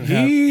 Ritzy doesn't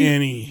have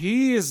any.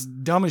 He is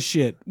dumb as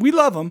shit. We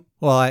love him.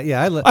 Well, I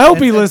hope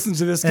he listens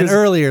to this. And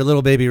earlier,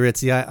 Little Baby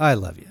Ritzy, I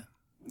love you.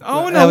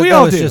 Oh, no, we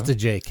all do. That was just a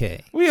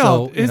JK.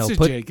 It's a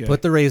JK.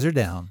 Put the razor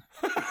down.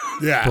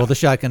 Yeah. Pull the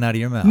shotgun out of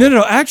your mouth.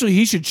 No. Actually,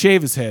 he should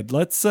shave his head.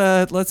 Let's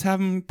have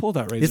him pull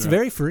that razor. It's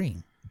very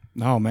freeing.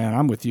 No, man,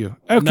 I'm with you.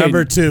 Okay,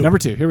 Number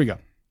two. Here we go.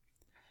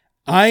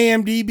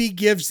 IMDb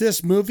gives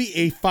this movie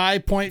a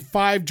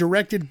 5.5,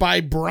 directed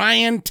by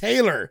Brian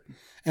Taylor,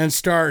 and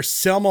stars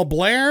Selma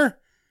Blair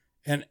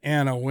and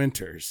Anna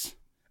Winters.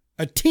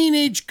 A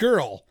teenage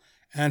girl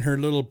and her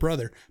little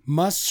brother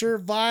must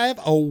survive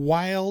a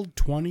wild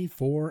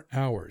 24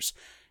 hours,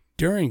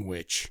 during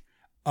which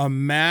a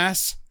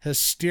mass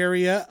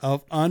hysteria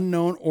of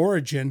unknown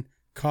origin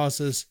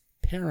causes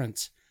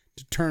parents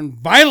to turn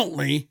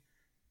violently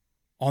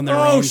on their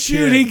own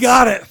shoot, kids. he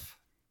got it.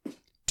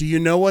 Do you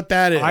know what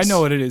that is? I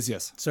know what it is,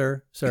 yes.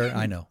 Sir,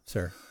 I know,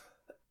 sir.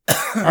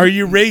 Are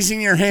you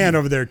raising your hand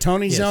over there?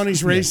 Tony Yes.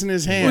 Zoni's raising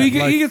his hand.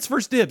 Well, he gets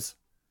first dibs.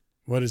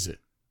 What is it?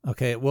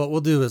 Okay, what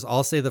we'll do is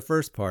I'll say the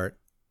first part.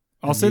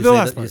 I'll and say you the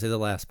last part. You say the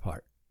last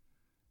part.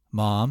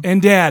 Mom.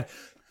 And Dad.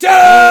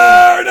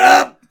 Turn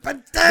up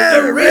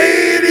the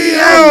radio.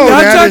 That's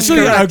That is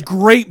actually a correct.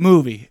 great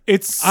movie.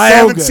 It's so I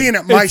haven't good. seen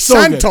it. My It's so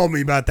son good. told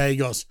me about that. He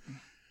goes,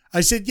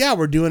 I said, yeah,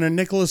 we're doing a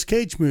Nicolas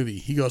Cage movie.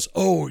 He goes,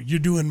 oh, you're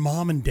doing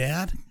Mom and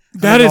Dad?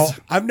 That is-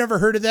 I've never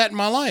heard of that in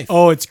my life.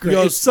 Oh, it's great. He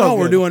goes, It's so no,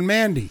 we're good. doing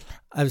Mandy.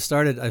 I've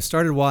started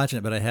watching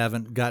it, but I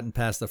haven't gotten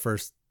past the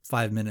first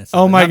 5 minutes.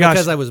 Oh my Not gosh.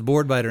 because I was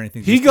bored by it or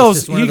anything. He It's goes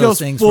just one of those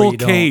things where full you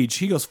don't- Cage.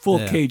 He goes full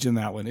Yeah. Cage in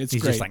that one. It's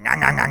He's great. just like,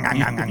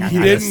 He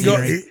didn't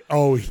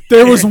go.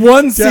 There was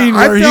one scene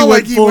I where he felt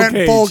went like he full went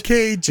Cage. full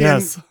Cage in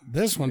Yes.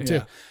 this one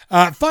too.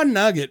 Fun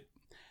nugget.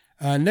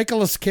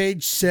 Nicolas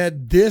Cage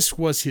said this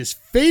was his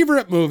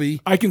favorite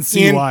movie. I can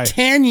see in why.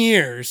 10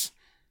 years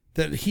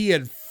that he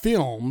had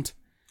filmed,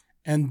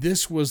 and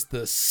this was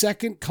the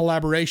second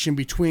collaboration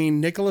between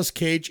Nicolas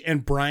Cage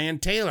and Brian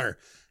Taylor.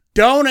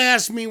 Don't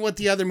ask me what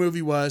the other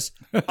movie was.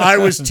 I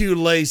was too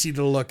lazy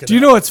to look at it. Do you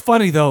know what's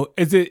funny though?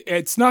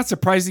 It's not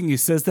surprising he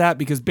says that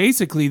because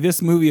basically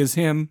this movie is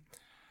him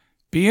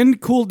being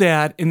cool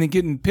dad and then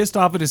getting pissed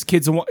off at his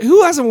kids. And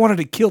who hasn't wanted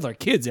to kill their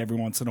kids every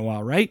once in a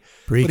while, right?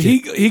 Preach But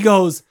he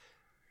goes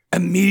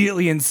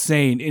immediately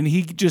insane and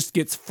he just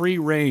gets free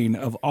reign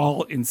of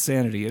all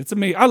insanity. It's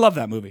amazing. I love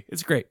that movie.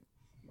 It's great.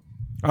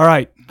 All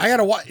right. I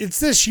gotta watch. It's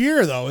this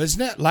year though,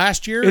 isn't it?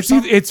 Last year? Or It's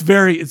something?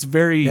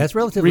 very Yeah, it's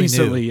relatively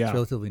recently. new. Yeah, It's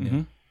relatively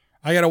new.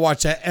 I gotta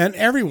watch that. And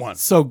everyone,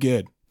 so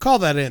good. call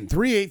that in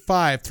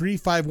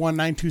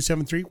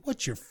 385-351-9273.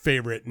 What's your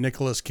favorite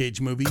Nicolas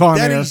Cage movie Con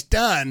that Air. he's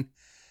done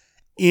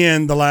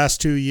in the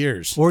last 2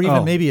 years? Or even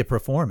Oh. maybe a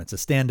performance, a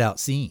standout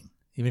scene.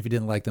 Even if you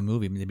didn't like the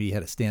movie, maybe you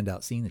had a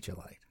standout scene that you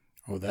liked.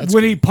 Oh, that's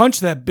When good. he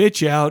punched that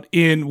bitch out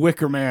in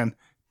Wicker Man,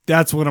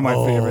 that's one of my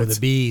oh, favorites. the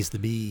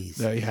bees.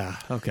 Yeah.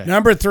 Okay.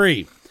 Number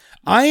 3.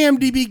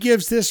 IMDb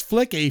gives this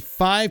flick a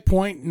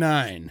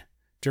 5.9.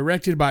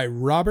 Directed by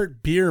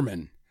Robert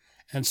Bierman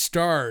and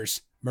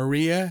stars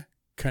Maria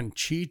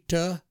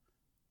Conchita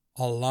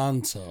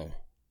Alonso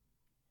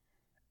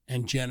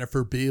and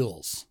Jennifer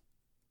Beals.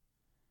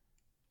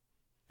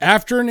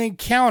 After an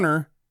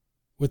encounter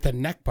with a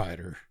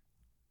neckbiter,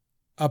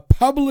 a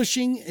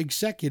publishing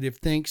executive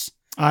thinks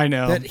I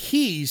know. that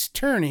he's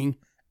turning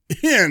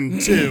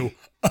into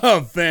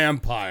a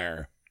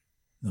vampire.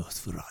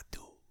 Nosferatu.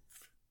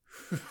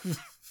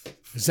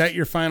 Is that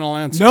your final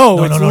answer?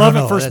 No, it's Love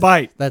at First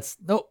Bite. That's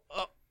no.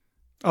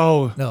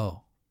 Oh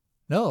No.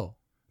 no,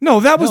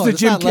 that was No, the it's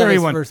Jim not Love Carrey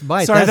at one. First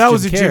Bite. Sorry, That's that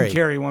was a Jim Jim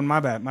Carrey one. My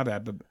bad.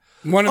 But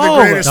One of the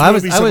Oh, greatest No, I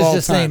was movies of all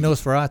just time. saying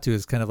Nosferatu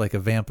is kind of like a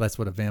vamp. That's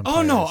what a vampire.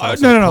 Oh, no, is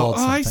also no. called Oh,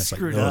 I sometimes, like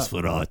screwed up.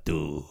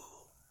 Nosferatu.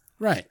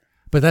 Right.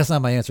 But that's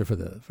not my answer for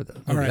the.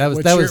 All right, That was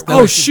what's that your- was. That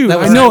Oh, was, shoot, That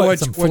I was know it.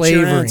 some What's your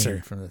flavoring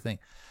answer? from the thing.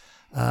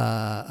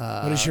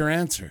 What is your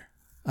answer?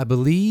 I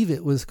believe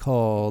it was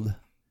called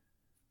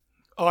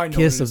oh, I know.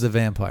 Kiss what of the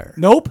Vampire.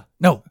 Nope.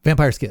 No,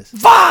 Vampire's Kiss.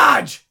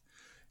 Fudge!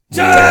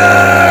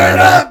 Turn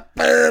up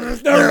the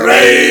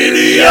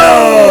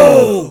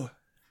radio!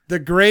 The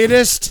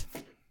greatest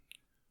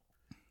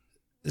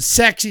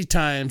sexy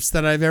times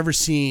that I've ever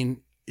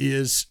seen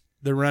is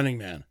The Running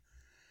Man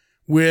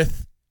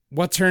with,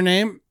 what's her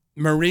name?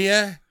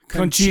 Maria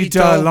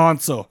Conchita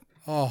Alonso.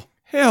 Oh,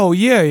 Hell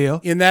yeah.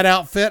 in that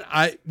outfit,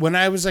 when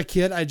I was a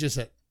kid, I just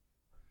said,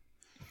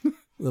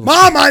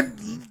 Mom,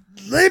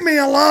 leave me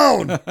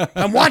alone.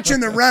 I'm watching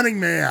The Running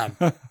Man.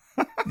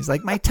 He's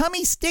like, my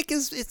tummy stick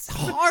it's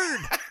hard.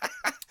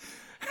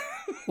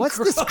 What's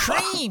this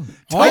cream?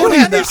 I've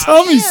had that-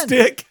 Tummy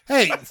stick.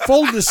 Hey,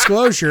 full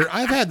disclosure,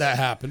 I've had that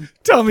happen.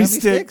 Tummy Tummy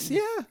stick. sticks?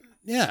 Yeah.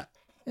 Yeah.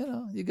 You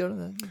know, you go to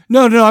the.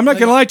 No, I'm not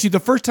going to lie to you. The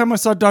first time I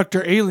saw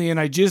Dr. Alien,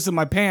 I jizzed in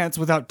my pants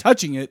without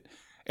touching it,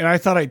 and I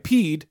thought I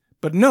peed,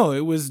 but no,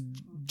 it was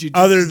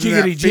Other than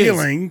jiggity that jizz.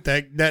 feeling,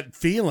 that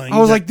feeling. I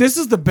was that- like, this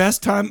is the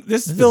best time.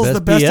 This is feels the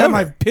the best best pee time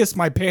ever. I've pissed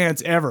my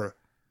pants ever.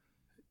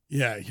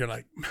 yeah, you're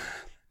like,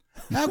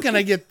 how can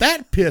I get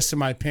that piss in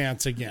my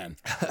pants again?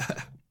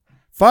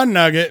 Fun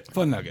nugget.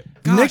 Fun nugget.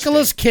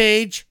 Nicolas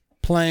Cage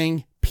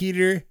playing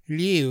Peter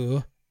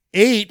Liu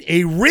ate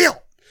a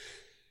real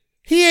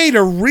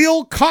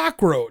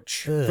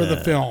cockroach for the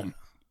film.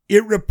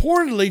 It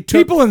reportedly took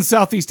People in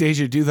Southeast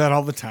Asia do that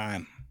all the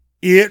time.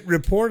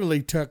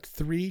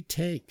 3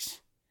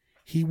 takes.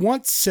 He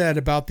once said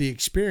about the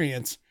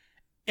experience,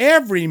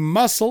 every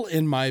muscle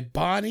in my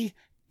body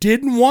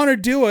didn't want to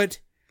do it,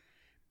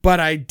 but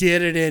I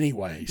did it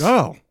anyways.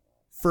 Oh,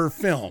 For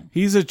film.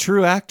 he's a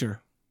true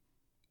actor.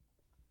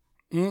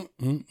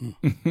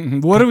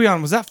 Mm-mm-mm. What are we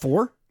on? Was that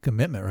 4?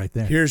 Commitment right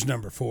there. Here's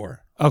number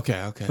 4.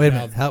 Okay. Wait a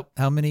minute.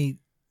 How many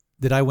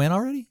did I win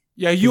already?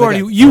 Yeah, you I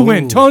already got- you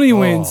win. Oh, Tony oh.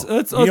 wins.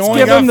 Let's only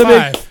give got him the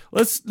 5. big.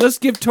 Let's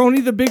give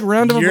Tony the big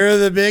round of You're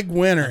the big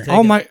winner.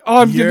 Oh my!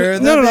 Oh, I'm You're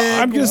gonna, the no. big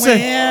I'm gonna say.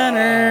 I'm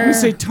winner. gonna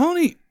say,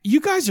 Tony,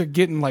 you guys are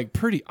getting like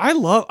pretty. I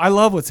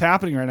love what's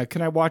happening right now.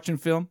 Can I watch and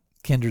film?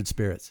 Kindred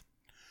spirits.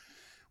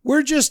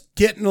 We're just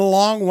getting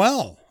along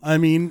well. I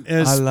mean,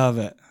 I love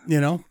it. you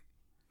know.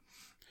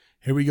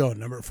 Here we go,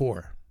 number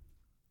 4.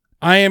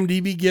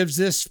 IMDb gives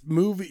this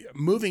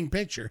moving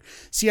picture.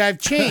 See, I've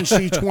changed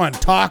each one.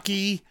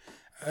 Talkie.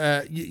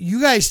 You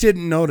guys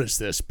didn't notice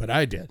this, but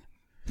I did.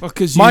 Well,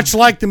 because Much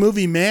like the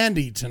movie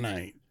Mandy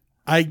tonight.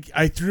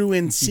 I threw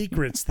in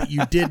secrets that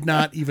you did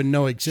not even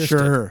know existed.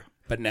 Sure.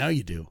 But now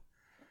you do.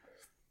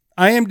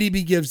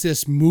 IMDb gives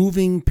this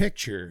moving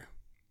picture.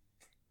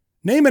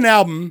 Name an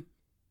album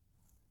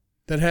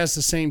that has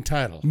the same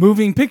title.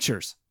 Moving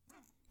Pictures.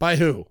 By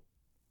who?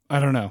 I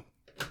don't know.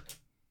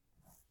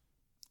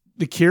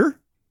 The Cure?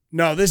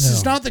 No, this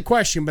is not the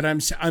question, but I'm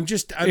seeing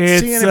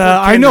It's, it.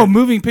 I know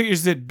Moving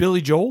Pictures. Is it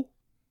Billy Joel?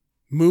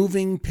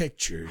 Moving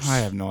Pictures. I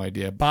have no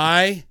idea.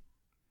 By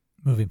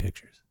Moving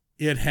Pictures.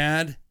 it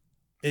had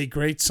a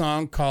great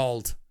song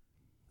called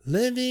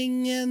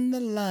Living in the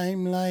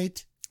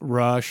Limelight.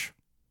 Rush.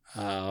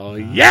 Oh,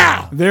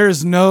 yeah.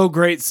 There's no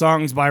great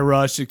songs by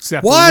Rush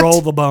except What? Roll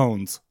the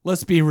Bones.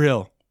 Let's be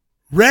real.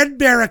 Red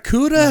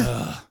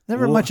Barracuda.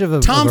 Never much of a,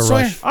 Tom of a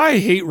Sawyer. Rush. I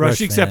hate Rush,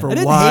 Rush except fan. for I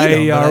didn't Why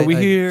hate 'em, but Are We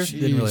I Here?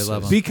 Didn't really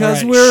love them.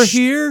 Because All right, we're shh.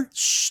 here.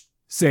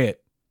 Say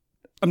it.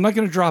 I'm not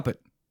going to drop it.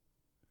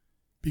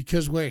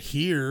 Because we're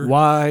here.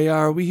 Why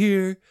are we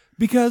here?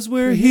 Because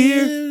we're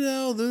here.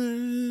 Roll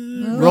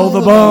Roll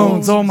the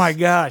bones. Oh my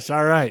gosh.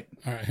 All right.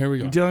 All right, here we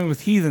go. You're dealing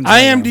with heathens.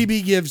 right now.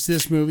 IMDb gives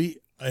this movie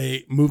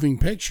a moving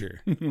picture,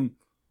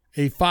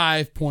 a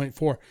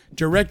 5.4,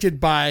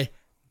 directed by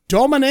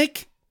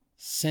Dominic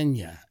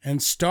Senya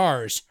and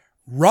stars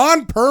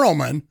Ron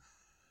Perlman.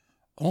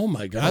 Oh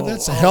my God,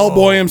 that's a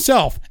Hellboy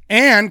himself,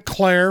 and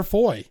Claire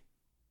Foy.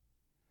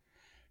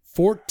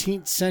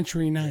 14th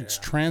Century Knights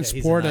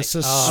transport a knight.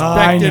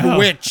 suspected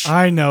witch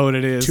I know what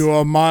it is. to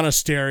a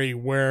monastery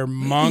where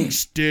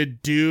monks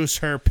deduce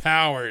her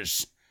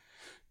powers.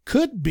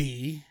 Could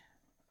be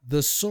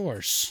the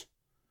source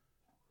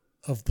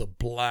of the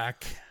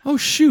black. Oh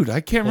shoot,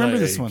 I can't remember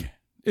this Plague. one.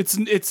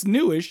 It's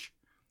newish.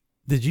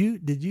 Did you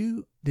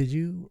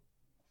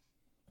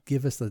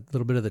give us a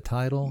little bit of the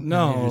title? in your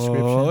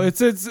No,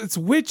 description? it's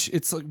witch.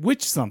 It's like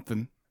witch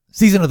something.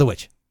 Season of the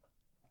Witch.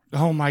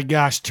 Oh my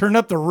gosh, turn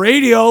up the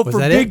radio Was for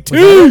that Big it? Was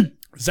that T.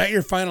 Is that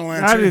your final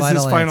That answer? is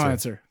Final his final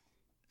answer. answer.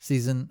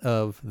 Season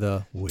of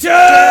the Witch.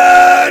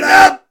 Turn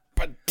up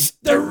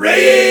the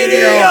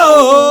radio.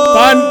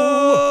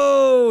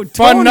 Fun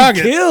Tony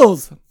nugget.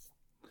 Kills.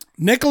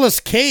 Nicolas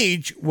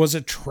Cage was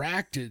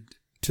attracted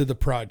to the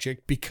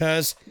project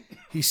because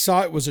he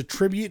saw it was a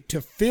tribute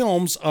to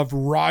films of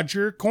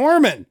Roger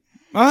Corman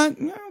Yeah,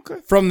 okay.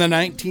 from the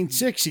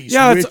 1960s,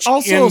 Yeah, which it's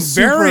also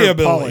super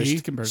invariably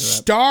polished compared to that.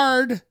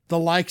 starred the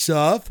likes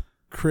of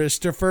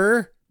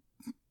Christopher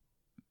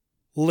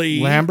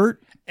Lee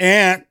Lambert.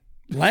 and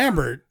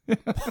Lambert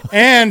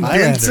and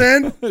Highlander.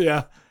 Vincent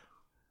Yeah.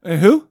 And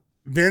who?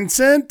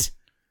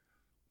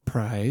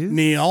 Prize.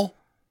 Neil.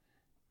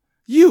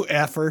 You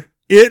effer.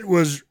 It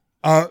was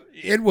a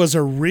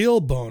real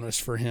bonus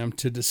for him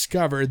to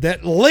discover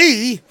that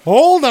Lee,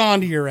 hold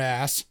on to your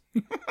ass,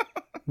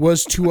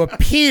 was to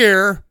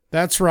appear,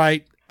 that's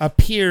right,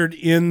 appeared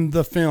in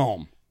the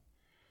film.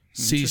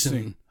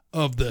 Season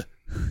of the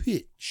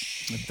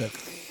Witch.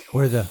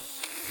 Or the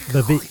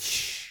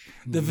Witch.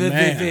 The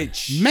Man,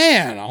 Vivitch.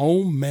 man,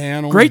 oh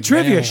man, oh Great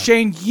trivia. man.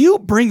 Shane, you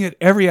bring it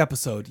every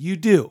episode. You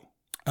do.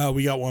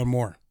 We got one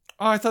more.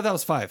 Oh, I thought that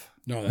was 5.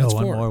 No, No, that's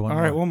one 4. more. One All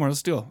more. right, one more.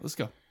 Let's do it. Let's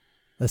go.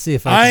 Let's see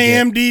if I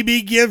can get-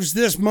 IMDb gives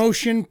this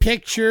motion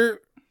picture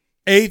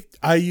I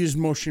used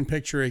motion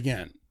picture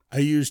again. I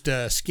used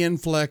Skin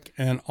Flick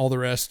and all the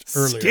rest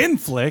earlier. Skin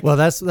flick. Well,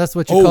 that's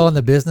what you Oh. call in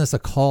the business a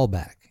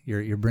callback.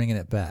 You're bringing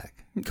it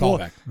back.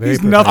 Callback. Very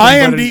He's nothing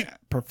professional. but IMD a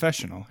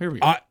professional. Here we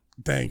go.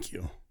 Thank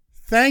you.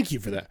 Thank you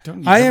for that.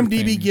 Don't you ever IMDb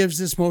thank me. gives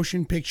this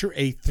motion picture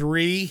a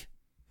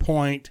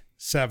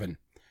 3.7.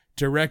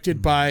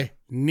 Directed by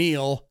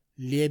Neil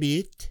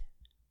Levitt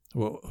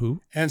Well,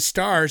 who? and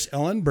stars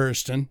Ellen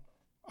Burstyn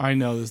I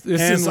know this.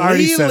 This and is I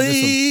already said this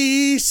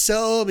Lily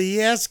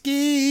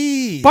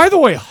Sobieski. one. By the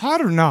way,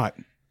 hot or not?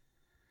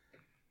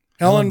 Ellen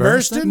Ellen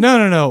Burstyn?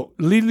 No.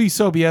 Lily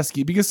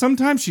Sobieski. Because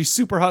sometimes she's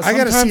super hot. I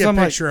got to Sometimes see a I'm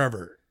picture of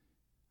her.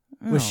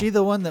 like, Was oh. she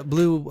the one that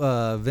blew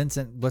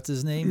Vincent? What's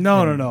his name?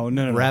 No, In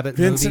no. Rabbit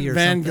Vincent movie or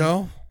Van something?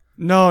 Gogh?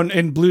 No,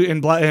 and blue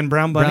and black and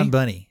brown bunny. Brown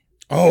Bunny.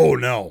 Oh,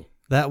 no.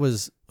 That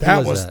was who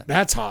that?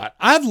 That's hot.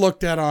 I've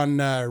looked at on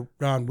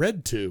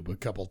RedTube a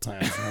couple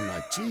times and I'm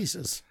like,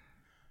 Jesus.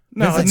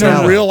 No, That's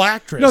no, a real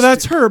actress. No,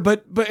 that's her.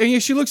 But yeah,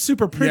 she looks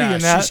super pretty Yeah,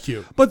 in that. she's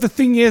cute. But the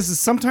thing is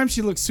sometimes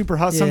she looks super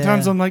hot.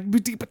 Sometimes Yeah. I'm like,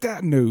 but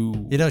that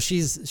no. You know,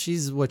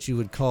 she's what you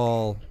would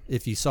call,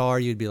 if you saw her,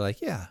 you'd be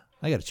like, yeah,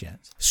 I got a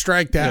chance.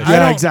 Strike that. Yeah, I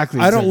don't, exactly,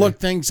 I don't exactly. look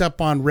things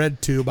up on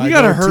RedTube. You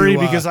gotta hurry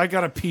because I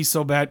gotta pee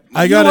so bad.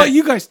 I You know gotta- what?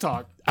 You guys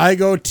talk. I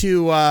go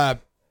to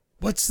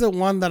what's the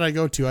one that I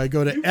go to? I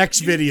go to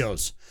X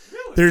videos.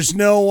 There's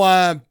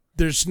no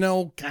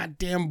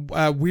goddamn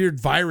weird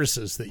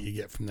viruses that you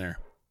get from there.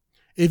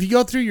 If you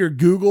go through your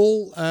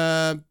Google,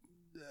 are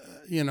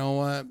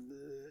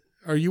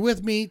you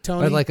with me,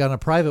 Tony? But like on a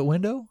private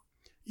window?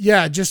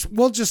 Yeah, just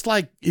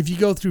like if you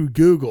go through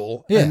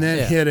Google Yeah, and then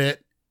yeah. hit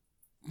it,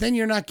 then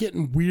you're not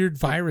getting weird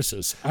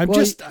viruses. I'm Well,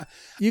 just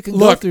You can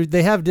Look. go through.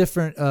 They have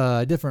different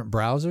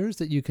browsers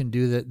that you can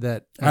do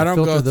that. I don't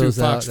filter go through those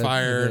out,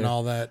 Foxfire and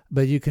all that.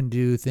 But you can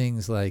do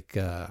things like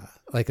a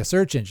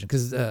search engine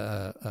because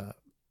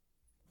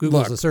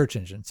Google's Look. a search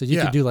engine, so you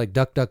Yeah. could do like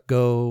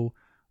DuckDuckGo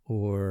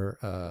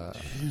or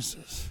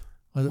Jesus.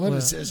 What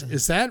is this?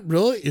 Is that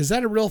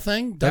a real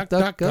thing?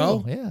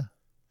 DuckDuckGo? Yeah.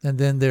 And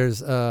then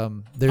there's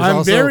I'm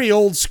also, very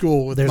old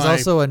school with there's my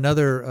also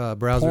another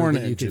browser porn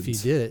that you could, if you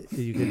engines. did it,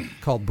 you could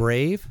called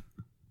Brave.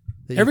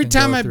 that you Every can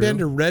time go I've been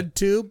to through.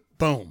 RedTube,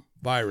 boom,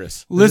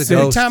 virus. Listen,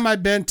 Every time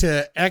I've been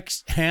to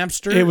X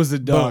Hamster, it was a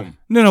dog. boom.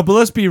 No, but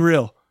let's be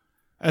real.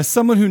 As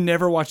someone who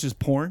never watches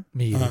porn,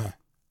 Me either.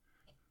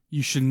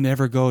 you should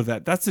never go to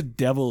that. That's the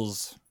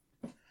devil's.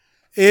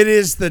 It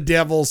is the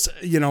devil's,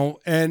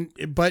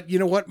 but you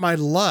know what? My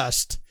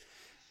lust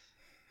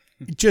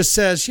just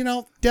says,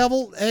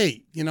 devil,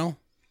 hey,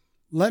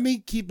 let me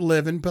keep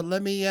living, but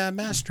let me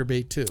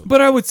masturbate too. But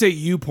I would say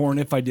you porn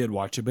if I did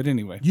watch it. But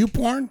anyway, You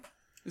porn?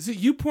 is it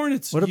you porn?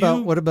 It's What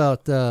you?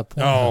 about Pornhub?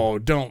 Oh,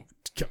 don't.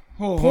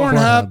 Oh, Pornhub.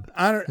 Pornhub.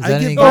 I don't. Is I that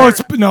get any Oh,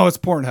 it's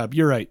Pornhub.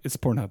 You're right. It's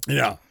Pornhub.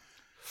 Yeah.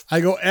 I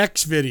go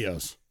X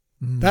videos.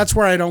 That's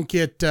where I don't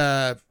get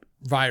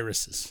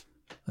viruses.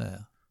 Yeah.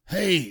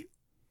 Hey,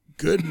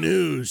 good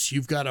news.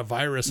 You've got a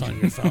virus on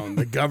your phone.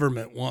 The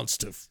government wants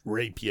to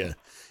rape you.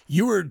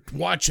 You were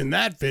watching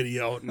that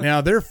video. Now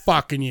they're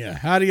fucking you.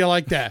 How do you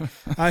like that?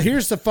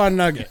 Here's the fun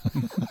nugget.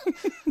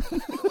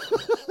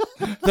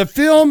 The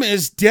film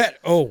is dead.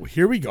 Oh,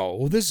 here we go.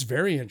 Oh, this is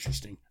very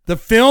interesting. The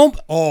film.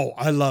 Oh,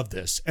 I love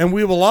this. And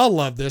we will all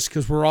love this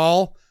because we're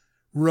all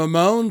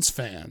Ramones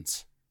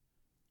fans.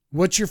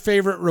 What's your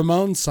favorite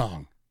Ramones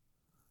song?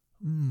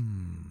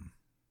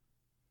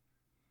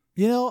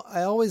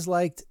 I always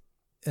liked,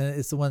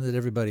 it's the one that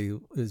everybody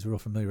is real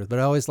familiar with, but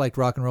I always liked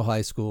Rock and Roll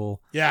High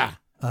School. Yeah.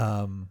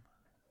 I'm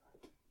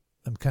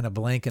kind of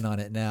blanking on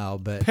it now,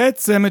 but Pet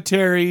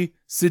Cemetery,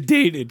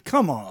 Sedated.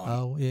 Come on.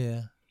 oh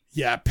yeah.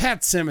 Yeah,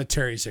 Pet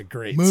Cemetery's a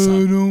great I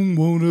song. don't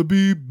wanna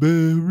be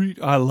buried.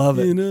 I love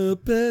it. In a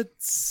pet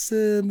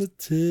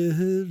cemetery.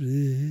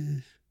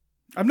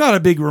 I'm not a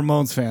big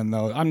Ramones fan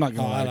though. I'm not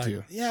gonna I lie like to you.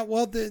 it. Yeah,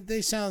 well,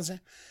 they sound.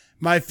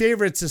 My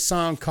favorite's a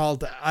song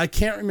called, I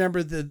can't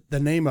remember the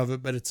name of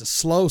it, but it's a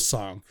slow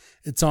song.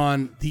 It's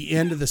on The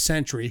End of the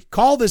Century.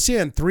 Call this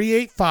in,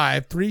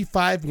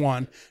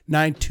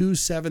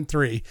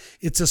 385-351-9273.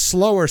 It's a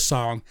slower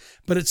song,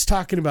 but it's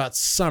talking about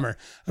summer.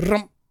 It's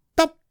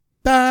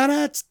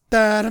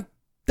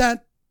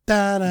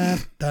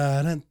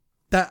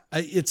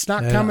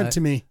not Yeah, coming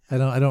to me. I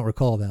don't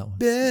recall that one.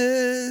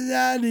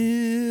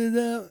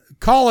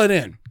 Call it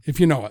in if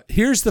you know it.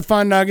 Here's the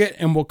fun nugget,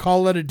 and we'll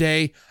call it a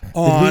day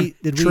on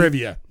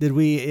trivia. Did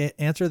we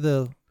answer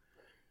the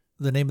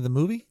name of the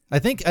movie? I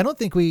don't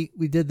think we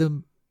did the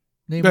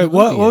name Wait, of the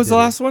what movie. was the did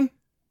we? last one?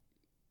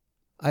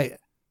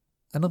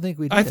 I don't think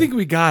we did. I think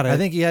we got it. I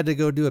think you had to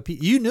go do a pee.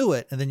 You knew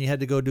it, and then you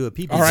had to go do a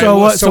pee. All right, so well,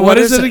 what? so So what what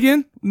is is it it?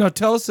 again? No,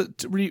 tell us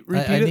it. Repeat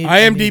it. need-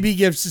 IMDb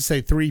gives us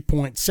a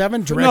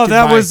 3.7. Directed No,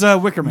 that by was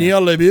Wicker Man. Neil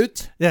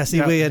LaBute. Yeah,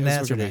 see, we hadn't it's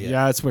answered Wicker it Man. yet.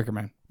 Yeah, it's Wicker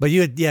Man. But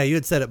you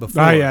had said it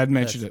before. Oh, yeah, I'd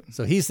mentioned it.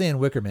 So he's saying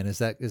Wickerman. Is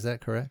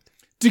that correct?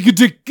 Turn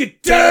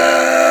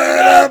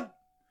up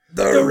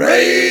the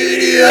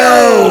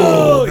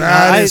radio.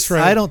 That is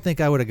right. I don't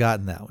think I would have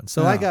gotten that one.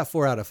 So I got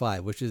 4 out of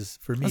 5, which is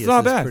for me. That's is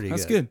not bad. Pretty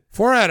That's good.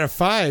 4 out of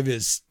 5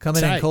 is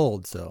Coming tight. in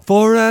cold. So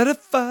 4 out of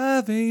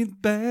 5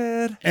 ain't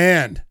bad.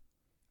 And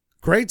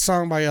great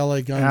song by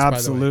LA Guns.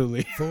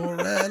 Absolutely. By the way.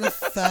 4 out of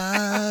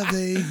 5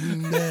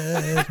 ain't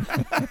bad.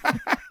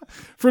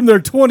 From their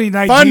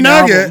 2019 Fun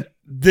nugget. album.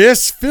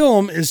 This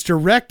film is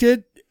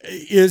dedicated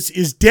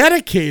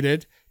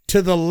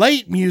to the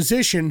late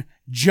musician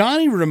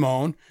Johnny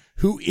Ramone,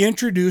 who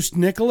introduced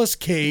Nicolas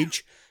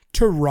Cage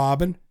to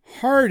Robin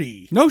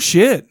Hardy, No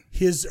shit.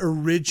 his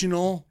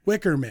original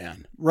Wicker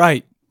Man.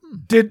 Right.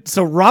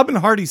 So Robin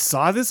Hardy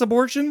saw this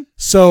abortion?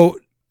 So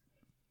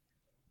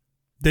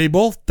they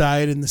both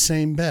died in the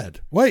same bed.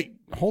 Wait,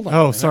 hold on. a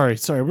Oh, minute.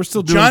 sorry. We're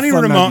still doing fun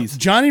nuggies.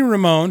 Johnny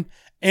Ramone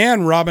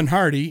and Robin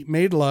Hardy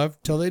made love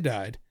till they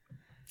died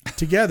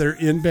together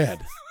in bed.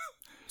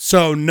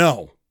 So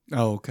no.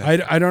 Oh,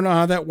 okay. I don't know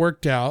how that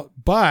worked out,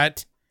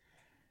 but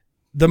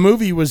the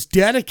movie was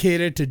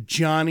dedicated to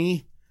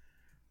Johnny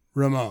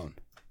Ramone.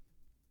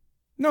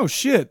 No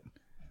shit.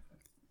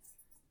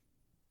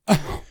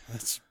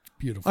 That's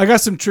beautiful. I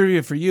got some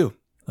trivia for you.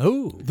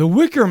 oh, The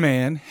Wicker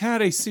Man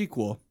had a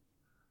sequel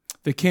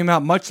that came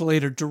out much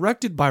later,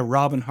 directed by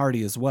Robin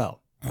Hardy as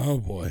well. Oh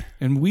boy.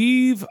 And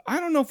I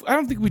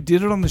don't think we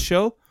did it on the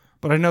show,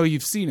 but I know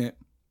you've seen it.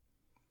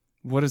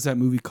 What is that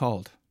movie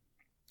called?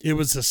 It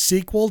was a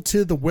sequel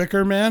to The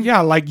Wicker Man?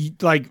 Yeah, like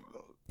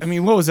I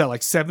mean, what was that,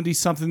 like 70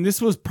 something?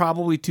 This was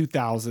probably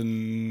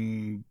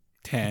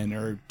 2010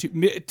 or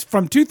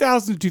from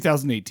 2000 to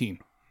 2018.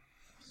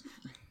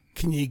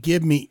 Can you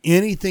give me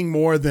anything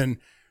more than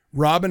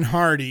Robin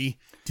Hardy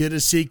did a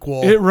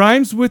sequel? It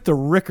rhymes with the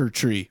Ricker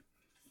tree.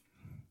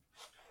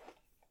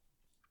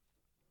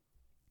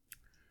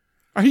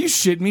 Are you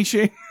shitting me,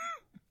 Shane?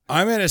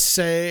 I'm going to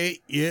say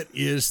it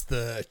is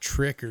the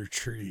Trick or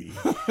Tree.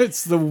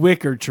 It's the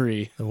Wicker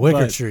tree. the Wicker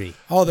But tree.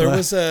 Oh, there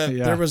was a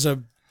yeah. there was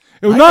a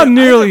It was not I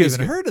nearly never as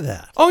even good. heard of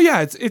that. Oh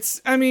yeah,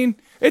 it's. I mean,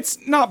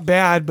 it's not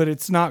bad, but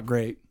it's not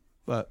great.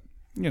 But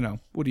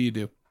what do you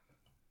do?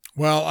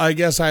 well, I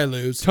guess I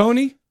lose.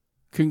 Tony,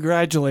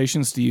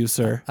 Congratulations to you,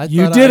 sir. I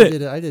You thought did I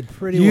it. I did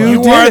pretty You well.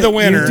 You did are it. the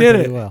winner. You did it.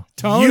 Pretty well.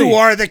 Tony. You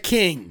are the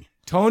king.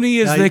 Tony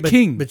is Now, the but-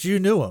 king. But you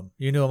knew him.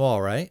 You knew them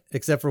all, right?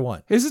 Except for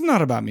one. This is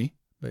not about me.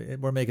 But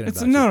we're making it It's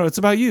about no, it's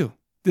about you.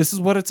 This is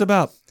what it's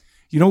about.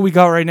 You know what we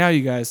got right now,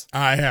 you guys?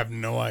 I have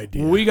no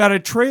idea. We got a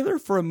trailer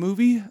for a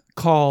movie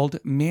called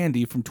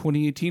Mandy from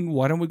 2018.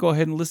 Why don't we go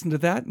ahead and listen to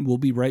that, and we'll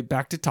be right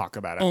back to talk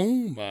about it. Oh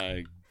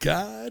my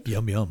God.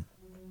 Yum, yum.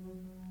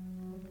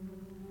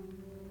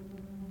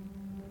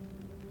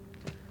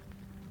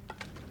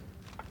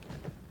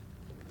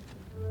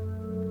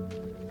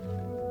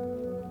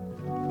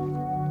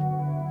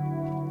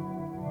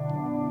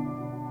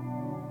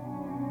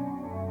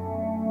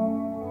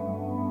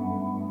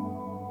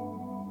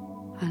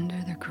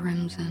 Under the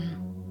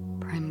crimson,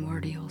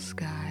 primordial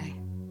sky,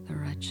 the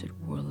wretched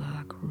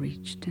warlock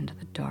reached into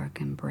the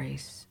dark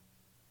embrace.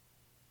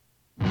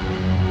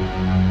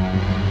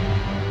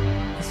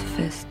 His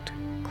fist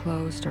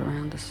closed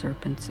around the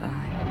serpent's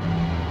eye.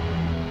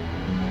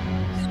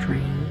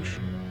 Strange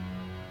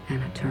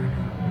and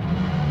eternal.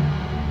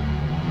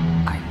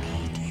 I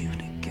need you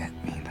to get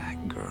me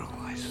that girl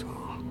I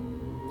saw.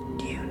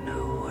 You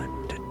know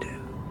what to do.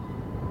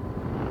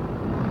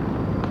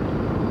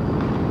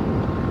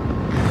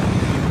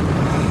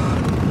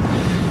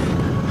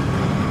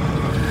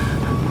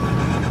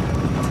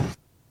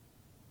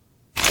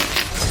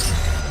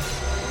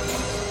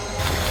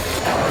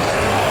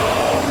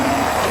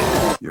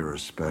 You're a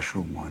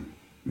special one,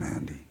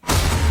 Mandy.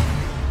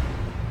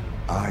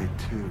 I,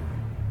 too,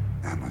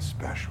 am a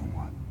special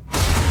one.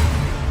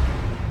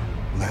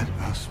 Let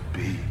us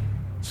be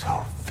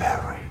so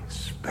very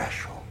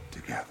special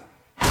together.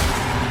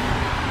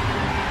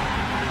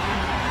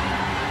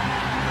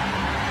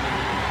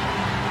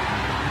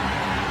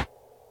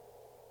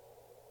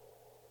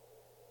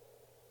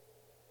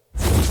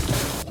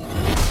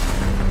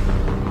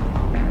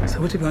 So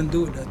what you gonna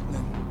do with that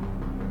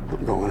thing?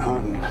 I'm going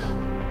hunting.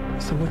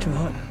 So what you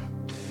hunting?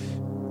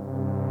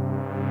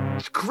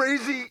 It's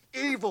crazy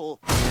evil.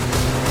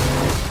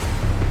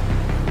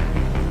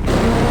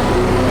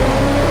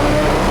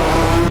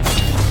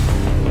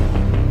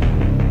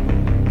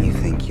 You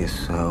think you're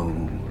so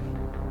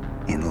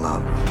in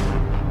love?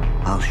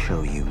 I'll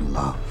show you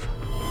love.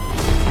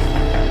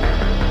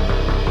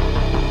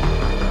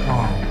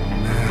 Oh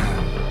man,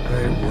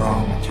 they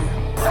wronged you.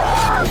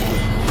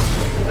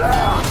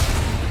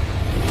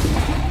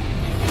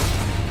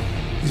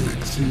 You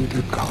exude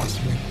the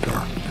cosmic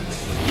darkness.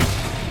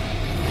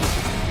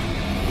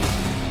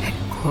 It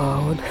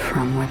glowed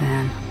from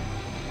within,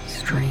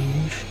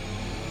 strange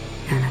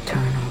and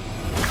eternal.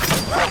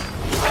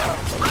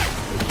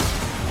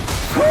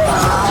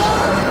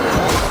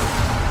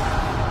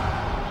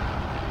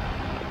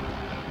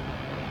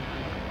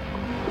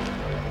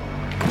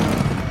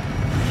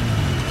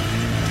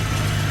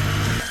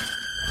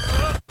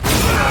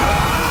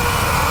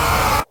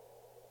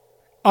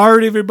 All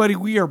right, everybody,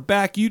 we are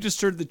back. You just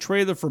heard the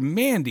trailer for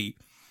Mandy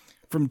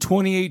from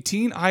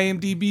 2018.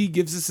 IMDb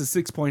gives us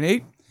a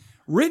 6.8.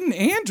 Written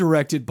and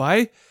directed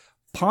by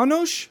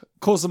Panos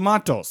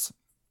Cosmatos.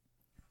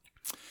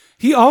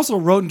 He also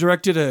wrote and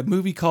directed a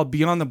movie called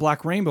Beyond the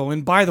Black Rainbow.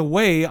 And by the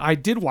way, I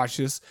did watch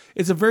this.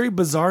 It's a very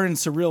bizarre and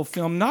surreal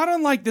film, not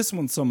unlike this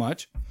one so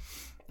much.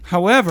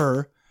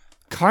 However,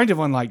 kind of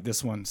unlike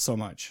this one so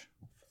much.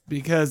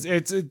 Because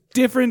it's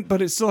different,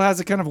 but it still has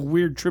a kind of a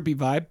weird, trippy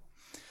vibe.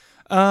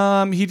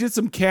 He did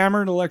some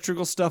camera and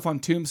electrical stuff on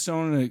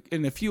Tombstone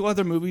and a few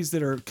other movies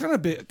that are kind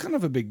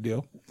of a big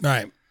deal.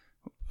 Right.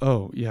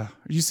 Oh yeah,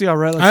 you see how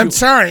right? I'm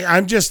sorry.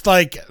 I'm just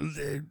like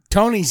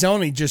Tony's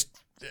only just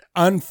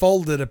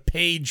unfolded a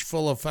page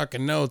full of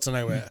fucking notes, and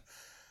I went,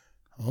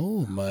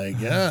 "Oh my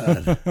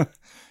God."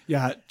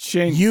 Yeah,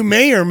 Shane. You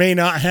may or may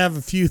not have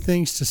a few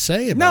things to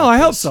say about. No, I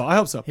hope this. so. I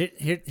hope so.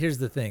 Here's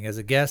the thing. As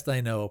a guest,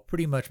 I know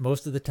pretty much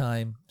most of the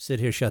time, sit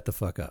here, shut the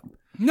fuck up.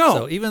 No.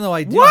 So even though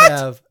I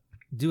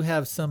do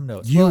have some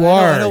notes. You Well,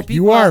 I know are. people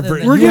You are. out there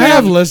that We're do gonna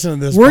have listened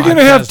to this. We're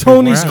gonna have podcast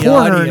Tony's before.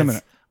 corner in a audience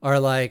minute. Are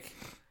like,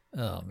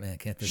 oh man,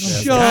 can't this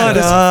guy Shut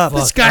up.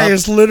 This guy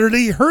has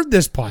literally heard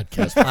this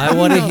podcast. I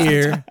want to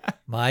hear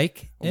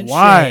Mike and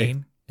Why?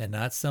 Shane and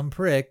not some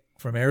prick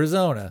from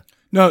Arizona.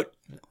 No.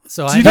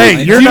 So Do I you know, know- Hey, I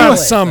know you're do you my not know-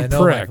 place. some I know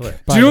my prick. place.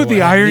 Do you know what the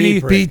way, irony?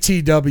 the prick.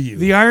 BTW.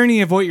 The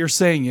irony of what you're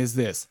saying is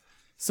this.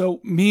 So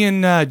me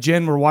and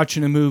Jen were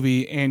watching a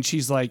movie, and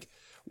she's like,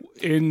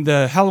 in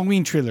the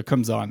Halloween trailer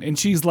comes on, and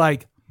she's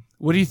like,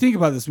 "What do you think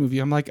about this movie?"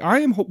 I'm like, "I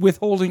am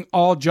withholding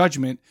all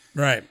judgment,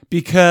 Right.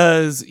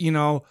 because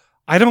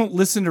I don't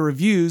listen to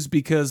reviews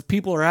because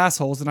people are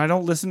assholes, and I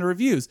don't listen to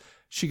reviews."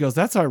 She goes,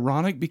 "That's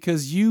ironic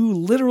because you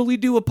literally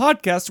do a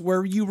podcast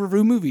where you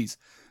review movies."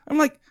 I'm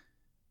like,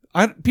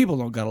 people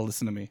don't gotta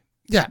listen to me.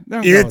 Yeah.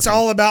 No, It's no.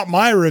 all about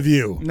my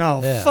review.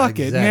 No, Yeah, fuck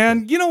it, exactly.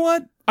 man. You know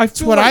what? I That's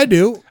feel what like, I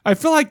do. I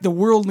feel like the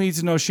world needs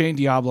to know Shane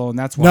Diablo, and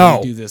that's why No.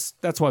 we do this.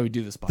 That's why we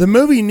do this podcast. The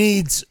movie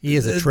needs. He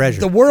is a treasure.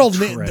 The world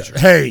needs. Treasure.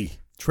 Hey,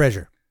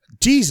 Treasure.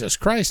 Jesus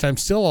Christ! I'm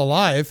still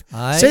alive.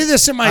 I Say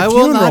this at my I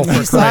funeral. will not for be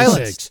Christ's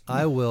silenced. sakes.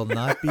 I will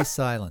not be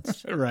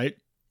silenced. right?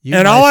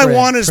 And all I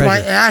want is my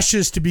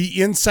ashes to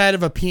be inside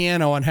of a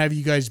piano and have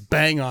you guys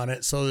bang on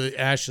it so the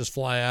ashes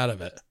fly out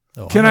of it.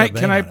 Oh, can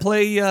I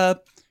play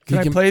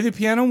the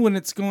piano when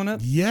it's going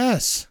up?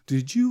 Yes.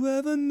 Did you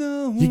ever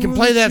know? You can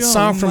play that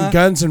song from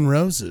Guns N'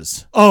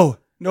 Roses. Oh,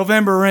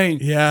 November Rain.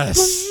 Yes.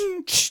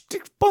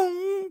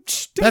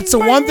 That's the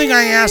one thing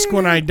I ask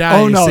when I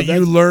die is that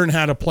you learn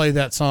how to play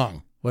that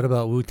song. What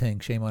about Wu-Tang,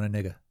 Shame on a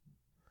Nigga?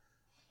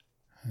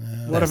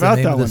 What about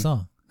that one?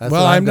 Song.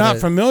 Well, I'm not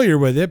familiar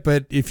with it,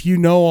 but if you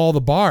know all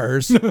the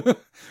bars.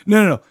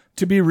 No.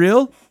 To be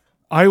real,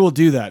 I will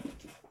do that.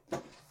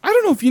 I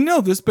don't know if you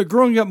know this, but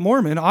growing up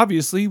Mormon,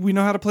 obviously, we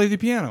know how to play the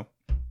piano.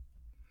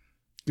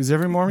 Because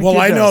every Mormon kid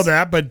I does. know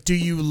that, but do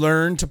you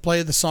learn to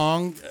play the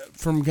song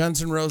from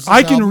Guns N' Roses?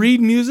 I can read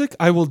music.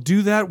 I will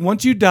do that.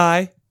 Once you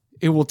die,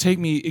 it will take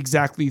me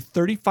exactly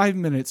 35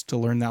 minutes to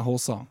learn that whole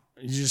song.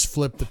 You just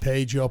flip the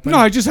page open? No,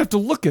 I just have to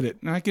look at it,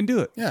 and I can do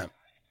it. Yeah.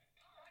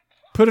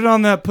 Put it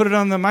on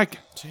the mic.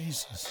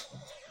 Jesus.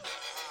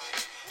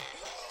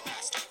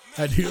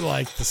 I do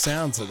like the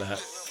sounds of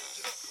that.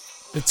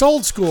 It's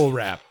old school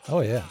rap.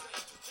 Oh, yeah.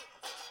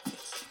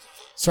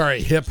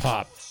 Sorry, hip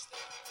hop.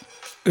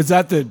 Is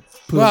that the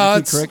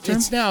correct term?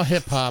 It's now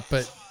hip hop,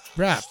 but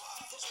rap.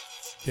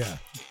 Yeah.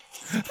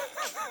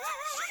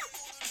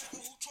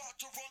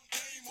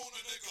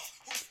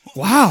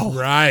 Wow.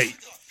 Right.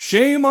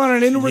 Shame on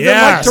an inward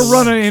that like to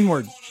run an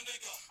inward.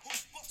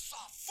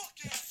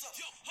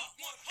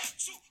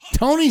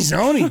 Tony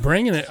Zoni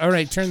bringing it. All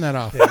right, turn that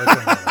off.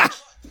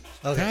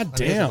 Okay, God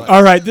damn.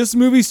 All right, this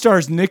movie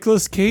stars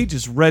Nicolas Cage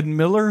as Red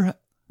Miller,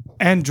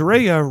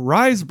 Andrea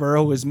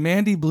Riseborough as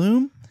Mandy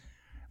Bloom,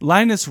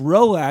 Linus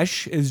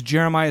Roash as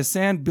Jeremiah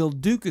Sand, Bill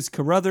Duke as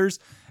Carruthers,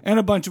 and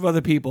a bunch of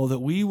other people that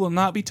we will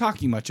not be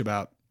talking much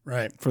about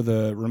for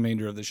the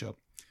remainder of the show.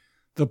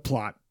 The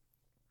plot.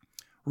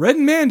 Red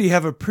and Mandy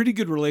have a pretty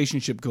good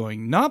relationship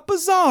going. Not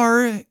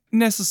bizarre,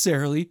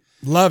 necessarily.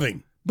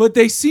 Loving. But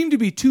they seem to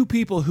be two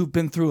people who've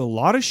been through a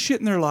lot of shit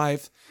in their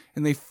life,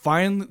 and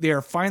they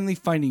are finally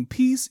finding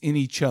peace in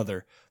each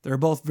other. They're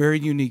both very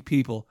unique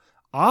people.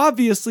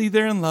 Obviously,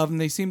 they're in love, and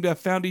they seem to have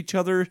found each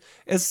other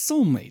as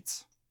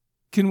soulmates.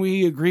 Can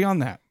we agree on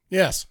that?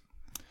 Yes.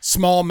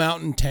 Small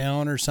mountain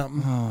town or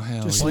something. Oh,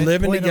 hell. Just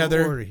living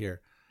together. Of order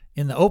here.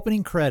 In the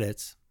opening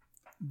credits,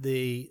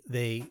 they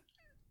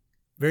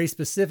very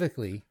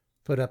specifically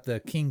put up the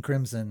King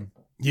Crimson.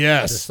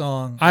 Yes. The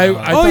song.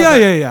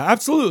 Yeah,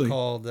 absolutely.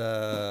 Called,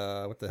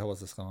 what the hell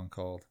was the song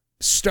called?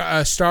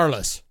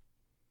 Starless.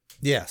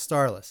 Yeah,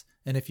 Starless.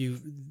 And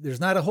there's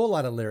not a whole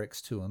lot of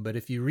lyrics to them, but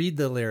if you read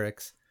the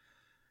lyrics,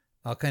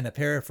 I'll kind of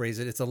paraphrase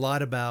it. It's a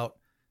lot about,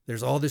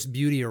 there's all this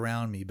beauty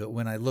around me, but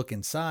when I look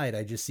inside,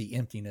 I just see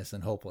emptiness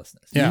and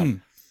hopelessness. Yeah.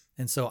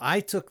 And so I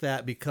took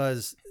that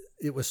because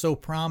it was so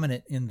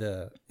prominent in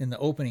the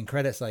opening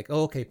credits, like,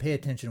 oh, okay, pay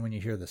attention when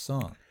you hear the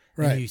song.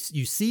 Right. And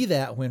you see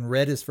that when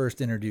Red is first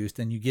introduced,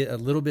 and you get a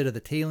little bit of the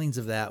tailings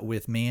of that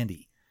with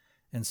Mandy.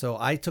 And so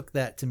I took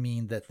that to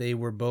mean that they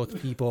were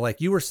both people, like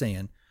you were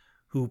saying,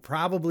 who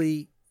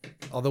probably,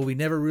 although we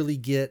never really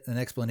get an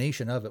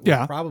explanation of it,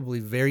 were probably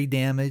very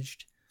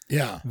damaged,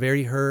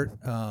 very hurt,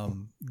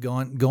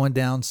 going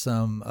down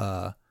some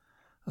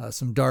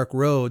dark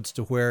roads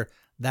to where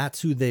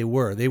that's who they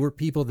were. They were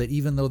people that,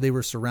 even though they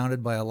were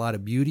surrounded by a lot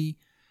of beauty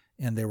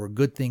and there were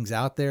good things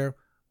out there,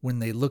 when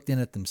they looked in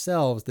at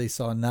themselves, they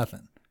saw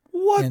nothing.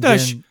 And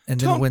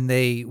then when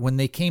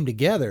they came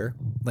together,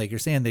 like you're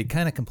saying, they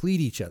kind of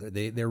complete each other.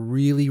 They're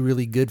really,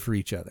 really good for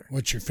each other.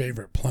 What's your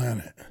favorite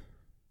planet?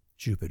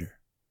 Jupiter.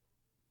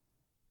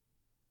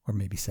 Or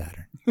maybe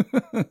Saturn.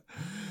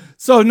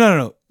 So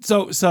no.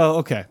 So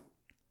okay.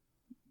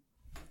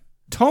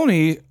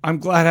 Tony, I'm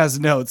glad has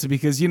notes,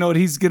 because you know what,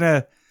 he's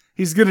gonna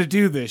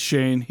do this,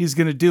 Shane. He's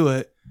gonna do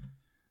it.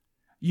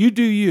 You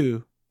do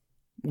you.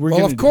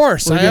 Of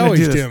course. I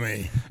always do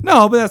me.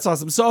 No, but that's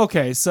awesome. So,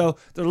 okay. So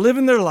they're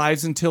living their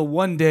lives until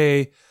one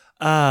day,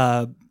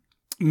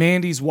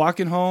 Mandy's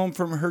walking home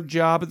from her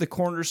job at the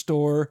corner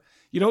store,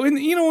 in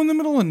the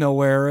middle of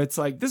nowhere. It's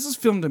like, this is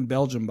filmed in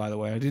Belgium, by the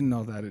way. I didn't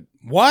know that.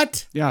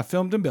 What? Yeah,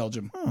 filmed in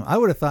Belgium. I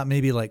would have thought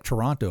maybe like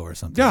Toronto or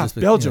something. Yeah,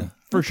 Belgium,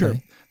 for sure.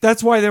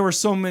 That's why there were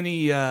so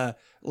many,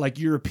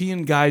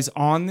 European guys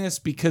on this,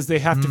 because they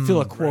have to fill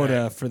a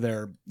quota for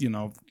their,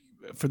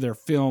 for their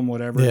film,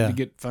 whatever, to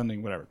get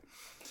funding, whatever.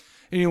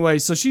 Anyway,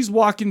 so she's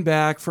walking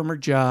back from her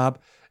job.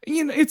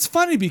 It's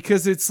funny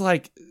because it's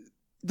like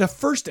the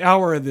first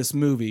hour of this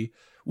movie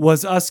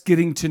was us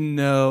getting to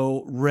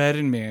know Red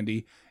and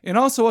Mandy, and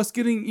also us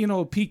getting,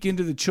 a peek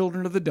into the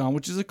Children of the Dawn,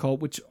 which is a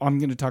cult, which I'm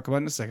going to talk about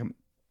in a second.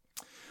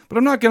 But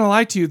I'm not going to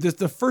lie to you.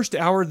 The first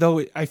hour,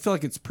 though, I feel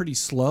like it's pretty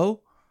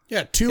slow.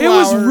 Yeah, 2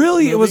 hours.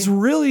 It was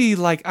really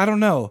like, I don't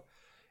know.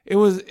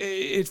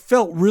 It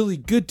felt really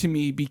good to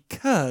me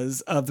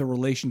because of the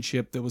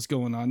relationship that was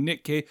going on.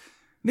 Nick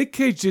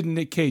Cage didn't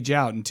Nick Cage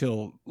out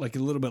until like a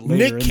little bit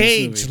later. Nick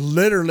Cage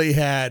literally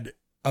had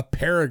a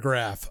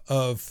paragraph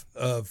of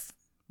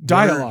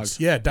dialogue. Words.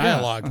 Yeah,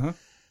 dialogue.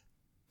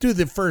 Through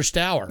the first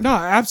hour. No,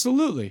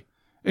 absolutely.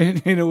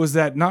 And it was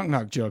that knock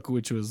knock joke,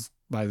 which was,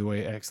 by the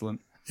way,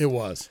 excellent. It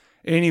was.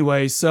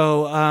 Anyway,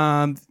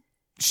 so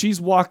she's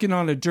walking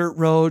on a dirt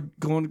road,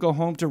 going to go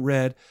home to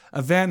Red.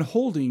 A van,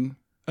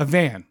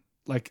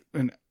 like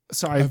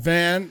A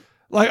van.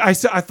 Like I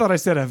said, I thought I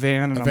said a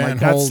van, and I'm like,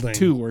 that's holding.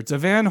 2 words. A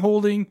van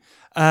holding,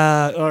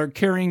 or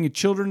carrying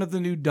children of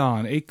the new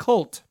dawn, a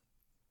cult,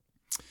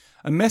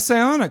 a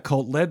messianic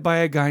cult led by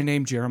a guy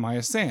named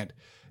Jeremiah Sand.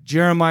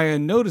 Jeremiah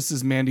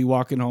notices Mandy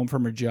walking home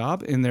from her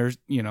job, and there's,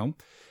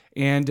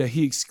 and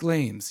he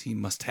exclaims, he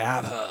must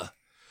have her.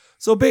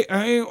 So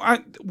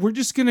we're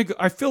just going to go.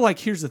 I feel like,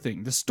 here's the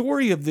thing. The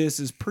story of this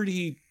is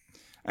pretty,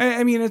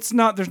 there's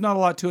not a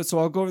lot to it. So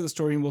I'll go over the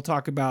story and we'll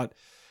talk about,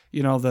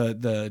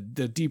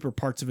 the deeper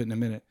parts of it in a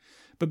minute.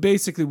 But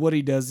basically what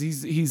he does,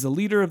 he's a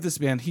leader of this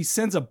band. He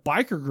sends a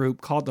biker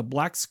group called the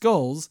Black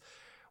Skulls,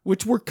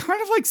 which were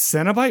kind of like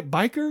Cenobite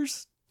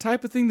bikers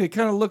type of thing. They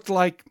kind of looked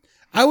like,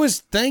 I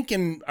was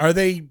thinking, are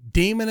they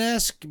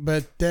demon-esque?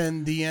 But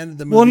then the end of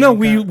the movie. well, no,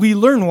 we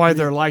learn why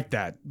they're like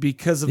that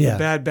because of the Yeah.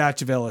 bad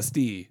batch of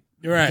LSD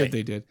that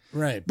they did.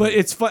 Right. But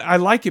it's fun. I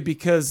like it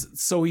because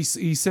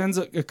he sends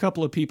a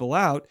couple of people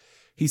out.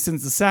 He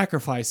sends the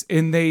sacrifice,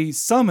 and they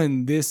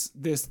summon this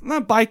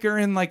not biker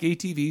and like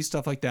ATV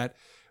stuff like that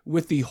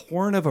with the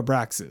Horn of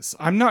Abraxas.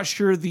 I'm not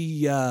sure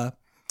the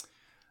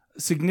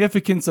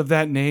significance of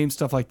that name,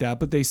 stuff like that,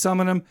 but they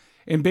summon them,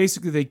 and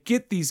basically they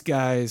get these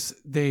guys.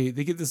 They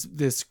get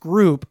this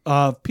group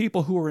of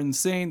people who are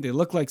insane. They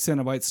look like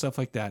Cenobites, stuff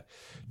like that,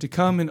 to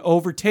come and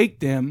overtake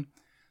them.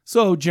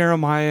 So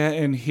Jeremiah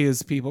and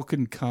his people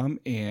can come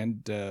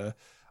and.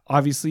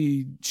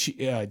 Obviously,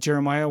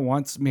 Jeremiah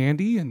wants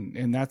Mandy,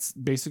 and that's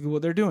basically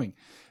what they're doing.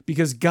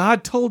 Because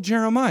God told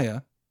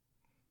Jeremiah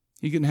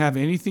he can have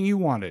anything he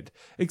wanted,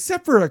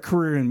 except for a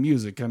career in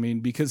music.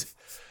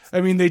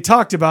 They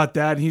talked about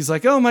that, and he's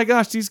like, oh my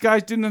gosh, these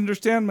guys didn't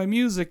understand my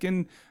music,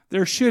 and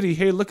they're shitty.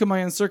 Hey, look at my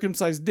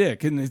uncircumcised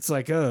dick. And it's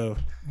like, oh.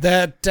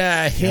 That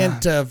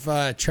hint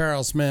of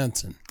Charles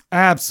Manson.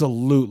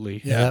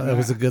 Absolutely. Yeah, that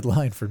was a good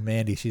line for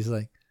Mandy. She's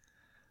like,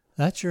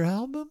 that's your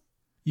album?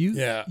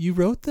 You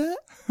wrote that?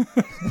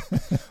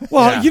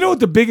 Well, you know what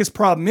the biggest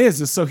problem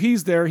is so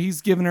he's there, he's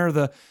giving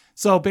her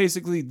so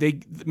basically they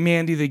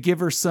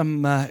give her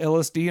some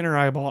LSD in her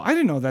eyeball. I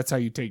didn't know that's how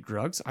you take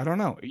drugs. I don't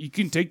know. You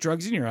can take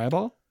drugs in your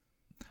eyeball?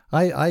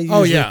 I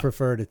usually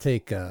prefer to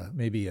take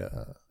maybe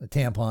a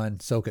tampon,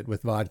 soak it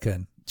with vodka,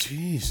 and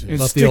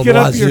Jesus, stick it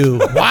up your...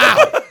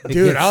 Wow.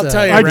 Dude, I'll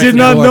tell you. I did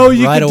not know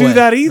you could do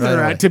that right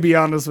either, away. to be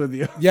honest with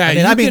you. Yeah,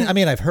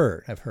 I've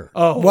heard.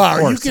 Oh,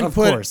 well, you can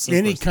put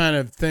any course. kind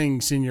of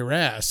things in your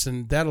ass,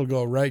 and that'll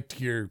go right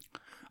to your.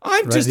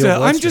 I'm just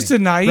a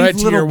naive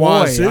little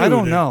boy. I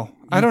don't know.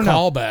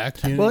 Call back.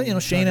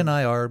 Shane and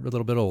I are a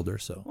little bit older,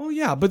 so. Oh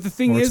yeah, but the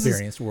thing more is,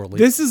 experienced worldly.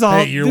 this is all.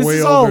 Hey, you're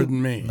way older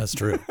than me. That's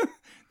true.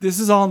 This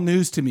is all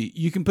news to me.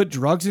 You can put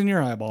drugs in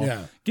your eyeball,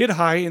 get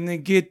high, and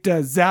then get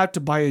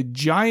zapped by a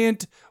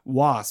giant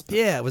wasp.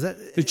 Yeah, was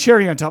that the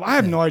cherry on top? I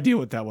have no idea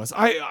what that was.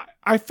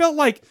 I felt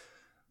like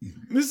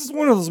this is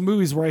one of those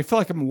movies where I feel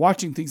like I'm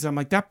watching things. I'm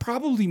like, that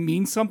probably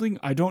means something.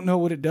 I don't know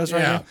what it does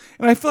right now.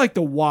 And I feel like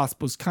the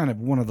wasp was kind of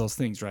one of those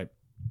things, right?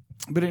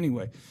 But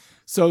anyway,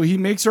 so he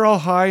makes her all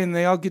high, and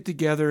they all get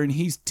together, and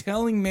he's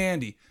telling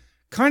Mandy,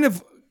 I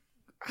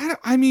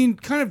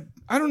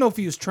don't know if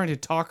he was trying to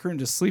talk her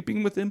into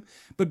sleeping with him,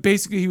 but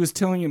basically he was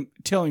telling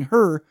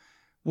her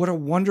what a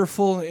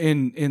wonderful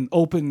and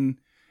open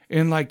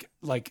and like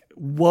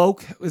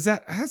woke is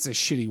that. That's a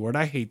shitty word.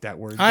 I hate that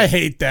word. I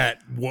hate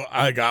that.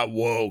 I got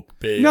woke,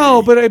 baby.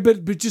 No,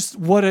 but just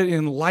what an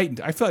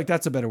enlightened. I feel like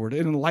that's a better word.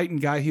 An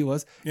enlightened guy he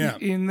was. Yeah.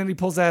 And then he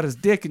pulls out his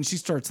dick, and she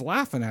starts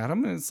laughing at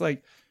him, and it's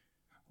like,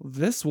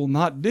 this will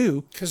not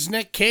do. Because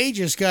Nick Cage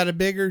has got a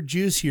bigger,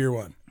 juicier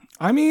one.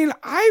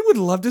 I would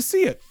love to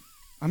see it.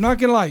 I'm not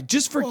going to lie.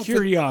 Just for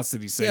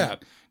curiosity's sake. Yeah.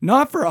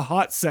 Not for a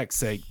hot sex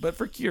sake, but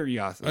for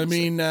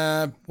curiosity.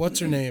 What's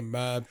her name?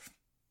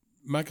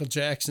 Michael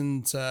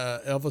Jackson's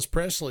Elvis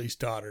Presley's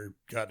daughter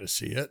got to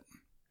see it.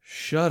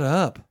 Shut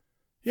up.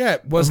 Yeah.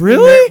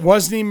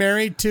 Wasn't he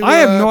married to... I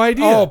have no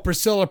idea. Oh,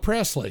 Priscilla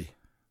Presley.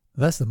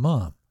 That's the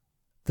mom.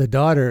 The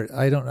daughter,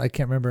 I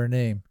can't remember her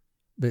name,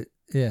 but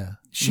yeah.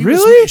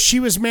 She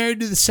was married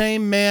to the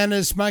same man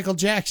as Michael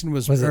Jackson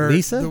was. Was it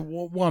Lisa? The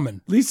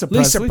woman. Lisa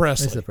Presley.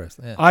 Lisa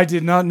Presley. Yeah. I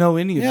did not know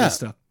any of this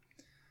stuff.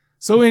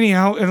 So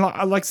anyhow, and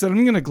like I said,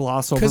 I'm going to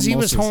gloss over because he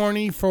was of this.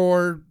 horny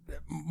for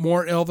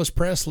more Elvis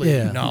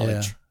Presley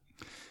knowledge.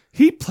 Yeah.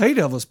 He played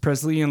Elvis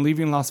Presley in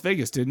Leaving Las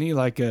Vegas, didn't he?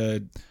 Like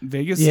a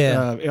Vegas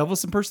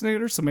Elvis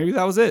impersonator. So maybe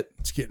that was it.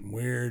 It's getting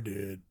weird,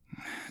 dude.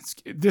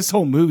 This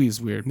whole movie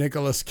is weird.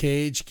 Nicolas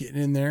Cage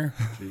getting in there.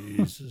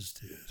 Jesus,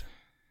 dude.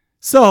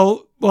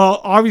 So, well,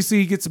 obviously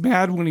he gets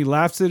mad when he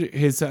laughs at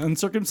his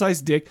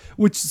uncircumcised dick,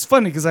 which is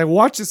funny because I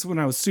watched this when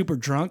I was super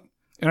drunk,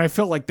 and I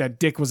felt like that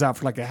dick was out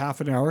for like a half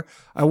an hour.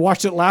 I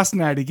watched it last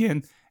night again,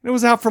 and it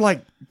was out for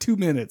like 2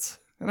 minutes.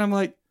 And I'm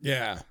like,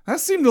 yeah, that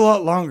seemed a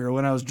lot longer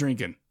when I was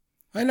drinking.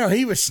 I know,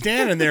 he was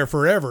standing there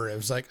forever. It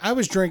was like, I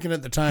was drinking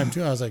at the time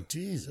too. I was like,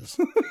 Jesus.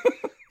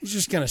 He's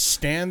just going to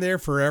stand there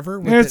forever?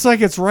 And it's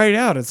like, it's right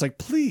out. It's like,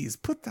 please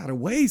put that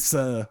away,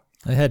 sir.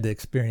 I had to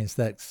experience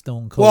that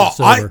stone cold Well,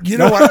 sober. you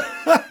know what?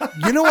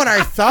 You know what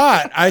I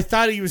thought? I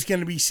thought he was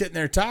going to be sitting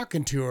there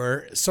talking to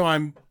her. So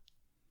I'm,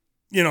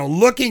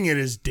 looking at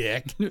his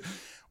dick,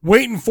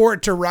 waiting for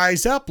it to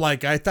rise up.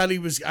 Like I thought it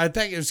was going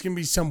to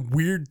be some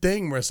weird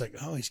thing where it's like,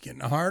 oh, he's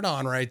getting a hard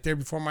on right there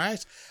before my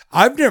eyes.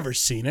 I've never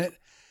seen it.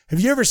 Have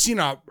you ever seen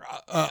a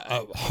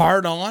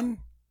hard on?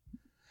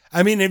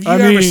 I mean, have you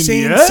ever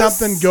seen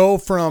something go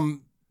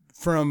from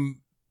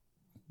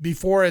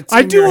before it's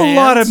I in do your a hands?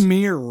 lot of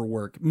mirror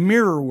work,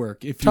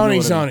 if you Tony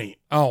know what I mean. Zoni.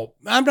 Oh,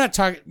 I'm not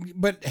talking,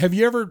 but have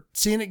you ever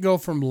seen it go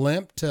from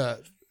limp to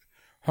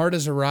hard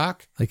as a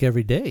rock? Like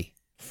every day.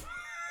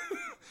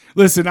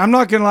 Listen, I'm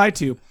not going to lie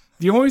to you.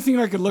 The only thing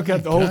I could look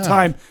at the whole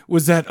time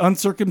was that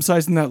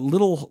uncircumcised and that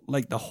little,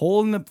 like the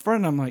hole in the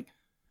front. I'm like,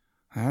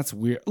 that's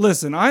weird.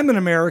 Listen, I'm an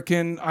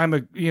American.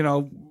 I'm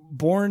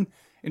born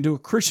into a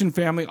Christian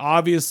family,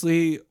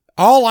 obviously.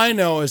 All I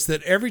know is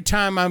that every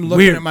time I'm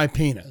looking at my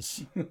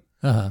penis,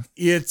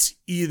 it's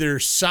either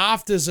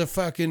soft as a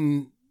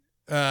fucking,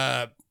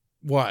 a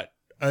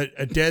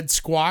dead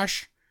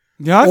squash?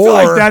 Yeah, I feel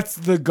like that's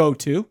the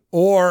go-to.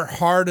 Or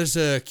hard as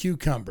a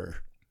cucumber,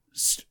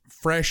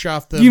 fresh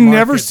off the You've markets.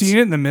 never seen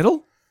it in the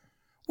middle?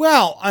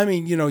 Well, I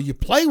mean, you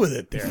play with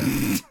it there.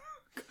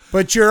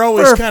 But you're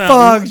always For kind of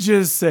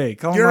fudge's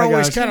sake. Oh you're my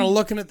always gosh. kind of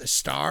looking at the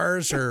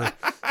stars or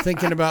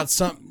thinking about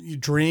something, you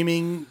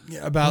dreaming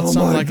about Oh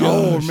something my like,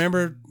 gosh.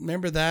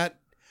 remember that,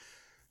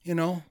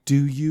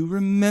 Do you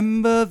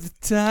remember the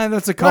time?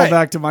 That's a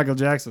callback to Michael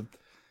Jackson.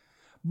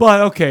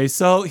 But okay,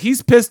 so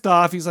he's pissed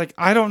off. He's like,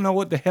 I don't know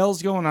what the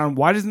hell's going on.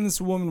 Why doesn't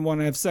this woman want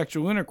to have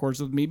sexual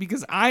intercourse with me?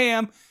 Because I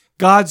am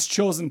God's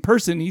chosen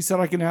person. He said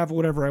I can have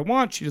whatever I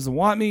want. She doesn't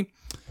want me.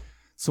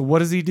 So what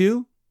does he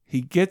do? He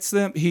gets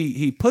them.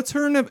 He puts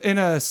her in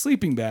a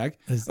sleeping bag.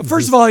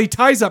 First of all, he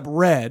ties up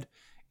Red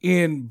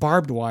in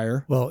barbed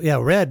wire. Well, yeah,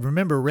 Red.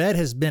 Remember, Red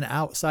has been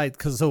outside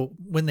because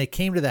when they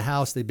came to the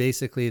house, them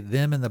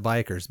and the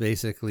bikers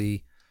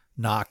basically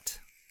knocked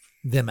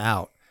them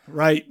out.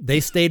 Right. They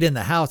stayed in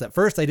the house. At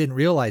first, I didn't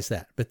realize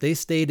that, but they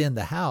stayed in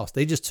the house.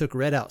 They just took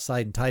Red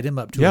outside and tied him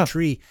up to a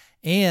tree.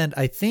 And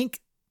I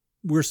think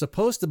we're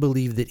supposed to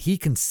believe that he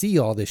can see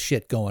all this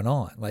shit going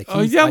on. Like,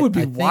 that would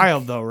be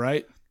wild, though,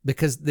 right?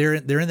 Because they're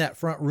in that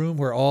front room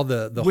where all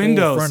the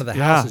windows. whole front of the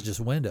house is just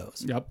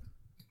windows. Yep.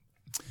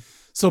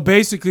 So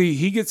basically,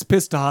 he gets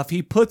pissed off.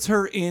 He puts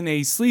her in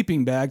a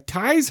sleeping bag,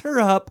 ties her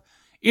up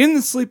in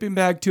the sleeping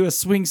bag to a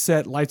swing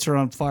set, lights her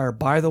on fire.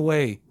 By the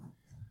way,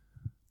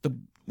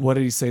 what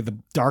did he say? The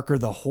darker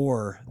the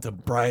whore, the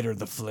brighter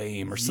the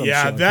flame, or something.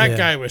 Yeah, that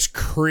guy was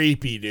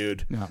creepy,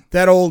 dude. Yeah.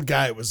 That old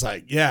guy was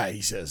like,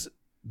 he says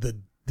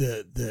the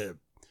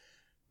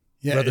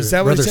is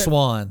that what Brother he said?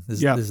 Swan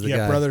is the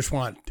guy. Brother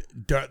Swan.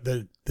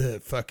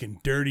 The fucking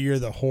dirtier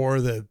the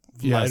whore, the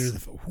lighter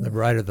the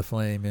brighter the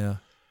flame. Yeah.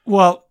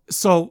 Well,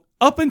 so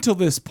up until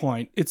this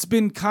point, it's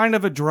been kind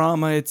of a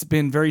drama. It's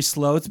been very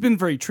slow. It's been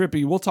very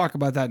trippy. We'll talk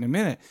about that in a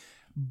minute.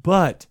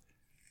 But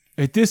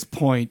at this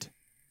point,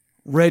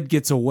 Red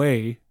gets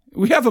away.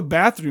 We have a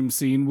bathroom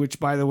scene, which,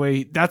 by the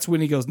way, that's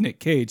when he goes Nick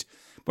Cage.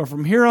 But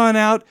from here on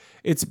out,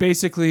 it's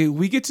basically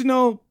we get to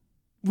know,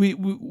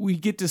 we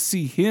get to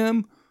see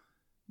him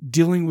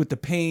dealing with the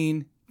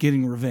pain,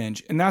 getting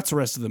revenge, and that's the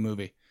rest of the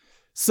movie.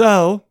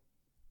 So,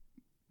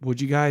 what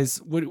do you guys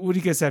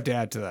have to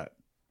add to that?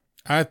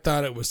 I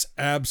thought it was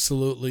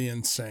absolutely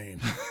insane.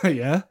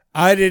 Yeah?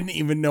 I didn't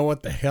even know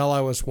what the hell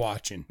I was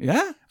watching.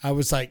 Yeah? I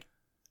was like,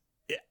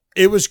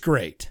 it was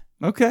great.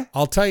 Okay.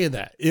 I'll tell you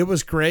that. It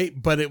was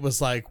great, but it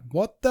was like,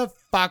 what the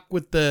fuck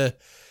with the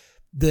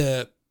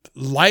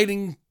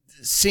lighting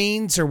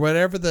scenes or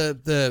whatever,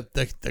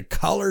 the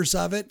colors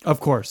of it.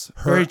 Of course.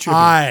 Her Very trippy.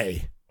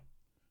 eye.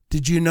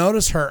 Did you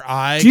notice her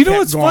eye? Do you know kept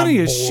what's going, funny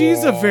is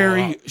she's a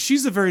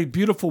 "Blah." very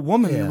beautiful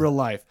woman in real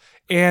life.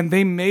 And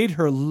they made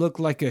her look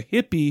like a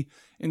hippie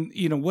and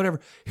whatever.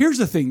 Here's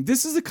the thing.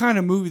 This is the kind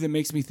of movie that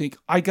makes me think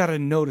I got to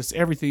notice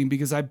everything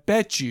because I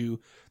bet you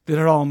that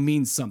it all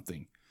means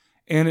something.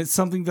 And it's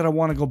something that I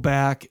want to go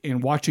back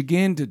and watch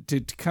again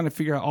to kind of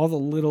figure out all the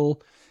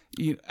little,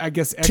 I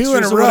guess, extras 2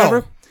 in a or row.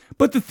 whatever.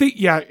 But the thing,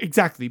 yeah,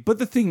 exactly. But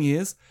the thing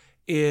is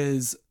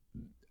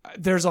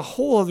there's a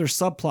whole other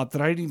subplot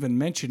that I didn't even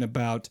mention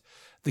about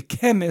the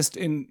chemist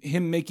and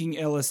him making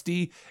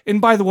LSD. And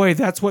by the way,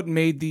 that's what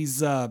made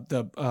these, what's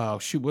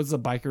the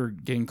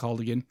biker gang called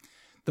again?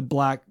 The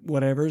Black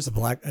whatevers.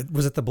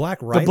 Was it the Black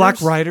Riders? The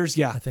Black Riders,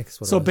 yeah. I think that's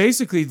what so it was.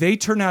 basically, they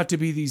turn out to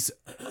be these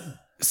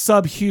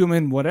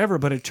subhuman whatever,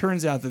 but it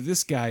turns out that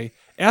this guy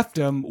effed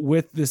him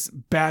with this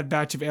bad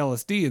batch of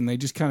LSD, and they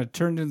just kind of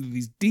turned into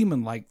these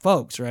demon-like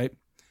folks, right?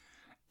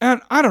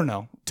 And I don't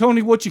know.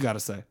 Tony, what you got to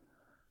say?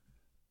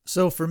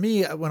 So for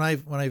me, when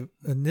I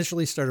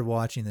initially started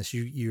watching this,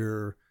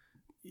 you're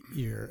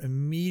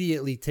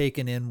immediately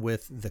taken in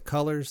with the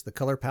colors, the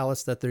color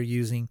palettes that they're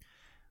using.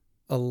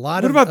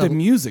 What about the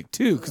music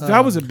too? Because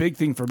that was a big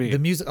thing for me. The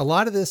music, a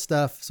lot of this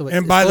stuff. So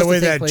and by the way,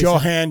 that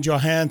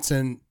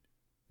Johansson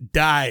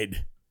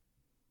died.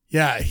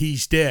 Yeah,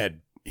 he's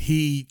dead.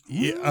 He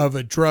of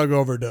a drug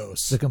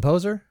overdose. The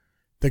composer?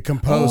 the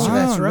composer. Oh,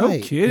 that's no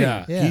right. kidding.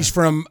 Yeah. Yeah. He's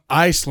from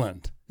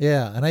Iceland.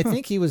 Yeah, and I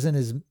think he was in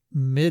his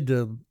mid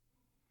to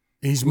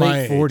He's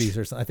my late 40s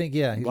or something. I think,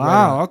 yeah. he's right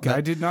Wow. on. Okay. I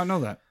did not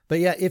know that. But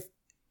yeah, if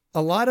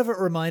a lot of it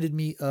reminded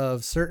me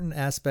of certain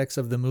aspects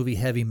of the movie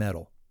Heavy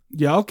Metal.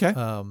 Yeah. Okay.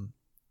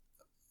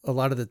 A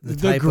lot of the The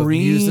type of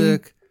green-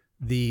 music,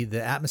 the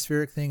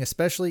atmospheric thing,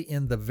 especially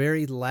in the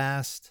very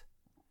last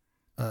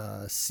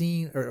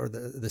scene or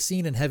the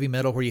scene in Heavy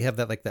Metal where you have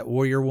that like that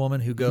warrior woman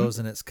who goes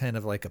and it's kind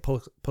of like a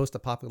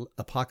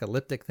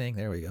post-apocalyptic thing.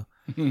 There we go.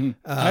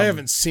 I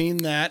haven't seen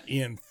that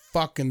in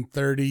fucking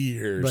 30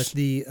 years. But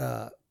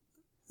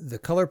the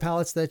color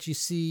palettes that you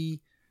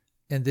see,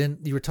 and then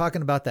you were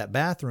talking about that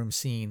bathroom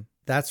scene.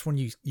 That's when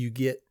you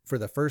get for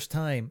the first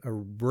time a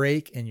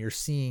break and you're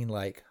seeing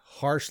like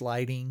harsh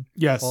lighting,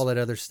 Yes. all that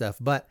other stuff.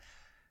 But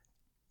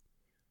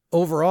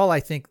overall, I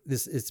think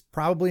this is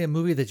probably a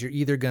movie that you're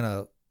either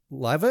gonna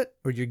love it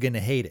or you're gonna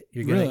hate it.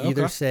 You're gonna Really?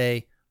 either Okay.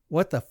 say,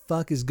 "What the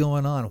fuck is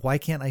going on? Why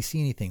can't I see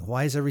anything?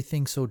 Why is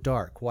everything so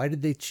dark? Why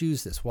did they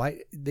choose this?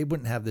 Why they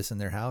wouldn't have this in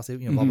their house?" Blah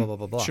blah blah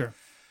blah blah. Sure.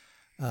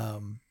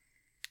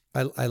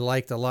 I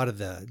liked a lot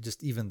of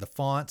just even the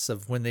fonts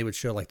of when they would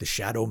show like the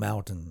Shadow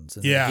Mountains.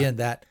 And Yeah. again,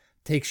 that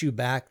takes you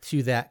back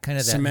to that kind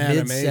of that Some mid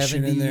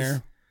animation in 70s.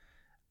 there.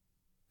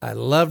 I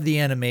loved the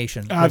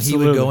animation when he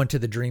Absolutely. would go into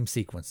the dream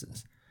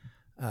sequences.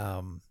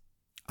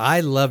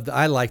 I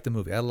liked the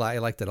movie. I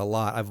liked it a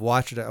lot. I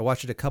watched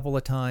it a couple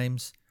of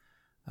times.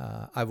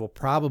 I will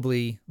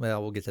probably,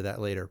 we'll get to that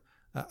later.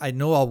 I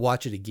know I'll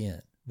watch it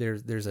again.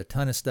 There's a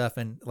ton of stuff.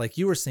 And like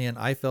you were saying,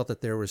 I felt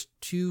that there was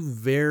two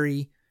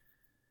very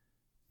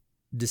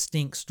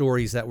distinct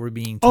stories that were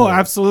being told. Oh,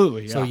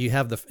 absolutely. Yeah. So you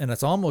have and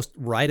it's almost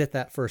right at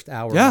that first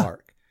hour Yeah.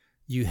 mark.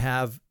 You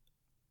have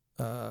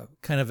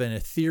kind of an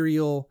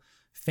ethereal,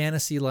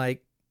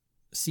 fantasy-like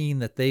scene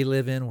that they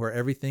live in where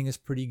everything is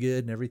pretty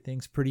good and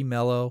everything's pretty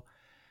mellow.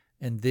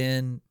 And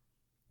then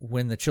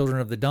when the Children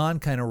of the Dawn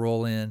kind of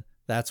roll in,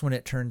 that's when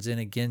it turns in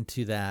again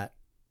to that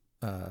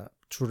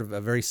sort of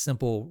a very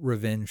simple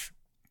revenge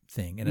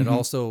thing. And it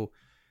also,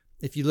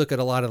 if you look at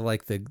a lot of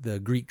like the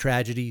Greek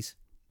tragedies,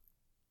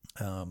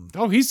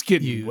 he's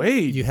getting way.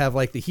 You have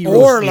like the hero's,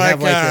 Or you like,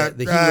 have like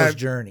the hero's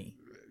journey.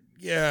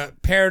 Yeah,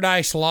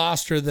 Paradise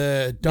Lost or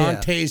the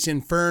Dante's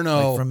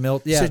Inferno Like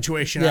from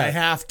situation. Yeah. I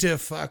have to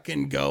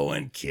fucking go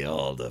and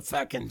kill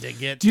to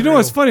get. Do you know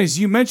what's funny is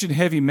you mentioned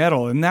heavy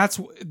metal, and that's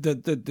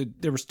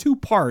there was two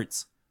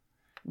parts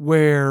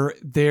where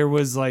there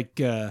was like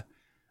a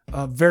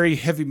very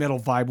heavy metal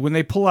vibe. When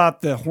they pull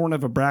out the horn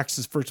of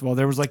Abraxas, first of all,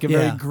 there was like a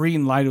very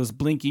green light. It was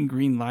blinking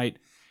green light.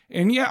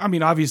 And yeah, I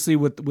mean, obviously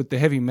with the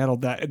heavy metal,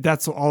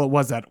 that's all it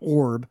was, that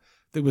orb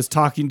that was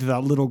talking to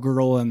that little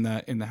girl in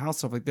the house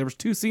stuff. Like there was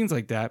two scenes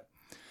like that.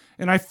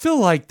 And I feel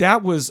like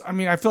that was, I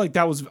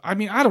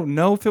don't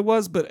know if it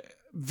was, but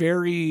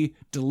very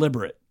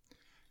deliberate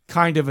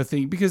kind of a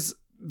thing, because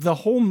the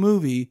whole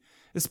movie,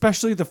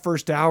 especially the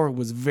first hour,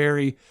 was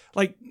very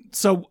like,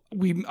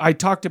 I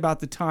talked about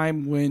the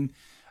time when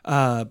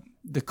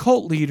the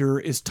cult leader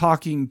is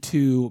talking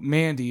to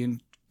Mandy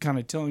and kind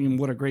of telling him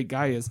what a great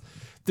guy is.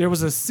 There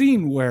was a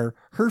scene where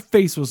her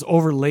face was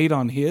overlaid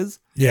on his.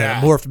 Yeah,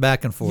 it morphed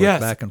back and forth,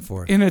 back and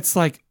forth. And it's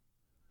like,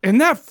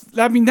 and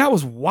that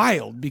was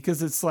wild,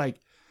 because it's like,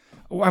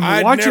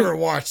 I'd never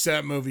watched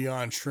that movie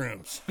on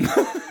shrooms.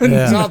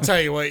 So I'll tell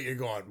you what, you're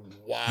going,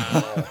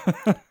 wow.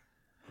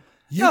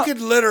 You could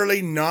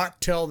literally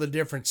not tell the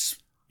difference,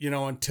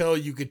 until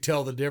you could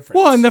tell the difference.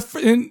 Well,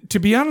 and to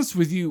be honest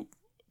with you,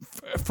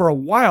 for a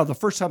while, the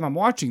first time I'm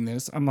watching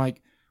this, I'm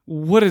like,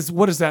 what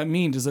does that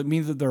mean? Does it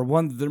mean that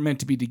they're meant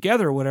to be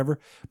together or whatever?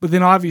 But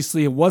then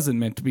obviously it wasn't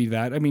meant to be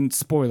that. I mean,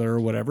 spoiler or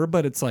whatever,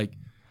 but it's like,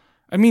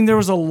 I mean, there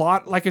was a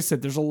lot, like I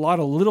said, there's a lot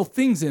of little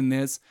things in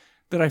this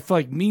that I feel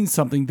like mean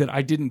something that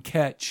I didn't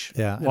catch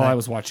while I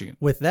was watching it.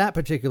 With that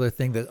particular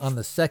thing, that on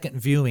the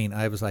second viewing,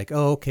 I was like,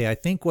 oh, okay, I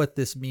think what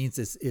this means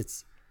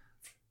is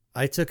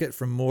I took it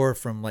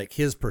from like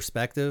his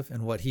perspective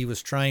and what he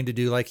was trying to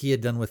do, like he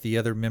had done with the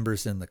other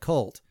members in the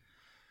cult,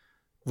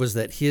 was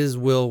that his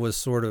will was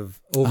sort of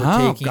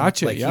overtaking.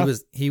 Gotcha, like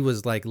he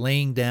was like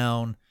laying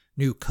down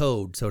new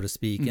code, so to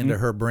speak, into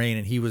her brain,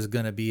 and he was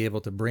going to be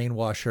able to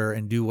brainwash her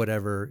and do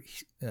whatever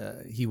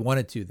he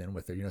wanted to then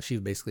with her. She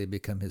would basically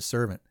become his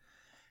servant.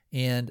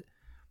 And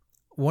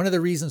one of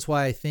the reasons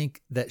why I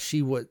think that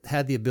she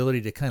had the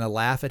ability to kind of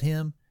laugh at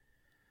him,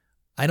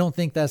 I don't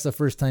think that's the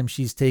first time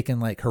she's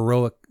taken like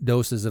heroic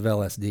doses of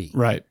LSD.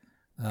 Right.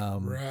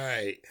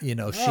 Right.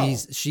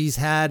 She's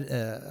had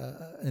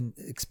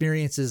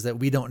experiences that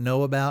we don't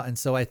know about. And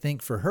so I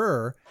think for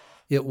her,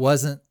 it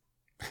wasn't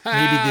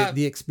maybe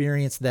the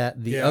experience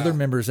that the other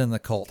members in the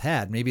cult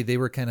had. Maybe they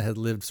had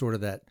lived sort of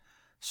that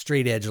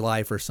straight edge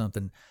life or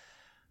something.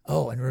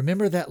 Oh, and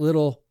remember the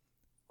little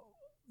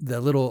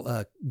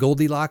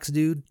Goldilocks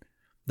dude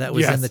that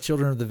was in the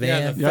Children of the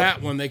Van? Yeah, the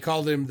fat one. They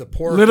called him the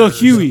porker. Little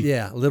Huey.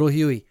 Yeah, Little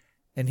Huey.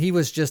 And he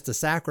was just a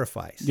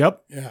sacrifice.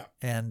 Yep. Yeah.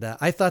 And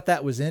I thought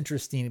that was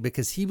interesting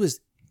because he was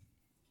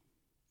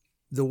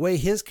the way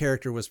his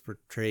character was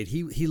portrayed,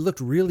 he looked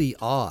really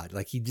odd.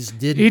 Like he just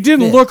didn't. He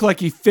didn't fit. look like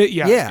he fit.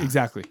 Yeah,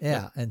 exactly.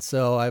 Yeah, and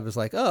so I was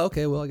like, oh,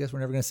 okay. Well, I guess we're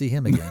never going to see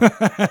him again.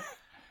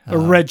 A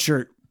red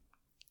shirt.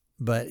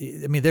 But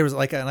I mean, there was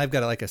and I've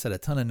got, like I said, a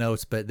ton of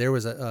notes. But there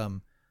was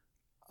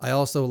I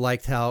also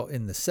liked how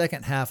in the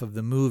second half of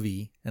the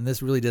movie, and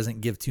this really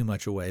doesn't give too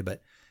much away,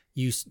 but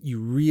you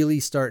really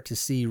start to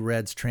see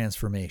Red's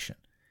transformation.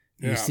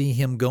 You see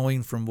him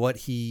going from what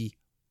he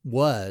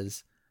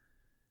was,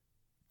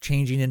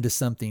 changing into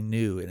something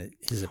new, and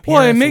his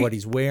appearance, what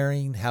he's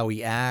wearing, how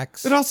he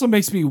acts. It also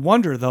makes me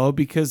wonder, though,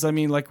 because I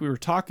mean, like we were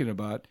talking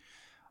about,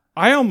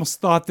 I almost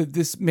thought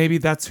that maybe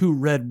that's who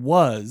Red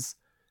was.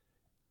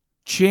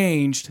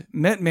 Changed,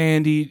 met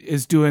Mandy,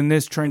 is doing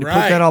this, trying to put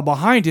that all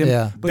behind him.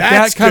 Yeah. But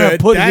that kind of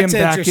put him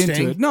back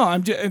into it. No,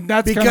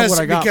 that's kind of what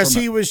I got because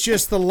from he was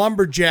just the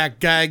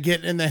lumberjack guy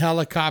getting in the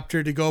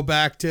helicopter to go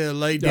back to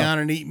lay down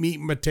and eat meat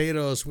and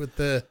potatoes with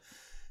the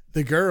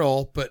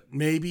girl. But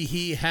maybe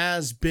he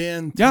has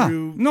been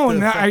through. No,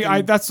 and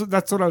that's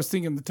what I was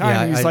thinking at the time.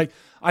 Yeah, He's like,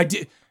 I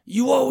did.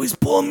 You always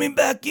pull me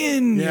back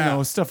in, you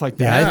know, stuff like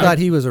that. Yeah, I thought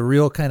he was a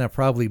real kind of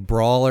probably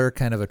brawler,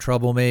 kind of a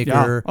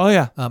troublemaker. Yeah. Oh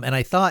yeah. And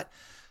I thought.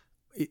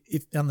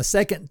 On the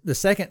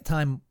second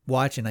time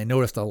watching, I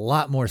noticed a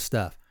lot more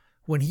stuff.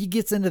 When he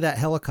gets into that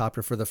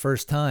helicopter for the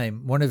first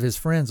time, one of his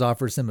friends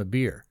offers him a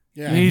beer.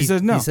 Yeah, and he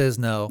says no. He says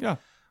no. Yeah.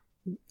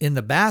 In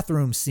the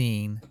bathroom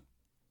scene,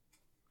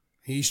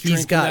 he's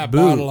got that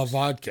booze. bottle of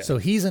vodka. So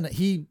he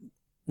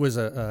was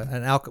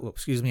an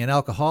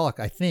alcoholic,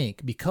 I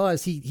think,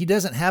 because he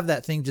doesn't have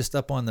that thing just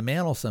up on the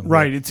mantle somewhere.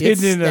 Right, it's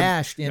hidden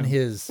stashed in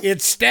his.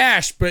 It's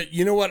stashed, but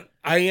you know what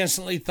I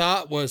instantly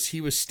thought was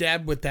he was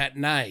stabbed with that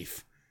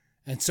knife.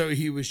 And so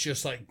he was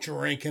just like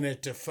drinking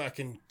it to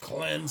fucking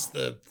cleanse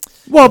the.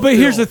 Well, but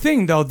here's the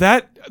thing, though.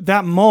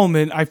 That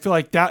moment, I feel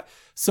like that.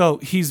 So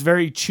he's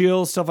very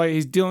chill, stuff like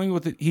he's dealing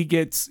with it. He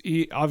gets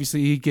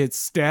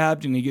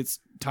stabbed and he gets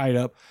tied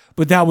up.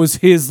 But that was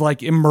his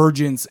like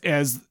emergence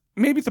as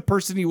maybe the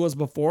person he was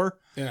before.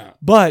 Yeah.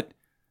 But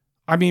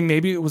I mean,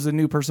 maybe it was a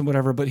new person,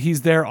 whatever. But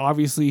he's there.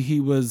 Obviously, he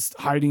was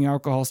hiding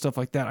alcohol, stuff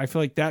like that. I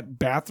feel like that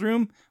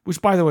bathroom,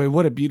 which by the way,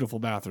 what a beautiful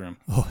bathroom.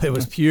 Oh, it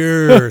was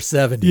pure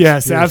 70s.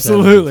 Yes, pure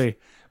absolutely. 70s.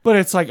 But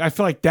it's like I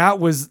feel like that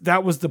was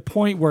the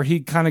point where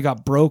he kind of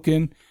got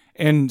broken,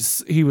 and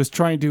he was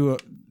trying to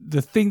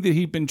the thing that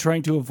he'd been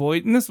trying to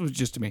avoid. And this was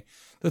just to me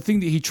the thing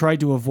that he tried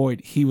to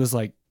avoid. He was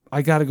like,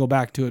 I got to go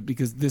back to it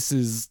because this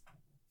is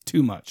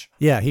too much.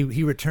 Yeah,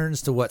 he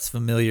returns to what's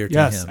familiar to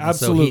him. Yes,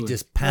 absolutely. So he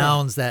just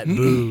pounds that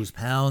booze,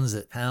 pounds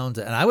it.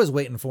 And I was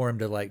waiting for him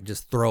to like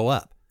just throw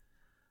up,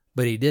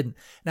 but he didn't.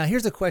 Now,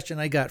 here's a question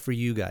I got for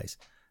you guys.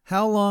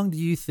 How long do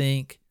you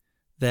think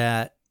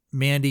that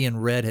Mandy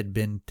and Red had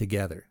been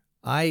together?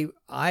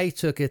 I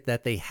took it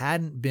that they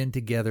hadn't been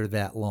together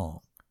that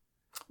long,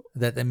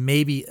 that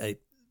maybe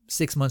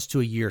 6 months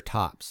to a year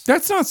tops.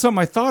 That's not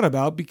something I thought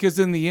about because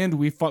in the end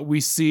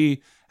we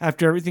see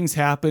after everything's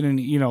happened and,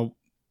 you know,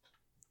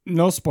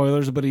 no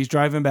spoilers, but he's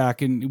driving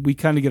back and we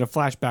kind of get a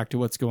flashback to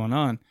what's going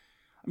on.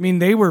 I mean,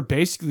 they were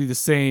basically the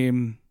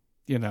same,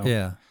 you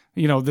know,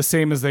 the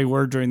same as they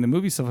were during the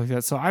movie, stuff like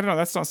that. So I don't know.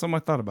 That's not something I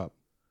thought about.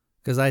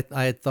 Because I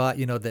had thought,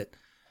 you know, that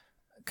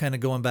kind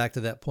of going back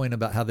to that point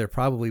about how they're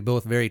probably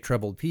both very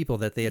troubled people,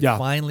 that they had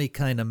finally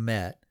kind of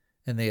met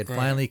and they had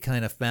finally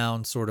kind of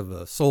found sort of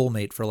a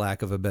soulmate, for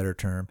lack of a better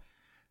term.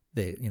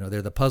 They're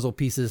the puzzle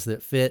pieces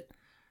that fit.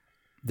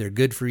 They're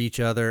good for each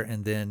other.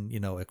 And then, you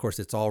know, of course,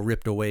 it's all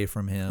ripped away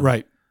from him.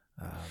 Right.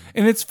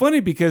 And it's funny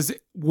because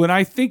when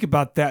I think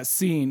about that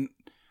scene,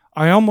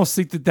 I almost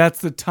think that that's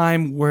the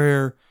time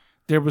where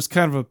there was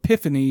kind of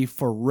epiphany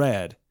for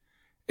Red.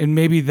 And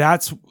maybe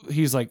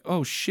he's like,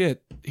 oh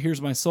shit,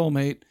 here's my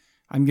soulmate.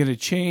 I'm going to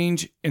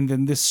change. And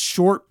then this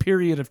short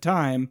period of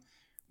time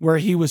where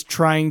he was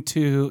trying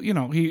to, you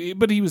know, he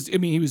was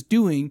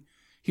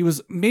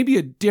maybe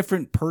a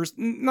different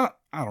person.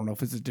 I don't know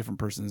if it's a different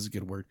person is a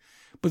good word.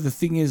 But the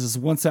thing is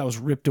once that was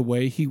ripped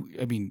away, he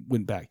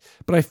went back.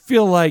 But I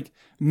feel like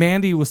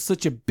Mandy was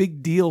such a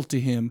big deal to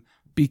him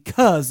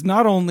because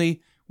not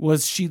only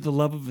was she the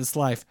love of his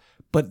life,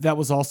 but that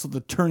was also the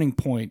turning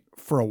point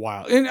for a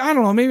while. And I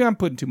don't know, maybe I'm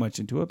putting too much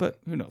into it, but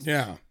who knows?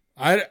 Yeah.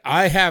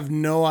 I have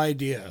no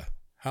idea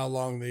how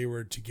long they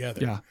were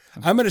together. Yeah.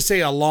 I'm going to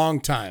say a long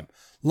time.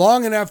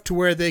 Long enough to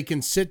where they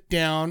can sit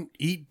down,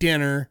 eat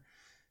dinner,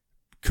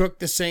 cook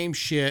the same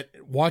shit,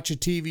 watch a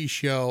TV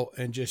show,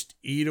 and just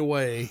eat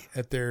away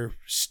at their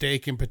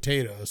steak and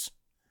potatoes.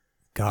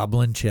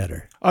 Goblin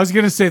cheddar. I was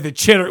going to say the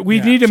cheddar. We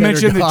need to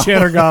mention the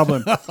cheddar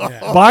goblin.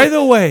 By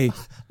the way,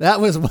 that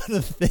was one of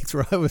the things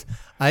where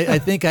I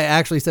think I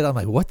actually said, I'm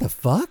like, what the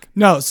fuck?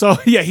 No. So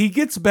yeah, he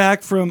gets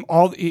back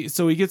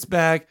he gets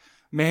back.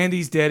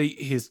 Mandy's dead.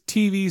 His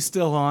TV's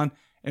still on.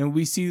 And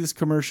we see this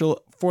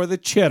commercial for the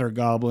cheddar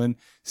goblin.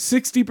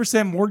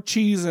 60% more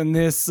cheese in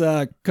this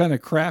kind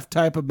of Kraft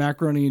type of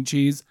macaroni and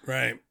cheese.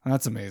 Right.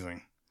 That's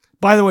amazing.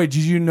 By the way,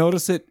 did you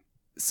notice it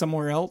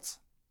somewhere else?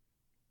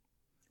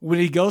 When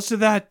he goes to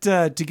that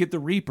to get the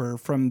Reaper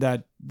from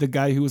the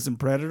guy who was in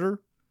Predator,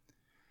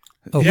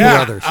 Oh, Yeah,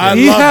 brothers. I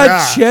He love had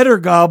that. Cheddar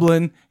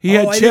Goblin. He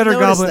Oh, had I didn't Cheddar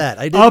notice Goblin that.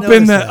 I didn't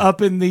notice that.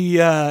 up in the He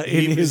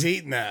in was his.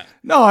 eating that.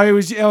 No, it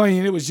was. I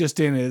mean, it was just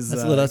in his.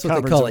 That's what they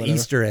cupboards call or an whatever.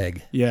 Easter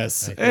egg.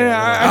 Yes, Right and there.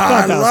 I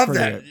thought that was love pretty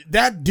that. good.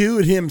 That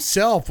dude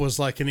himself was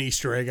like an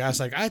Easter egg. I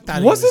was like, I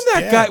thought Wasn't he was that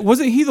dead. guy?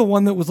 Wasn't he the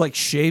one that was like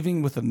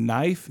shaving with a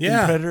knife?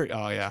 Yeah. In Predator.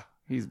 Oh yeah,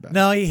 he's bad.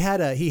 No, he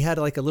had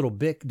like a little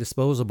Bic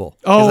disposable.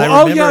 Oh, 'Cause I oh,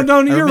 remember- yeah, no,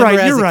 I you're remember right,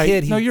 as you're a right.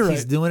 Kid, No, you're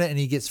He's right. doing it and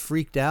he gets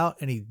freaked out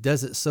and he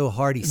does it so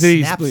hard he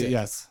These- snaps it.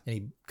 yes. and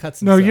he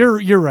cuts. No,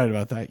 himself. you're right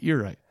about that.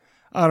 You're right.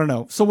 I don't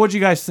know. So, what do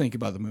you guys think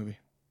about the movie?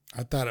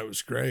 I thought it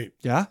was great.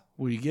 Yeah,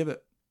 what do you give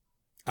it?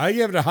 I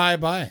give it a high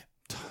buy.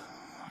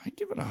 I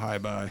give it a high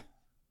buy.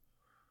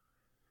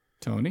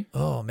 Tony?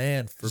 Oh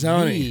man, for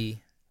Tony.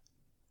 me,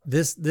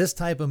 this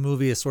type of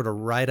movie is sort of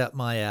right up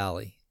my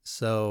alley.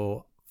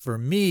 So for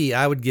me,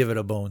 I would give it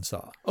a bone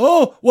saw.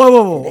 Oh,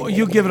 whoa.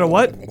 You give it a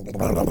what?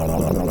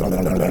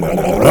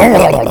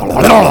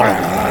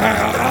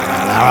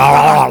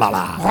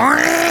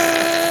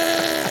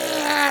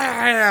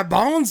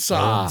 Bone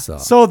saw.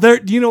 So there,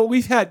 do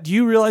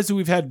you realize that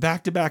we've had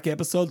back-to-back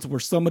episodes where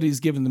somebody's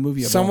given the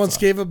movie a Someone's bone saw?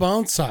 gave a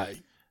bone saw.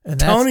 And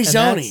Tony that's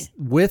Zoni.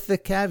 with the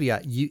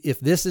caveat, if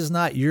this is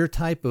not your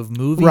type of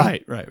movie,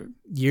 Right.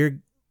 you're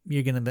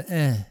gonna be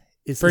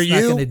It's For not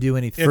you, going to do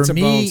anything. it's For a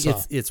me, bone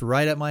saw. it's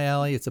right up my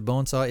alley. It's a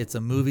bone saw. It's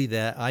a movie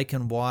that I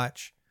can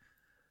watch.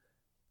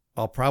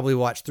 I'll probably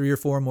watch 3 or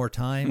 4 more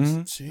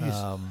times.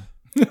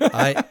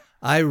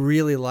 I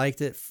really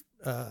liked it.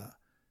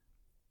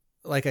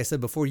 Like I said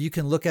before, you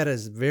can look at it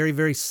as very,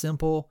 very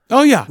simple.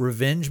 Oh yeah,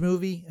 revenge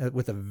movie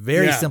with a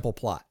very simple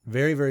plot.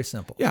 Very, very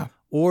simple. Yeah.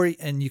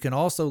 And you can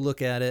also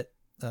look at it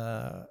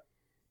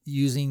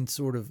using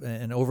sort of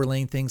and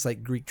overlaying things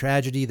like Greek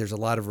tragedy. There's a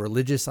lot of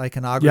religious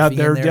iconography. Yeah, in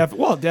they're there.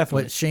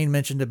 definitely. What Shane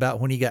mentioned about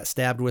when he got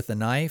stabbed with a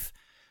knife.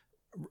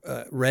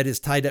 Red is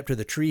tied up to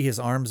the tree. His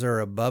arms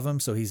are above him,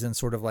 so he's in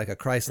sort of like a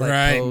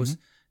Christ-like pose.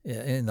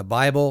 In the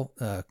Bible,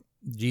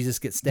 Jesus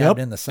gets stabbed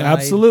in the side.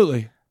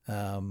 Absolutely.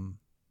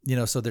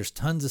 So there's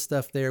tons of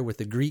stuff there. With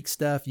the Greek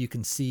stuff, you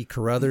can see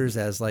Carruthers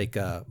as like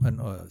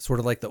sort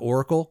of like the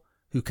Oracle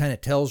who kind of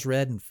tells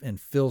Red and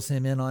fills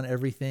him in on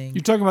everything.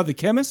 You're talking about the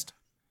chemist?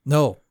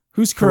 No.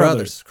 Who's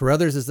Carruthers?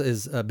 Carruthers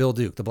is Bill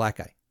Duke, the black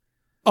guy.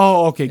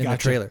 Oh, okay, in gotcha.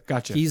 the trailer.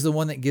 Gotcha. He's the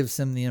one that gives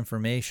him the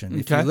information.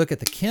 If Okay. you look at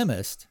the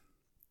chemist,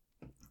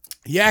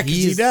 yeah, because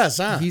he does,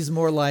 huh? He's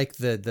more like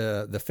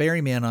the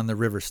ferryman on the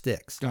river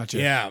Styx. Gotcha.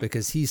 Yeah.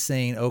 Because he's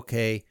saying,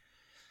 okay,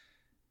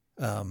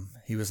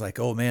 he was like,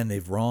 oh man,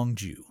 they've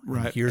wronged you. And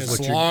Right. here's As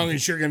what long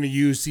as you're going to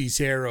use these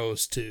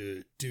arrows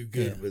to do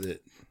good with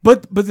it.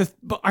 But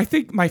I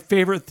think my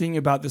favorite thing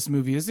about this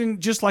movie is, and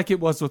just like it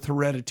was with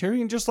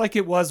Hereditary, and just like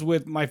it was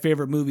with my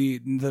favorite movie,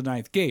 The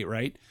Ninth Gate,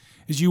 right?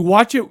 Is you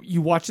watch it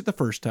the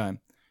first time,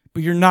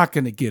 but you're not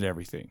going to get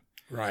everything.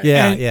 Right.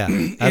 Yeah, and, yeah.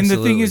 And the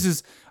thing absolutely.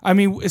 is, I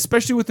mean,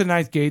 especially with The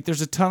Ninth Gate,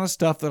 there's a ton of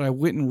stuff that I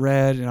went and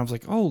read, and I was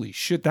like, holy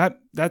shit,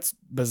 that's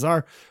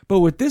bizarre. But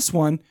with this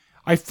one,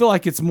 I feel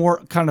like it's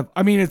more kind of,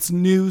 I mean, it's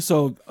new,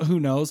 so who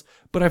knows?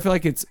 But I feel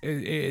like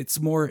it's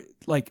more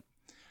like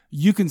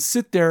you can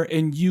sit there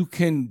and you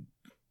can,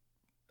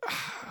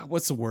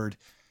 what's the word?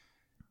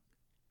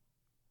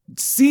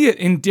 See it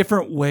in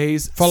different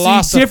ways.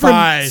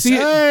 Philosophize. See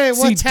Hey,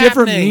 what's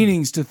different happening?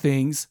 meanings to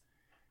things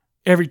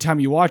every time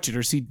you watch it,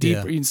 or see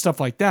deeper and stuff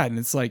like that. And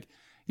it's like,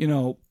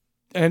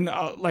 and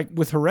like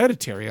with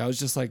Hereditary, I was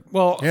just like,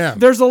 well,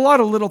 there's a lot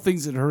of little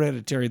things in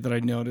Hereditary that I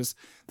noticed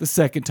the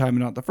second time and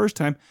not the first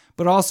time.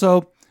 But I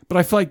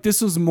feel like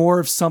this was more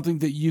of something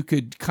that you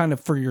could kind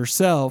of for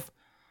yourself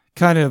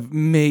kind of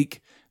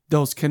make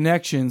those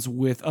connections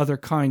with other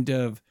kind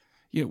of,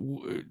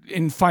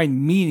 and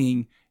find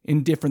meaning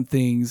in different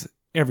things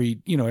every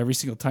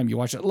single time you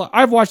watch it. Look,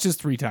 I've watched this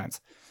 3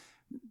 times.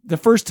 The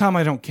first time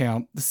I don't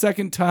count. The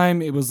second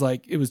time it was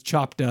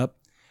chopped up.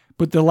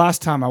 But the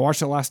last time I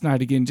watched it last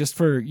night again, just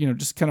for,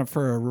 just kind of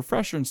for a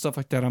refresher and stuff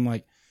like that, I'm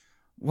like,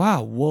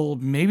 wow, well,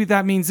 maybe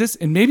that means this,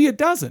 and maybe it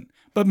doesn't,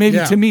 but maybe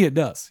to me it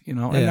does,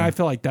 and I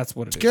feel like that's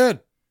what it is.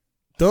 Good.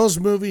 Those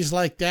movies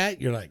like that,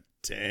 you're like,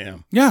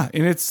 damn. Yeah,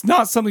 and it's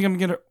not something I'm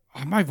gonna.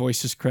 Oh, my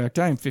voice just cracked.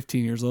 I am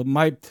 15 years old.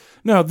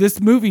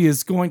 This movie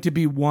is going to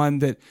be one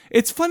that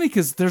it's funny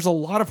because there's a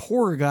lot of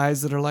horror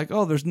guys that are like,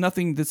 oh, there's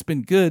nothing that's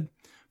been good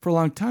for a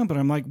long time, but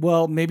I'm like,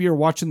 well, maybe you're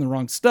watching the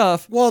wrong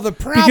stuff. Well, the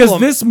problem, because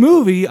this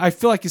movie, I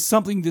feel like, is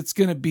something that's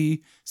going to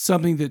be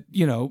something that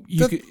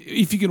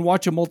if you can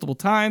watch it multiple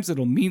times,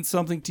 it'll mean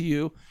something to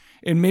you,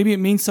 and maybe it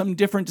means something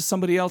different to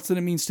somebody else than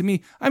it means to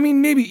me. I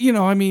mean, maybe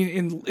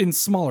in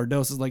smaller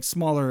doses, like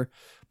smaller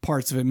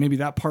parts of it, maybe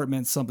that part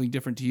meant something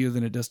different to you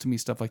than it does to me,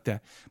 stuff like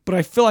that. But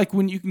I feel like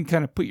when you can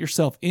kind of put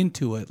yourself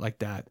into it like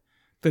that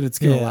it's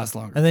going to last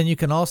longer. And then you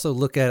can also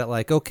look at it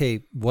like,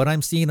 okay, what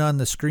I'm seeing on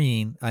the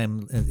screen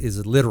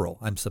is literal.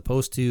 I'm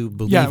supposed to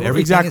believe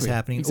everything is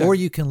happening. Exactly. Or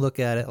you can look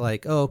at it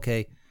like, oh,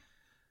 okay,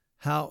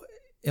 how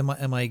am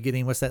I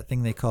getting, what's that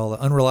thing they call an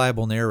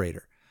unreliable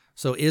narrator?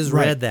 So is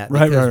Red that?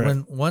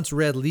 Because once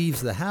Red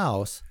leaves the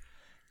house,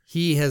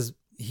 he's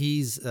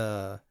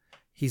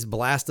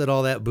blasted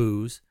all that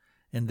booze.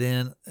 And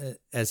then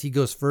as he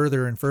goes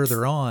further and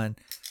further on,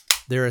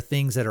 there are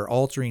things that are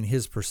altering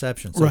his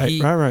perception. So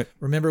right.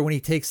 Remember when he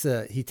takes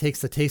the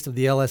taste of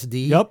the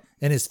LSD? Yep.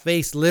 And his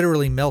face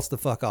literally melts the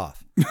fuck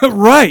off.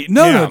 Right.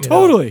 No,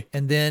 totally.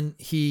 And then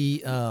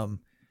he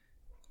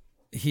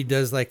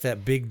does like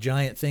that big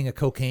giant thing of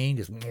cocaine,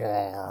 just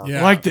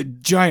like the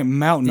giant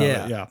mountain of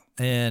it. Yeah.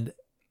 And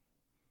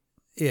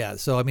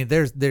so I mean,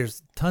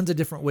 there's tons of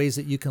different ways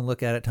that you can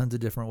look at it, tons of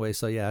different ways.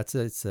 So yeah,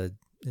 it's a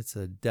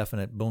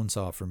definite bone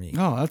saw for me.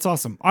 Oh, that's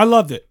awesome. I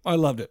loved it.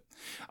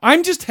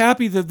 I'm just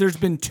happy that there's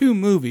been 2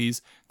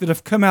 movies that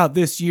have come out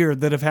this year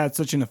that have had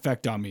such an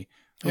effect on me.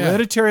 Yeah.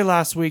 Hereditary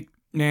last week,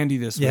 Mandy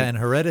this week. Yeah, and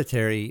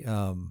Hereditary,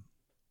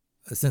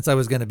 since I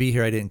was going to be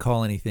here, I didn't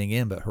call anything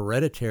in, but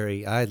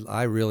Hereditary,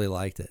 I really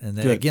liked it. And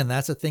then, again,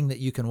 that's a thing that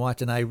you can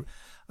watch. And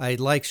I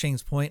like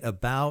Shane's point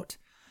about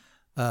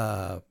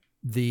the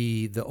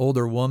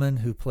older woman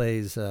who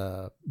plays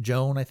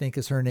Joan, I think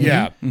is her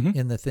name,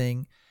 in the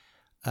thing.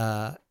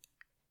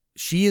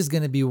 She is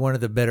going to be one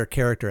of the better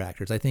character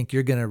actors. I think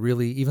you're going to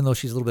really, even though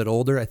she's a little bit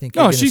older, I think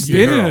you're going to see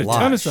been her in a a lot.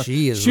 ton of stuff.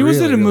 She was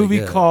really, in a movie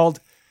really good. called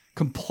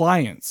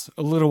Compliance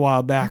a little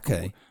while back,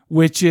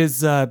 which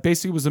is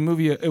basically was a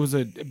movie. It was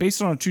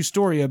based on a true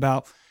story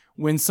about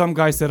when some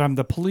guy said, "I'm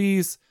the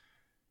police,"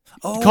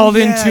 called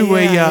into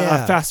a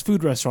fast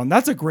food restaurant.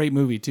 That's a great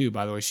movie too,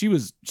 by the way. She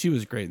was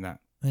great in that.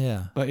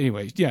 Yeah. But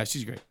anyway, yeah,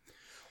 she's great.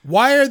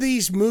 Why are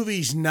these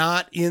movies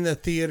not in the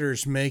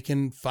theaters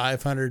making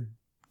 500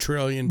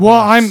 trillion?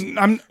 Well,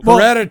 I'm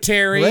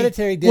Hereditary.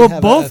 Hereditary did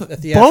have both a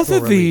theatrical both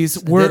of these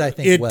release, were and did, I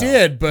think,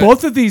 well. but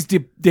both of these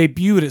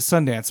debuted at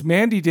Sundance.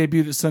 Mandy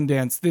debuted at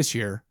Sundance this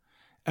year,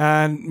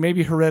 and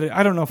maybe Hereditary.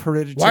 I don't know if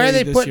Hereditary. Why are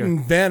they this putting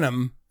year.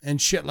 Venom and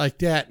shit like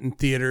that in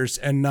theaters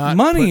and not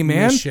money, putting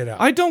man? this shit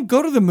out? I don't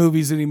go to the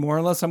movies anymore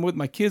unless I'm with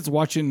my kids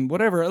watching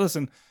whatever.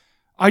 Listen,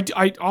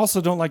 I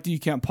also don't like that you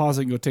can't pause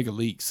it and go take a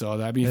leak.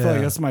 So I mean, I feel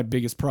like that's my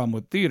biggest problem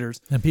with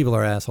theaters. And people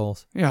are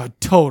assholes. Yeah,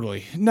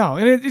 totally. No,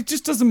 and it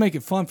just doesn't make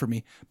it fun for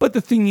me. But the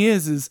thing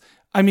is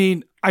I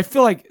mean, I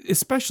feel like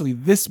especially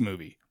this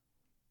movie,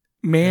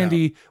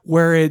 Mandy,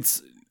 where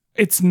it's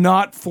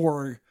not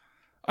for.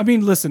 I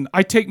mean, listen,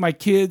 I take my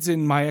kids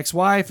and my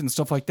ex-wife and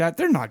stuff like that.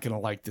 They're not gonna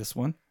like this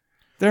one.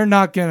 They're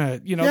not gonna,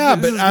 Yeah,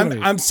 but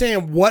I'm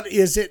saying, what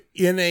is it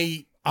in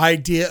a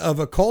idea of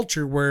a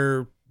culture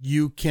where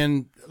you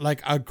can,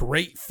 like, a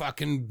great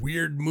fucking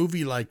weird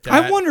movie like that?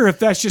 I wonder if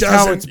that's just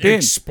how it's been.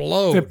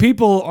 Explode. The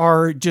people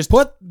are just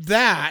put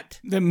that.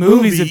 The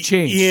movies movie have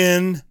changed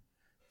in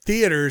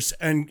theaters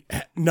and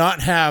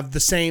not have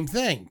the same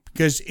thing,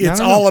 because it's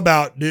all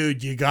about,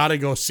 dude, you got to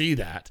go see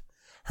that.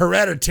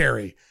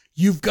 Hereditary.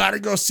 You've got to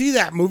go see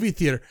that movie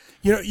theater.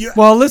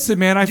 Well, listen,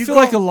 man, I feel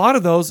like a lot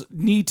of those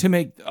need to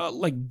make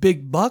like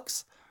big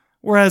bucks.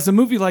 Whereas a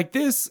movie like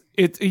this,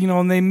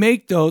 and they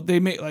make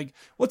like,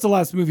 what's the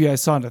last movie I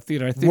saw in the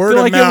theater? I think Word of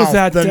like mouth, it was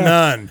that The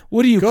Nun.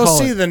 What do you go call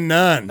see it? The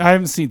Nun? I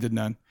haven't seen The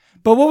Nun,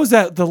 but what was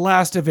that? The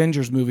last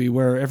Avengers movie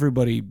where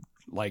everybody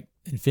like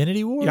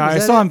Infinity War? Yeah, I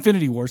saw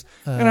Infinity Wars,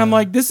 and I'm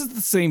like, this is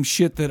the same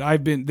shit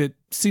that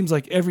seems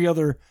like every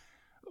other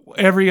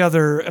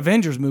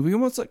Avengers movie.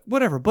 And it's like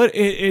whatever, but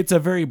it's a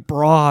very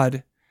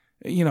broad.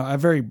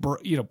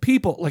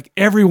 People like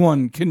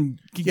everyone can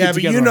get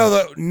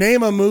together.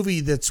 Name a movie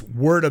that's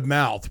word of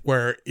mouth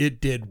where it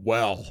did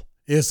well.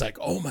 It's like,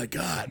 oh my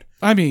God.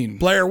 I mean,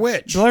 Blair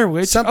Witch,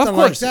 of something course.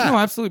 like that. No,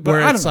 absolutely. But where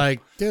I don't it's know.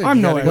 like, dude, I'm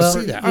you no gotta go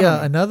see that.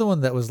 Yeah, another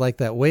one that was like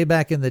that way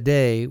back in the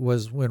day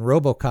was when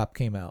RoboCop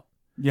came out.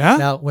 Yeah.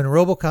 Now, when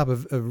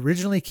RoboCop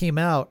originally came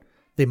out,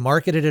 they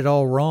marketed it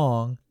all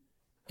wrong.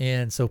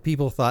 And so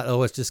people thought,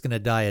 oh, it's just going to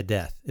die a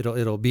death.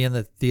 It'll be in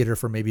the theater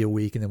for maybe a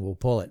week and then we'll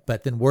pull it.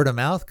 But then word of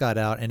mouth got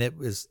out and it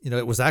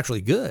was actually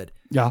good.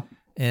 Yeah.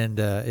 And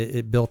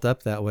it built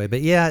up that way.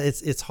 But yeah,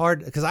 it's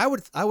hard because I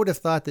would have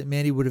thought that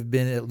Mandy would have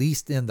been at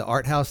least in the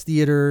art house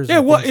theaters. Yeah,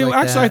 well,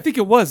 that. I think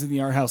it was in the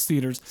art house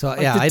theaters. So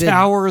like the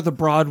Tower, the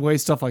Broadway,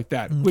 stuff like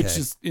that, which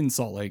is in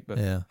Salt Lake. But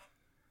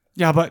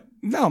yeah, but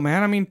no,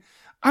 man. I mean,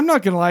 I'm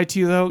not gonna lie to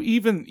you though.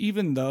 Even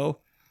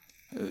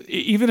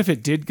if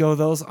it did go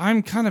those,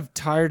 I'm kind of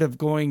tired of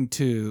going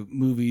to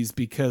movies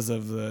because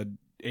of the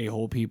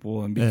a-hole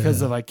people and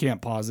because of I can't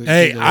pause it.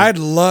 Hey, I'd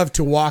love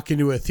to walk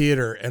into a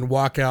theater and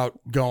walk out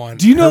going,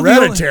 do you know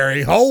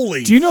Hereditary,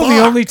 holy Do you know fuck.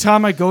 the only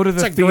time I go to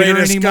the it's theater the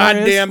greatest anymore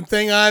goddamn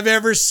thing I've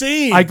ever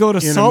seen. I go to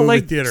Salt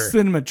Lake theater.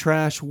 Cinema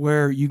Trash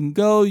where you can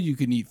go, you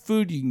can eat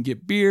food, you can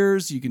get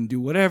beers, you can do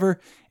whatever.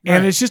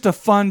 And it's just a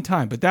fun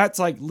time. But that's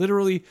like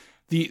literally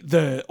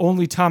the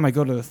only time I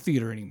go to the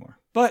theater anymore.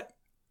 But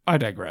I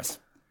digress.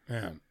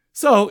 Yeah.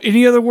 So,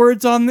 any other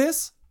words on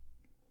this?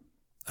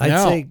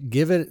 I'd say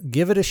give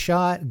it a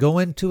shot. Go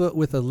into it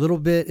with a little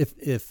bit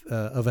if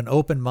of an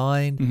open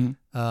mind.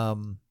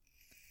 Mm-hmm.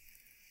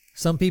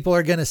 Some people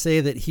are going to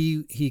say that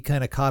he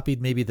kind of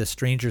copied maybe the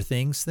Stranger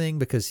Things thing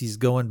because he's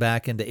going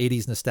back into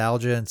 80s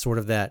nostalgia and sort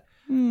of that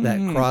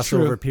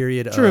crossover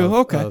period of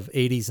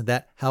 80s and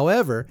that.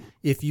 However,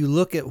 if you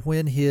look at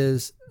when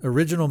his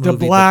original The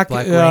movie, Black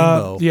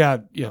Rainbow. Yeah.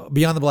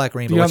 Beyond the Black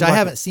Rainbow, Beyond which the I Black-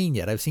 haven't seen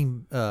yet. I've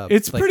seen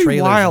It's like pretty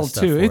trailers and wild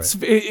stuff too.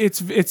 for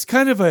it. It's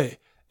kind of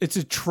it's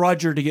a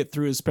trudger to get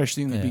through,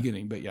 especially in the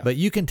beginning. But yeah, But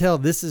you can tell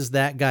this is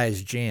that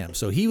guy's jam.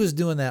 So he was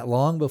doing that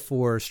long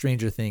before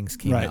Stranger Things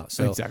came right, out.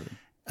 So exactly.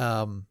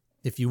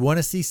 if you want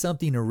to see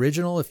something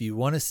original, if you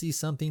want to see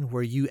something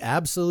where you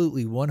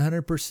absolutely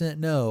 100%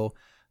 know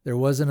there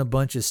wasn't a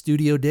bunch of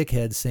studio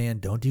dickheads saying,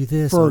 don't do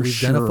this, For or we've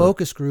done a sure.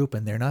 focus group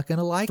and they're not going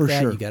to like For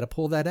that. sure. You got to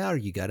pull that out, or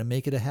you got to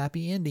make it a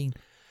happy ending.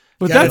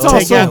 But Gotta that's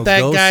take also out that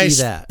Go see guy's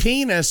that.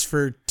 penis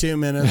for 2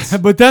 minutes.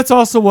 but that's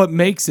also what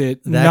makes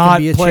it That can not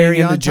be a playing cherry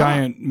in the on top.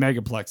 giant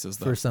megaplexes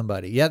though. For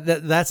somebody. Yeah,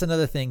 that's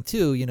another thing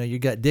too. You know, you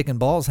got dick and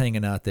balls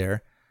hanging out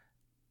there.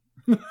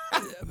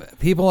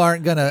 People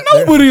aren't going to...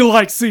 Nobody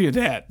likes seeing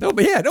that.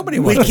 Nobody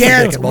we wants to see dick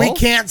can't and we balls.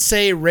 can't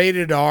say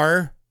rated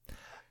R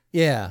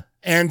Yeah.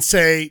 and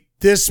say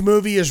this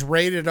movie is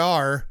rated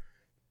R.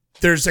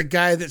 There's a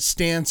guy that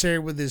stands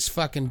there with his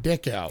fucking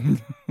dick out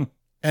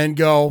and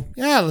go,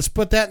 yeah, let's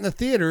put that in the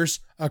theaters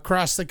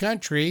across the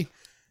country.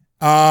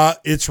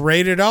 It's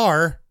rated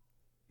R.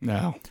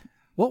 No.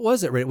 What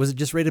was it rated? Was it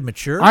just rated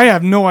mature? I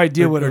have no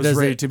idea Or- what or it was does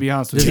rated, to be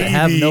honest with does you. it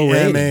have no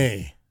rating?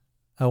 TVMA.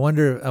 I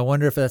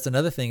wonder if that's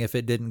another thing, if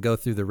it didn't go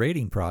through the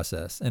rating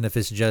process, and if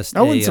it's just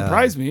That wouldn't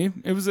surprise me.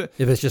 It was if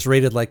it's just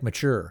rated like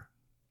mature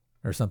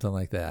or something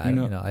like that. You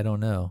know. I don't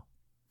know.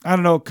 I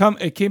don't know.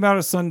 It came out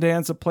of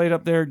Sundance. It played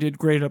up there, did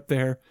great up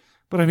there.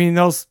 But I mean,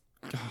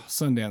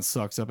 Sundance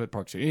sucks up at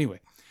Park City. Anyway,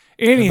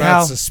 anyhow.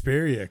 About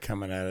Suspiria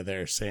coming out of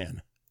there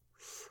saying,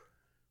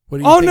 what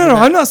do you Oh think no, of no,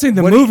 that? I'm not saying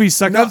the What do you- movie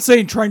sucks. no. I'm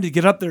saying trying to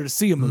get up there to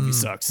see a movie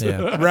sucks.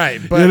 yeah. Right,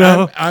 but You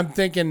know? I'm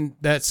thinking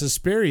that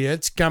Suspiria,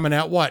 it's coming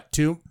out what,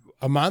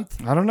 a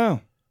month? I don't know.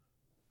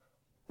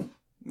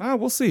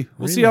 We'll see.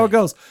 We'll see how it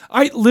goes.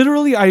 I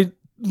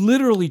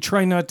literally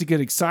try not to get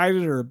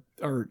excited or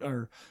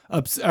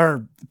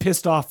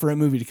pissed off for a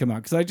movie to come out,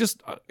 because I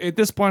just at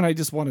this point I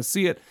just want to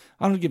see it.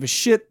 I don't give a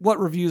shit what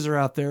reviews are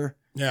out there.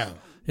 Yeah.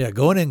 Yeah,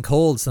 going in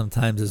cold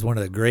sometimes is one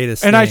of the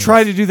greatest And things. I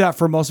try to do that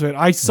for most of it.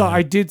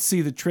 I did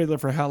see the trailer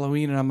for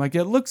Halloween, and I'm like,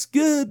 it looks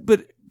good,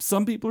 but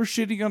some people are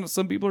shitting on it.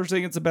 Some people are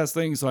saying it's the best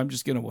thing, so I'm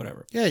just gonna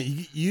whatever. Yeah,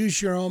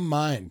 use your own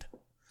mind.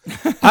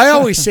 I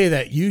always say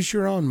that. Use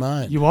your own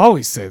mind. You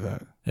always say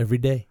that. every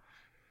day.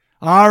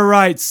 All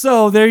right,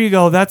 so there you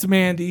go. That's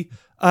Mandy.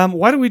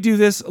 Why don't we do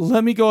this?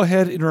 Let me go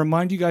ahead and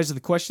remind you guys of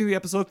the question of the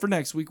episode for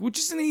next week, which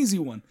is an easy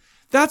one.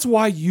 That's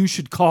why you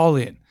should call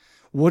in.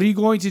 What are you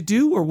going to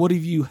do, or what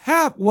have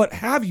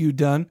you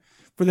done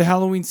for the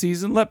Halloween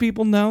season? Let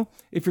people know.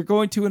 If you're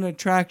going to an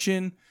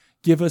attraction,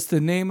 give us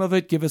the name of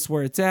it, give us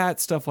where it's at,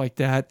 stuff like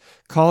that.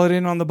 Call it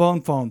in on the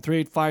bone phone,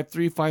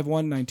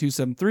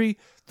 385-351-9273,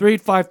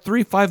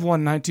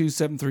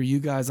 385-351-9273. You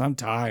guys, I'm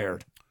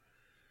tired.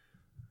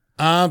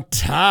 I'm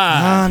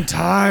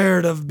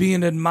tired of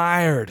being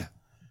admired.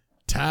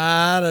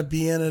 Tired of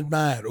being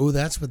admired. Oh,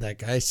 that's what that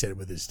guy said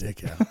with his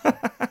dick out.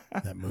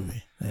 That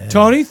movie. Yeah.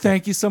 Tony,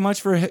 thank you so much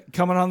for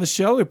coming on the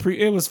show.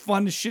 It was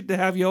fun to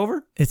have you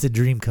over. It's a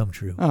dream come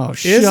true. Oh,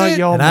 shut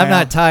your And I'm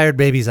mouth. not tired,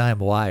 babies. I'm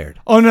wired.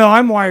 Oh, no,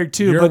 I'm wired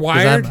too. You're but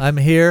wired? I'm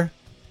here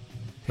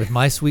with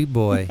my sweet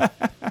boy.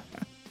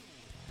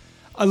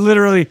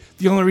 Literally,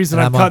 the only reason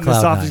And I'm I'm on cutting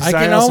this cloud off is nine.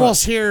 I can also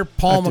almost hear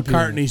Paul have to be-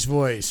 McCartney's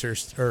voice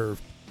or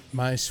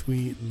My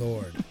Sweet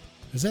Lord.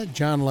 Is that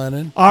John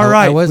Lennon? All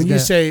right. When you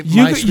say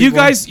My Sweet you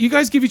Lord?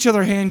 guys give each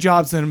other hand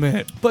jobs in a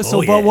minute. But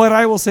Oh, but yeah. what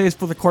I will say is,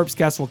 for the Corpse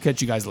Cast, we'll catch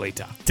you guys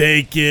later.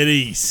 Take it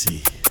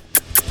easy.